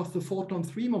length of the photon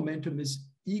 3 momentum is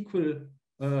equal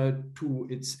to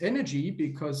its energy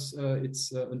because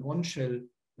it's an on-shell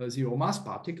zero mass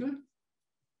particle.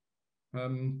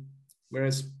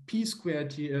 Whereas P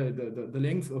squared here, the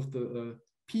length of the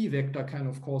P vector can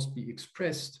of course be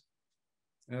expressed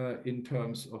in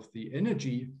terms of the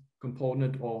energy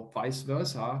component or vice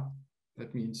versa.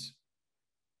 That means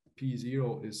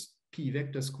P0 is P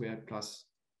vector squared plus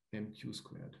MQ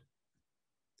squared.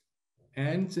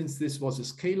 And since this was a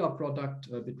scalar product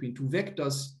between two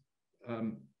vectors,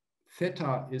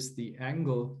 theta is the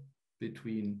angle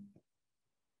between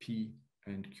P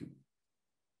and Q.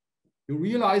 You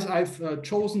realize I've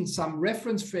chosen some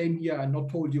reference frame here and not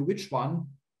told you which one.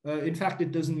 In fact,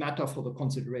 it doesn't matter for the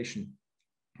consideration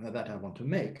that I want to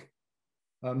make.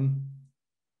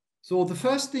 So the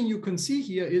first thing you can see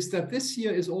here is that this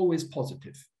here is always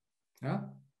positive. Yeah?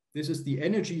 This is the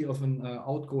energy of an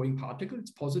outgoing particle.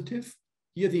 It's positive.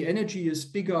 Here the energy is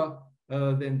bigger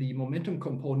than the momentum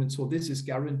component, so this is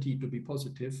guaranteed to be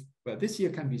positive, where this here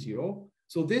can be 0.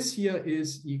 So this here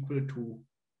is equal to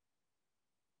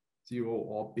 0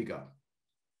 or bigger.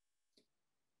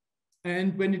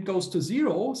 And when it goes to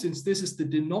 0, since this is the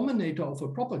denominator of a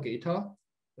propagator,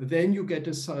 then you get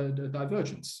a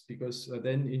divergence, because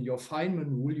then in your Feynman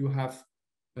rule you have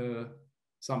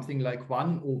something like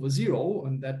 1 over 0,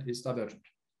 and that is divergent.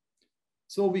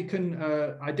 So we can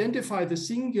identify the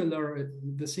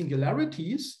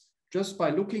singularities just by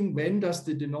looking when does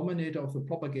the denominator of the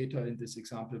propagator in this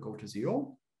example go to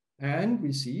 0. And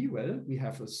we see, well, we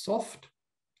have a soft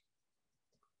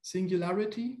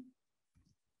singularity.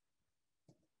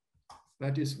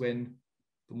 That is when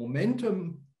the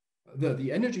momentum,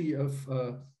 the energy of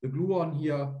the gluon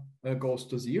here goes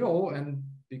to 0. And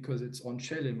because it's on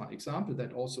shell in my example,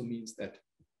 that also means that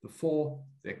the 4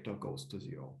 vector goes to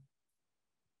 0.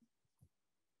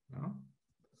 Yeah.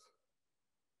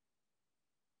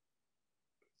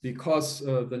 Because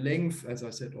the length, as I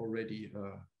said already,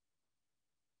 the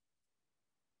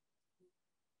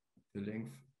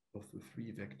length of the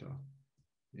 3 vector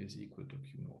is equal to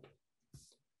Q naught.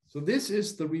 So this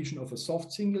is the region of a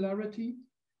soft singularity.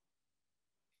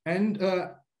 And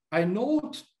I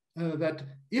note that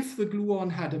if the gluon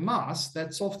had a mass,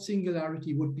 that soft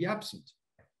singularity would be absent,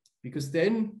 because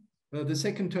then the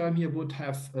second term here would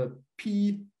have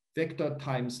P vector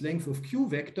times length of Q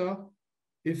vector.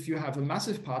 If you have a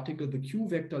massive particle, the Q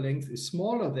vector length is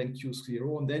smaller than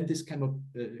Q0, and then this cannot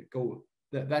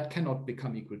that cannot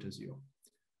become equal to 0.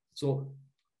 So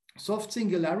soft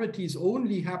singularities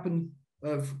only happen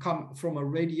come from a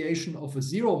radiation of a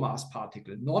zero mass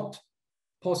particle, not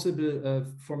possible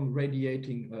from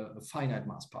radiating a finite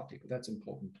mass particle. That's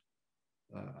important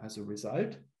as a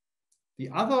result. The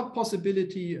other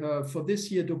possibility for this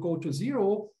here to go to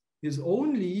 0 is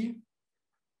only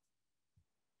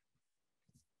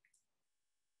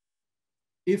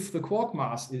if the quark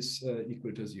mass is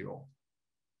equal to 0.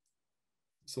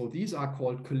 So these are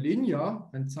called collinear,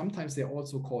 and sometimes they're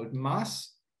also called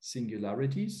mass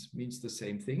singularities, means the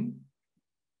same thing.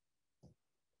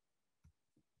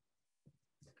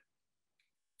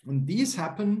 And these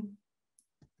happen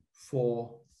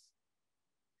for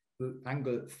the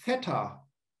angle theta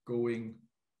going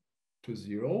to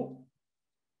 0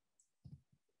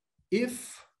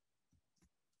 if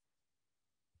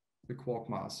the quark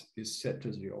mass is set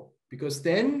to 0, because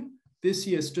then this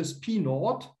here is just P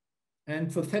naught,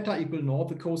 And for theta equal naught,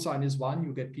 the cosine is 1,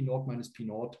 you get P naught minus P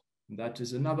naught. And that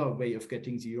is another way of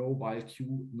getting 0 while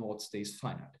Q naught stays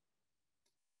finite.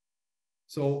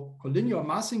 So collinear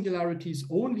mass singularities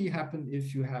only happen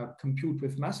if you have compute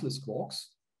with massless quarks,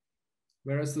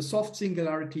 whereas the soft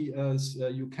singularity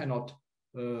you cannot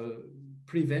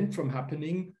prevent from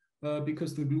happening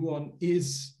because the gluon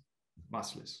is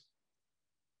massless.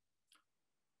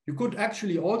 You could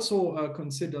actually also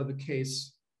consider the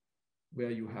case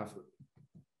where you have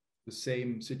the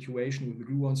same situation with the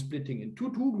gluon splitting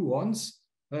into two gluons.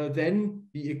 Then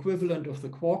the equivalent of the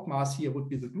quark mass here would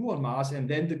be the gluon mass, and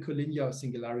then the collinear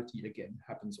singularity again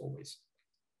happens always.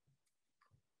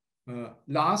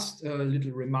 Last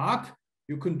little remark,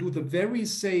 you can do the very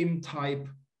same type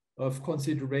of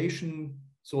consideration.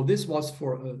 So this was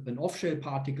for an off-shell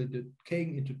particle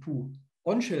decaying into two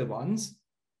on-shell ones.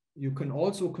 You can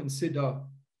also consider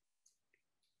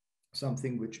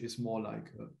something which is more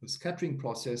like a scattering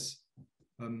process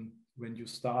when you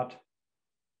start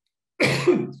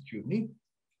excuse me,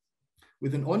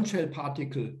 with an on-shell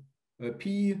particle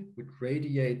P, which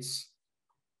radiates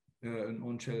an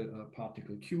on-shell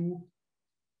particle Q,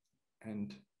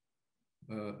 and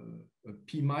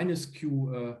P minus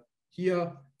Q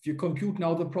here. If you compute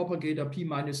now the propagator P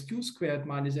minus Q squared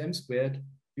minus M squared,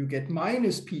 you get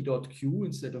minus P dot Q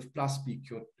instead of plus P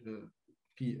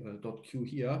dot Q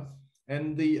here.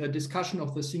 And the discussion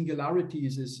of the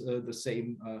singularities is the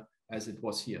same as it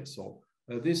was here. So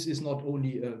this is not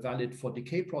only valid for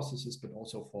decay processes, but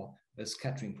also for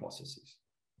scattering processes.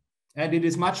 And it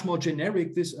is much more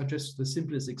generic. These are just the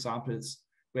simplest examples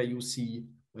where you see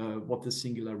what the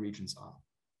singular regions are.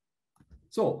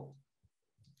 So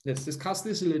let's discuss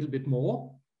this a little bit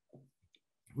more.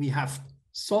 We have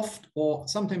soft, or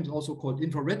sometimes also called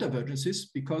infrared divergences,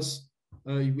 because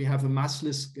we have a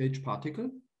massless gauge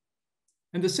particle.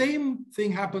 And the same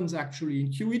thing happens actually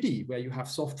in QED, where you have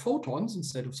soft photons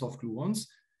instead of soft gluons.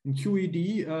 In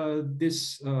QED,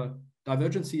 these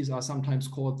divergences are sometimes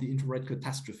called the infrared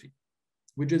catastrophe,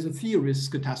 which is a theorist's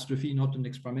catastrophe, not an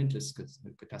experimentalist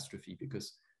catastrophe,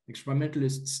 because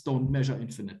experimentalists don't measure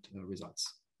infinite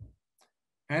results.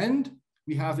 And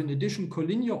we have, in addition,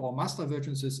 collinear or mass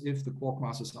divergences if the quark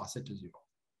masses are set to 0.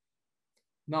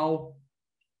 Now,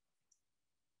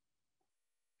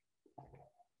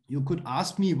 you could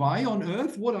ask me why on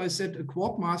earth would I set a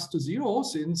quark mass to 0,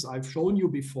 since I've shown you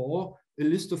before a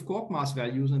list of quark mass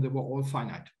values and they were all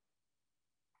finite.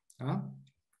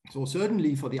 So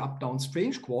certainly for the up-down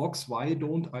strange quarks, why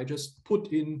don't I just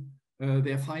put in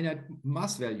their finite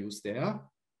mass values there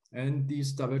and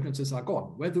these divergences are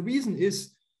gone? Well, the reason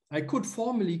is I could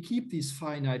formally keep these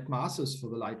finite masses for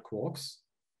the light quarks,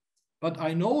 but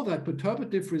I know that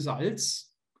perturbative results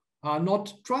are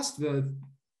not trustworthy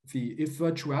if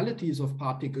virtualities of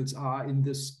particles are in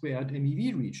the squared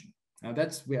MEV region. Now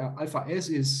that's where alpha S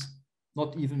is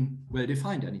not even well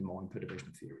defined anymore in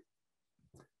perturbation theory.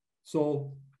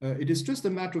 So it is just a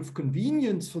matter of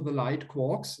convenience for the light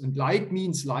quarks, and light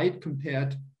means light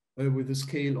compared with the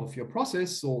scale of your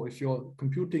process. So if you're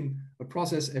computing a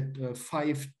process at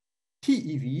 5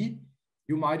 TeV,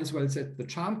 you might as well set the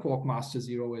charm quark mass to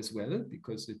 0 as well,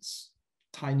 because it's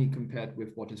tiny compared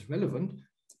with what is relevant.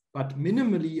 But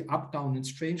minimally, up, down, and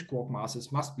strange quark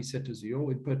masses must be set to 0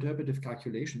 in perturbative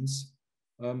calculations.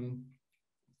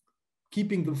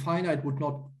 Keeping them finite would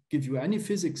not give you any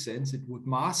physics sense. It would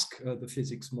mask the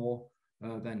physics more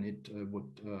than it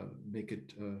would make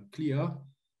it clear.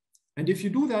 And if you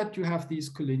do that, you have these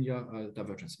collinear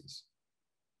divergences.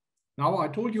 Now, I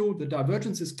told you the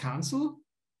divergences cancel.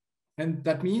 And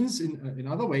that means, in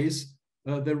other ways,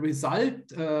 the result,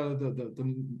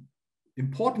 the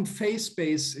important phase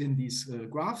space in these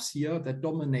graphs here that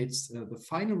dominates the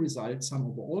final result, sum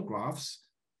over all graphs,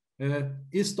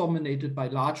 is dominated by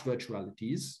large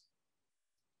virtualities.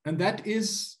 And that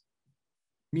is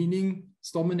meaning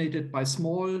it's dominated by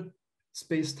small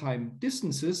space-time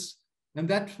distances. And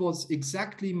that was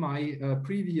exactly my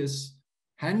previous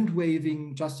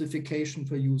hand-waving justification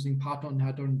for using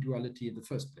parton-hadron duality in the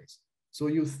first place. So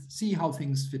you see how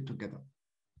things fit together.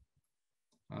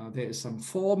 There is some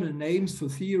formal names for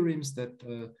theorems that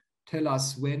tell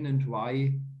us when and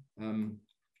why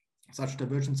such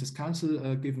divergences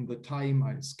cancel. Given the time,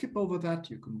 I skip over that.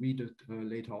 You can read it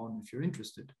later on if you're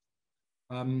interested.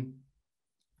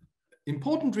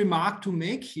 Important remark to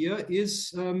make here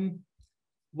is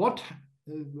what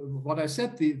I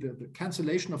said, the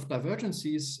cancellation of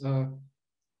divergences.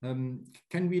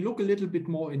 Can we look a little bit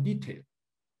more in detail?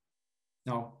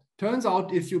 Now, turns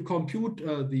out if you compute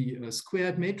the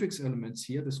squared matrix elements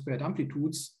here, the squared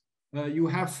amplitudes, you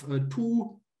have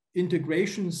two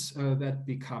integrations that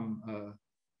become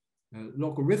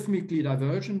logarithmically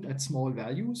divergent at small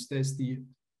values. There's the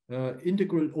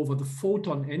integral over the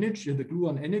photon energy, the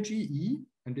gluon energy, E,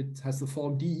 and it has the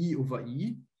form dE over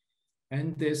E.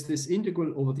 And there's this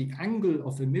integral over the angle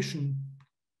of emission,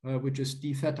 which is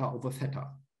d theta over theta.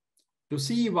 To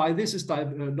see why this is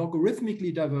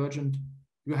logarithmically divergent,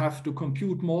 you have to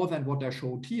compute more than what I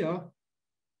showed here.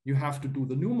 You have to do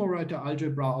the numerator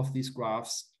algebra of these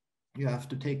graphs. You have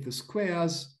to take the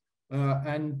squares,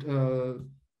 and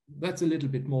that's a little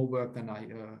bit more work than I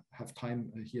have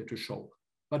time here to show.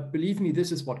 But believe me,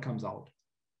 this is what comes out.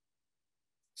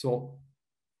 So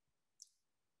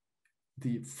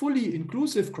the fully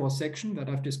inclusive cross-section that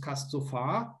I've discussed so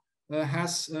far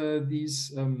has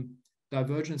these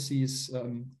divergences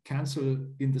cancel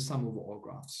in the sum over all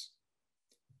graphs.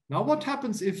 Now, what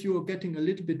happens if you're getting a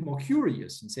little bit more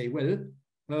curious and say, well,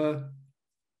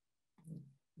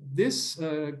 this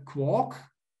quark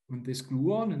and this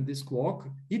gluon and this quark,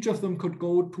 each of them could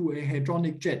go to a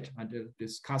hadronic jet, and I'll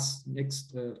discuss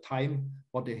next time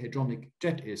what a hadronic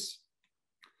jet is.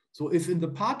 So if in the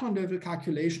parton level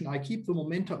calculation, I keep the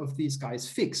momenta of these guys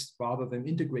fixed rather than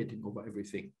integrating over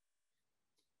everything,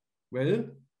 well,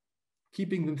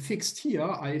 keeping them fixed here,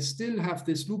 I still have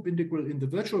this loop integral in the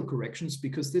virtual corrections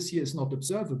because this here is not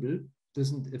observable,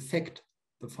 doesn't affect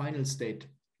the final state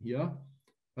here.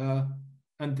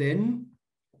 And then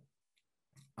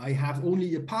I have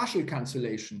only a partial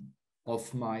cancellation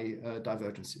of my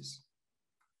divergences.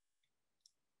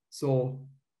 So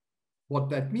what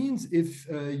that means, if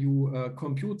you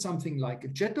compute something like a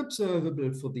jet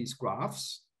observable for these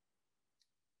graphs,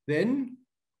 then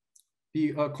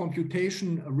the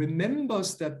computation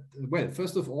remembers that, well,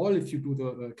 first of all, if you do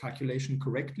the calculation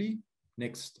correctly,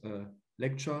 next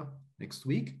lecture, next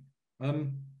week,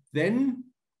 then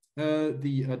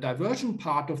the divergent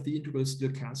part of the integral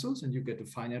still cancels and you get a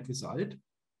finite result.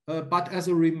 But as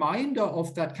a reminder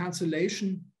of that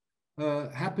cancellation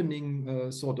happening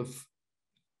sort of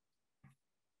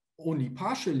only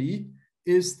partially,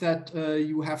 is that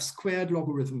you have squared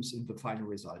logarithms in the final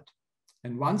result.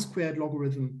 And one squared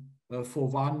logarithm for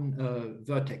one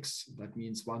vertex, that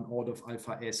means one order of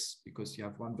alpha s, because you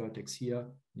have one vertex here,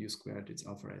 you squared its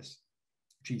alpha s,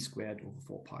 g squared over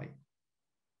 4 pi.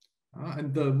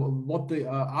 And what the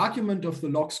argument of the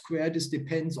log squared is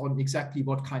depends on exactly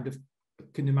what kind of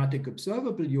kinematic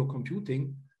observable you're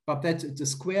computing, but that the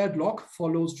squared log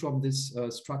follows from this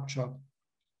structure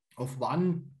of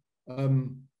one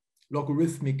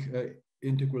logarithmic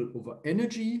integral over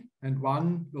energy and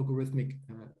one logarithmic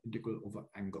integral over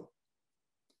angle.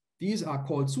 These are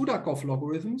called Sudakov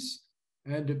logarithms,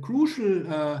 and the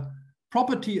crucial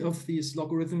property of these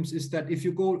logarithms is that if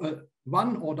you go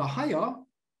one order higher,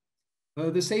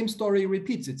 the same story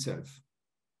repeats itself.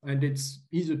 And it's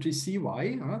easy to see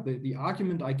why. The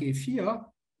argument I gave here,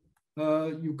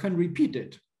 you can repeat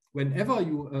it. Whenever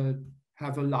you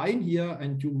have a line here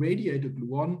and you radiate a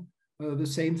gluon, the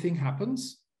same thing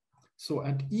happens. So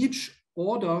at each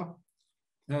order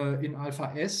in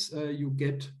alpha s, you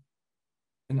get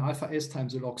an alpha s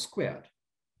times a log squared.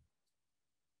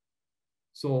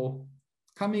 So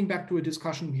coming back to a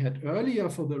discussion we had earlier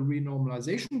for the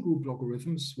renormalization group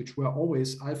logarithms, which were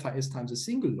always alpha s times a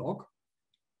single log,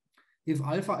 if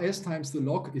alpha s times the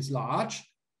log is large,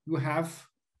 you have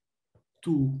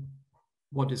to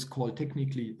what is called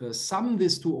technically sum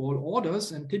this to all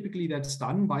orders, and typically that's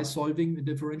done by solving a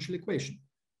differential equation,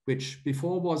 which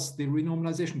before was the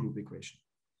renormalization group equation.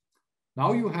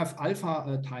 Now you have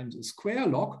alpha times a square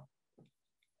log,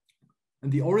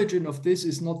 and the origin of this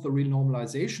is not the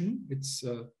renormalization, it's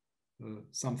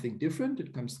something different.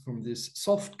 It comes from this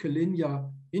soft collinear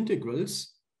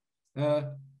integrals.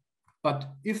 But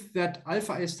if that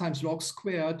alpha s times log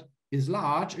squared is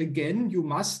large, again, you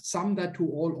must sum that to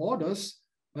all orders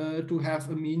to have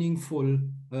a meaningful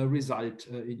result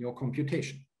in your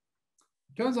computation.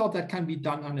 Turns out that can be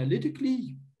done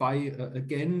analytically by,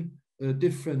 again, a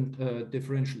different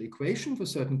differential equation for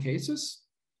certain cases.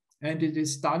 And it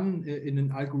is done in an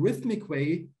algorithmic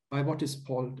way by what is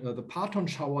called the parton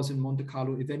showers in Monte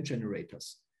Carlo event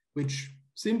generators, which,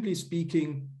 simply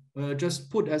speaking, just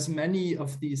put as many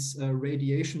of these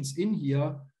radiations in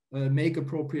here, make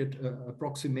appropriate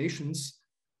approximations,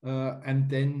 and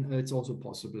then it's also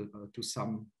possible to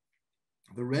sum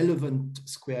the relevant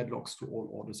squared logs to all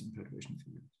orders in perturbation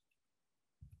theory.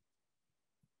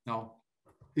 Now,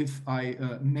 if I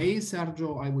may,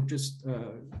 Sergio, I would just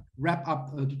wrap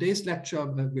up today's lecture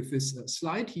with this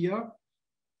slide here,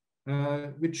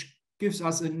 which gives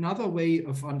us another way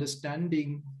of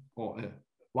understanding, or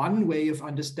one way of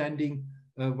understanding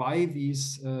why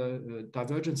these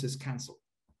divergences cancel.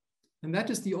 And that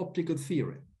is the optical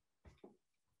theorem.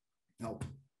 Now,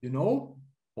 you know,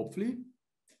 hopefully,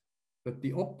 that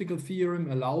the optical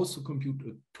theorem allows to compute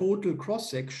a total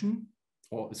cross-section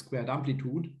or a squared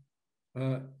amplitude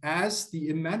as the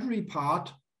imaginary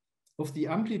part of the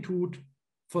amplitude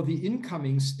for the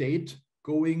incoming state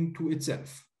going to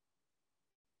itself.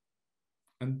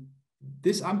 And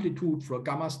this amplitude for a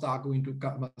gamma star going to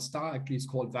gamma star actually is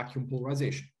called vacuum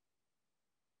polarization.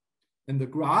 And the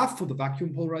graph for the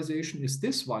vacuum polarization is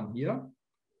this one here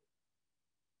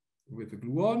with the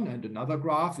gluon, and another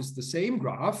graph is the same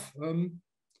graph.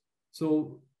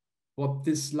 So what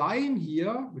this line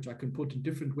here, which I can put in a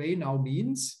different way now,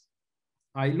 means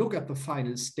I look at the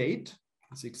final state.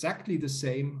 It's exactly the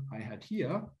same I had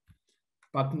here.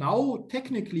 But now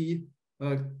technically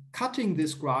cutting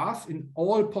this graph in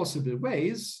all possible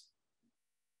ways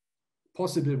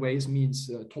means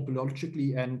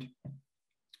topologically and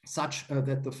such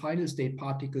that the final state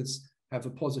particles have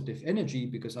a positive energy,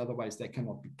 because otherwise they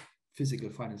cannot be physical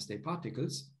final state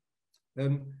particles.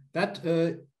 That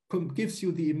gives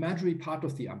you the imaginary part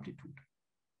of the amplitude.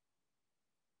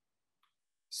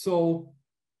 So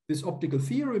this optical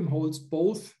theorem holds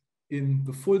both in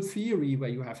the full theory where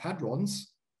you have hadrons.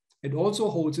 It also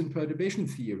holds in perturbation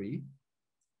theory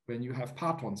when you have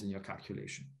partons in your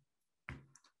calculation.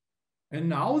 And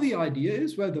now the idea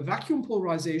is, well, the vacuum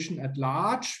polarization at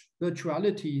large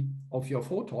virtuality of your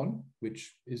photon,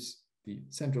 which is the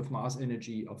center of mass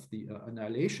energy of the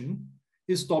annihilation,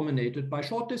 is dominated by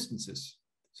short distances.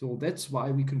 So that's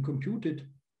why we can compute it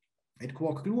at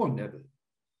quark-gluon level.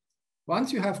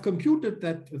 Once you have computed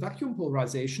that vacuum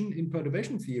polarization in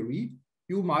perturbation theory,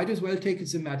 you might as well take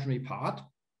its imaginary part,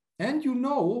 and you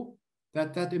know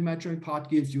that that imaginary part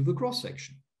gives you the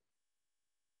cross-section.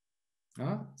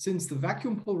 Since the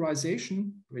vacuum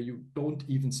polarization, where you don't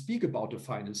even speak about a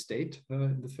final state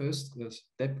in the first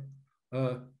step,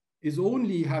 is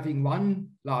only having one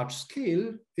large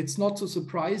scale, it's not so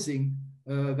surprising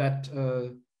that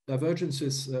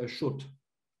divergences should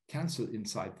cancel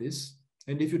inside this.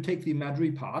 And if you take the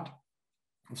imaginary part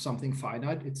of something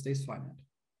finite, it stays finite.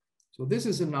 So this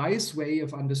is a nice way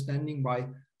of understanding why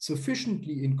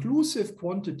sufficiently inclusive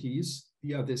quantities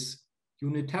via this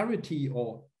unitarity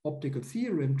or optical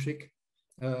theorem trick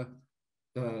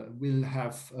will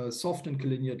have soft and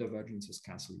collinear divergences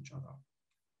cancel each other.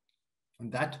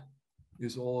 And that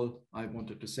is all I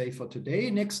wanted to say for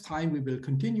today. Next time we will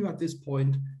continue at this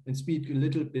point and speak a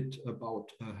little bit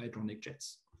about hadronic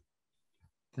jets.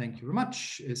 Thank you very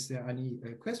much. Is there any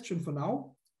question for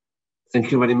now?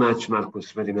 Thank you very much,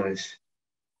 Markus. Very nice.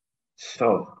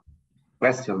 So,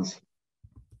 questions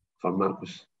for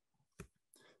Markus?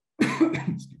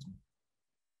 Excuse me.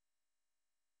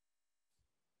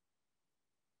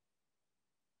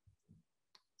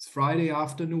 It's Friday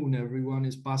afternoon. Everyone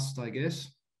is buzzed, I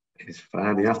guess. It's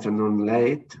Friday afternoon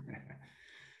late.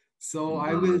 So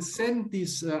I will send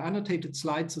these annotated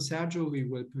slides to Sergio. We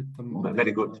will put them on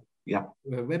Very good. Yeah.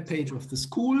 Webpage of the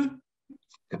school.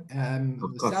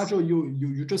 Sergio,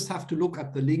 you just have to look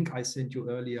at the link I sent you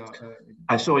earlier.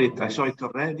 I saw it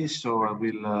already, so I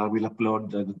will upload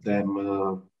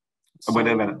them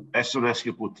whenever, as soon as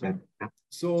you put them. Yeah.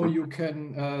 So you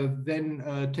can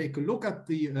then take a look at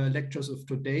the lectures of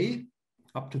today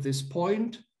up to this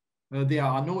point. There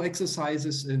are no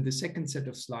exercises in the second set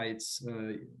of slides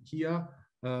here.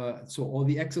 So all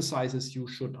the exercises you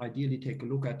should ideally take a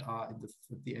look at are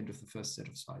at the end of the first set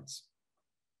of slides.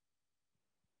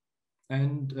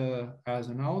 And as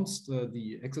announced,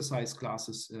 the exercise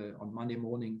classes on Monday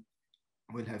morning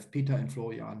will have Peter and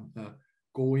Florian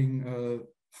going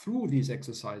through these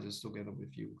exercises together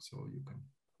with you, so you can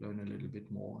learn a little bit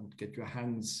more and get your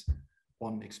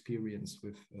hands-on experience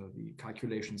with the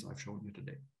calculations I've shown you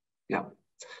today. Yeah,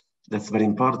 that's very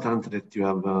important that you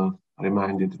have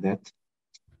reminded that.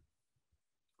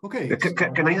 Okay.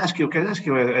 Can I ask you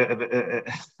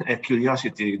a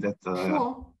curiosity that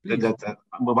sure,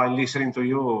 while listening to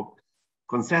you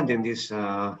concerning these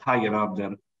higher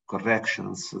order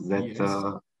corrections, that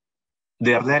yes.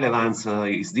 Their relevance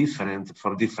is different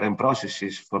for different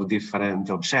processes, for different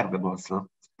observables. No?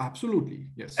 Absolutely,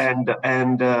 yes. And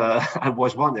I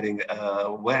was wondering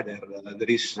whether there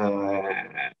is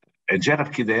a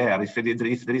hierarchy there, if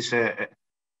there is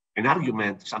an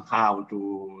argument somehow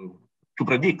to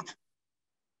predict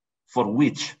for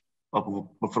which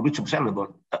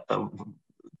observable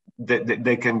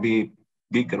they can be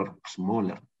bigger or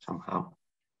smaller somehow.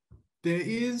 There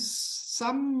is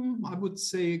some, I would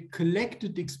say,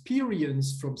 collected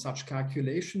experience from such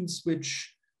calculations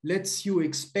which lets you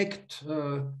expect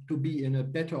to be in a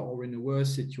better or in a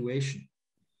worse situation.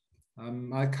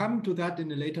 I'll come to that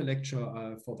in a later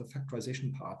lecture for the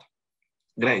factorization part.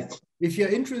 Great. If you're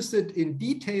interested in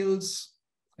details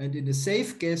and in a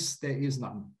safe guess, there is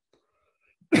none.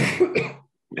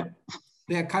 Yeah.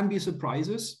 There can be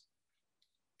surprises.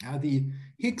 The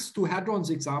Higgs 2 hadrons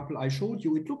example I showed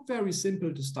you, it looked very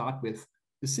simple to start with.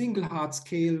 A single hard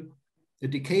scale, a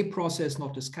decay process,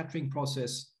 not a scattering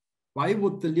process. Why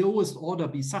would the lowest order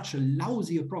be such a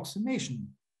lousy approximation?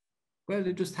 Well,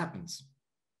 it just happens.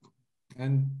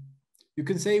 And you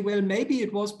can say, well, maybe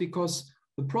it was because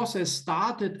the process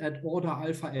started at order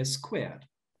alpha s squared.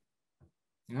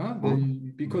 Yeah,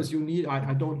 because you need,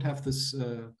 I don't have this,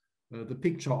 the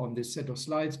picture on this set of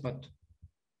slides, but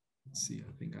let's see,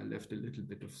 I think I left a little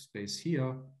bit of space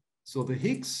here. So the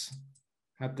Higgs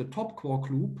had the top quark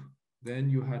loop, then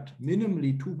you had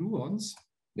minimally 2 gluons.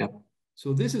 Yep.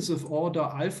 So this is of order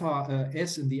alpha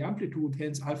s in the amplitude,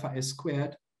 hence alpha s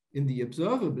squared in the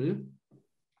observable.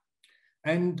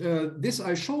 And this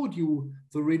I showed you,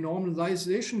 the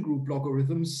renormalization group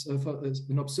logarithms for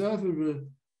an observable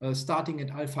starting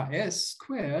at alpha s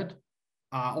squared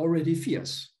are already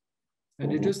fierce.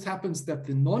 And it just happens that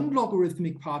the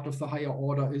non-logarithmic part of the higher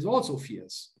order is also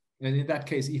fierce. And in that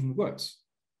case, even worse.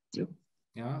 Yep.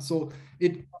 Yeah, so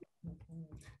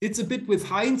it's a bit with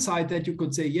hindsight that you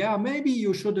could say, yeah, maybe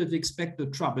you should have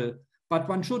expected trouble, but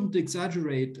one shouldn't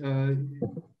exaggerate.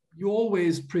 You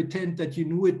always pretend that you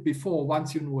knew it before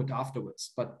once you knew it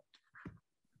afterwards, but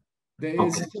there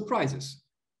is surprises.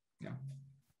 Yeah.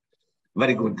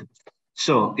 Very good.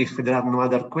 So if there are no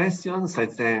other questions, I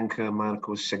thank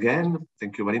Markus again.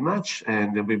 Thank you very much.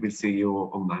 And we will see you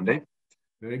on Monday.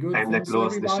 Very good. And I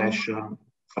close the session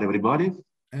for everybody.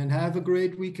 And have a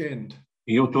great weekend.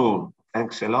 You too.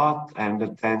 Thanks a lot.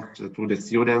 And thanks to the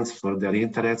students for their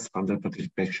interest, for their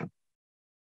participation.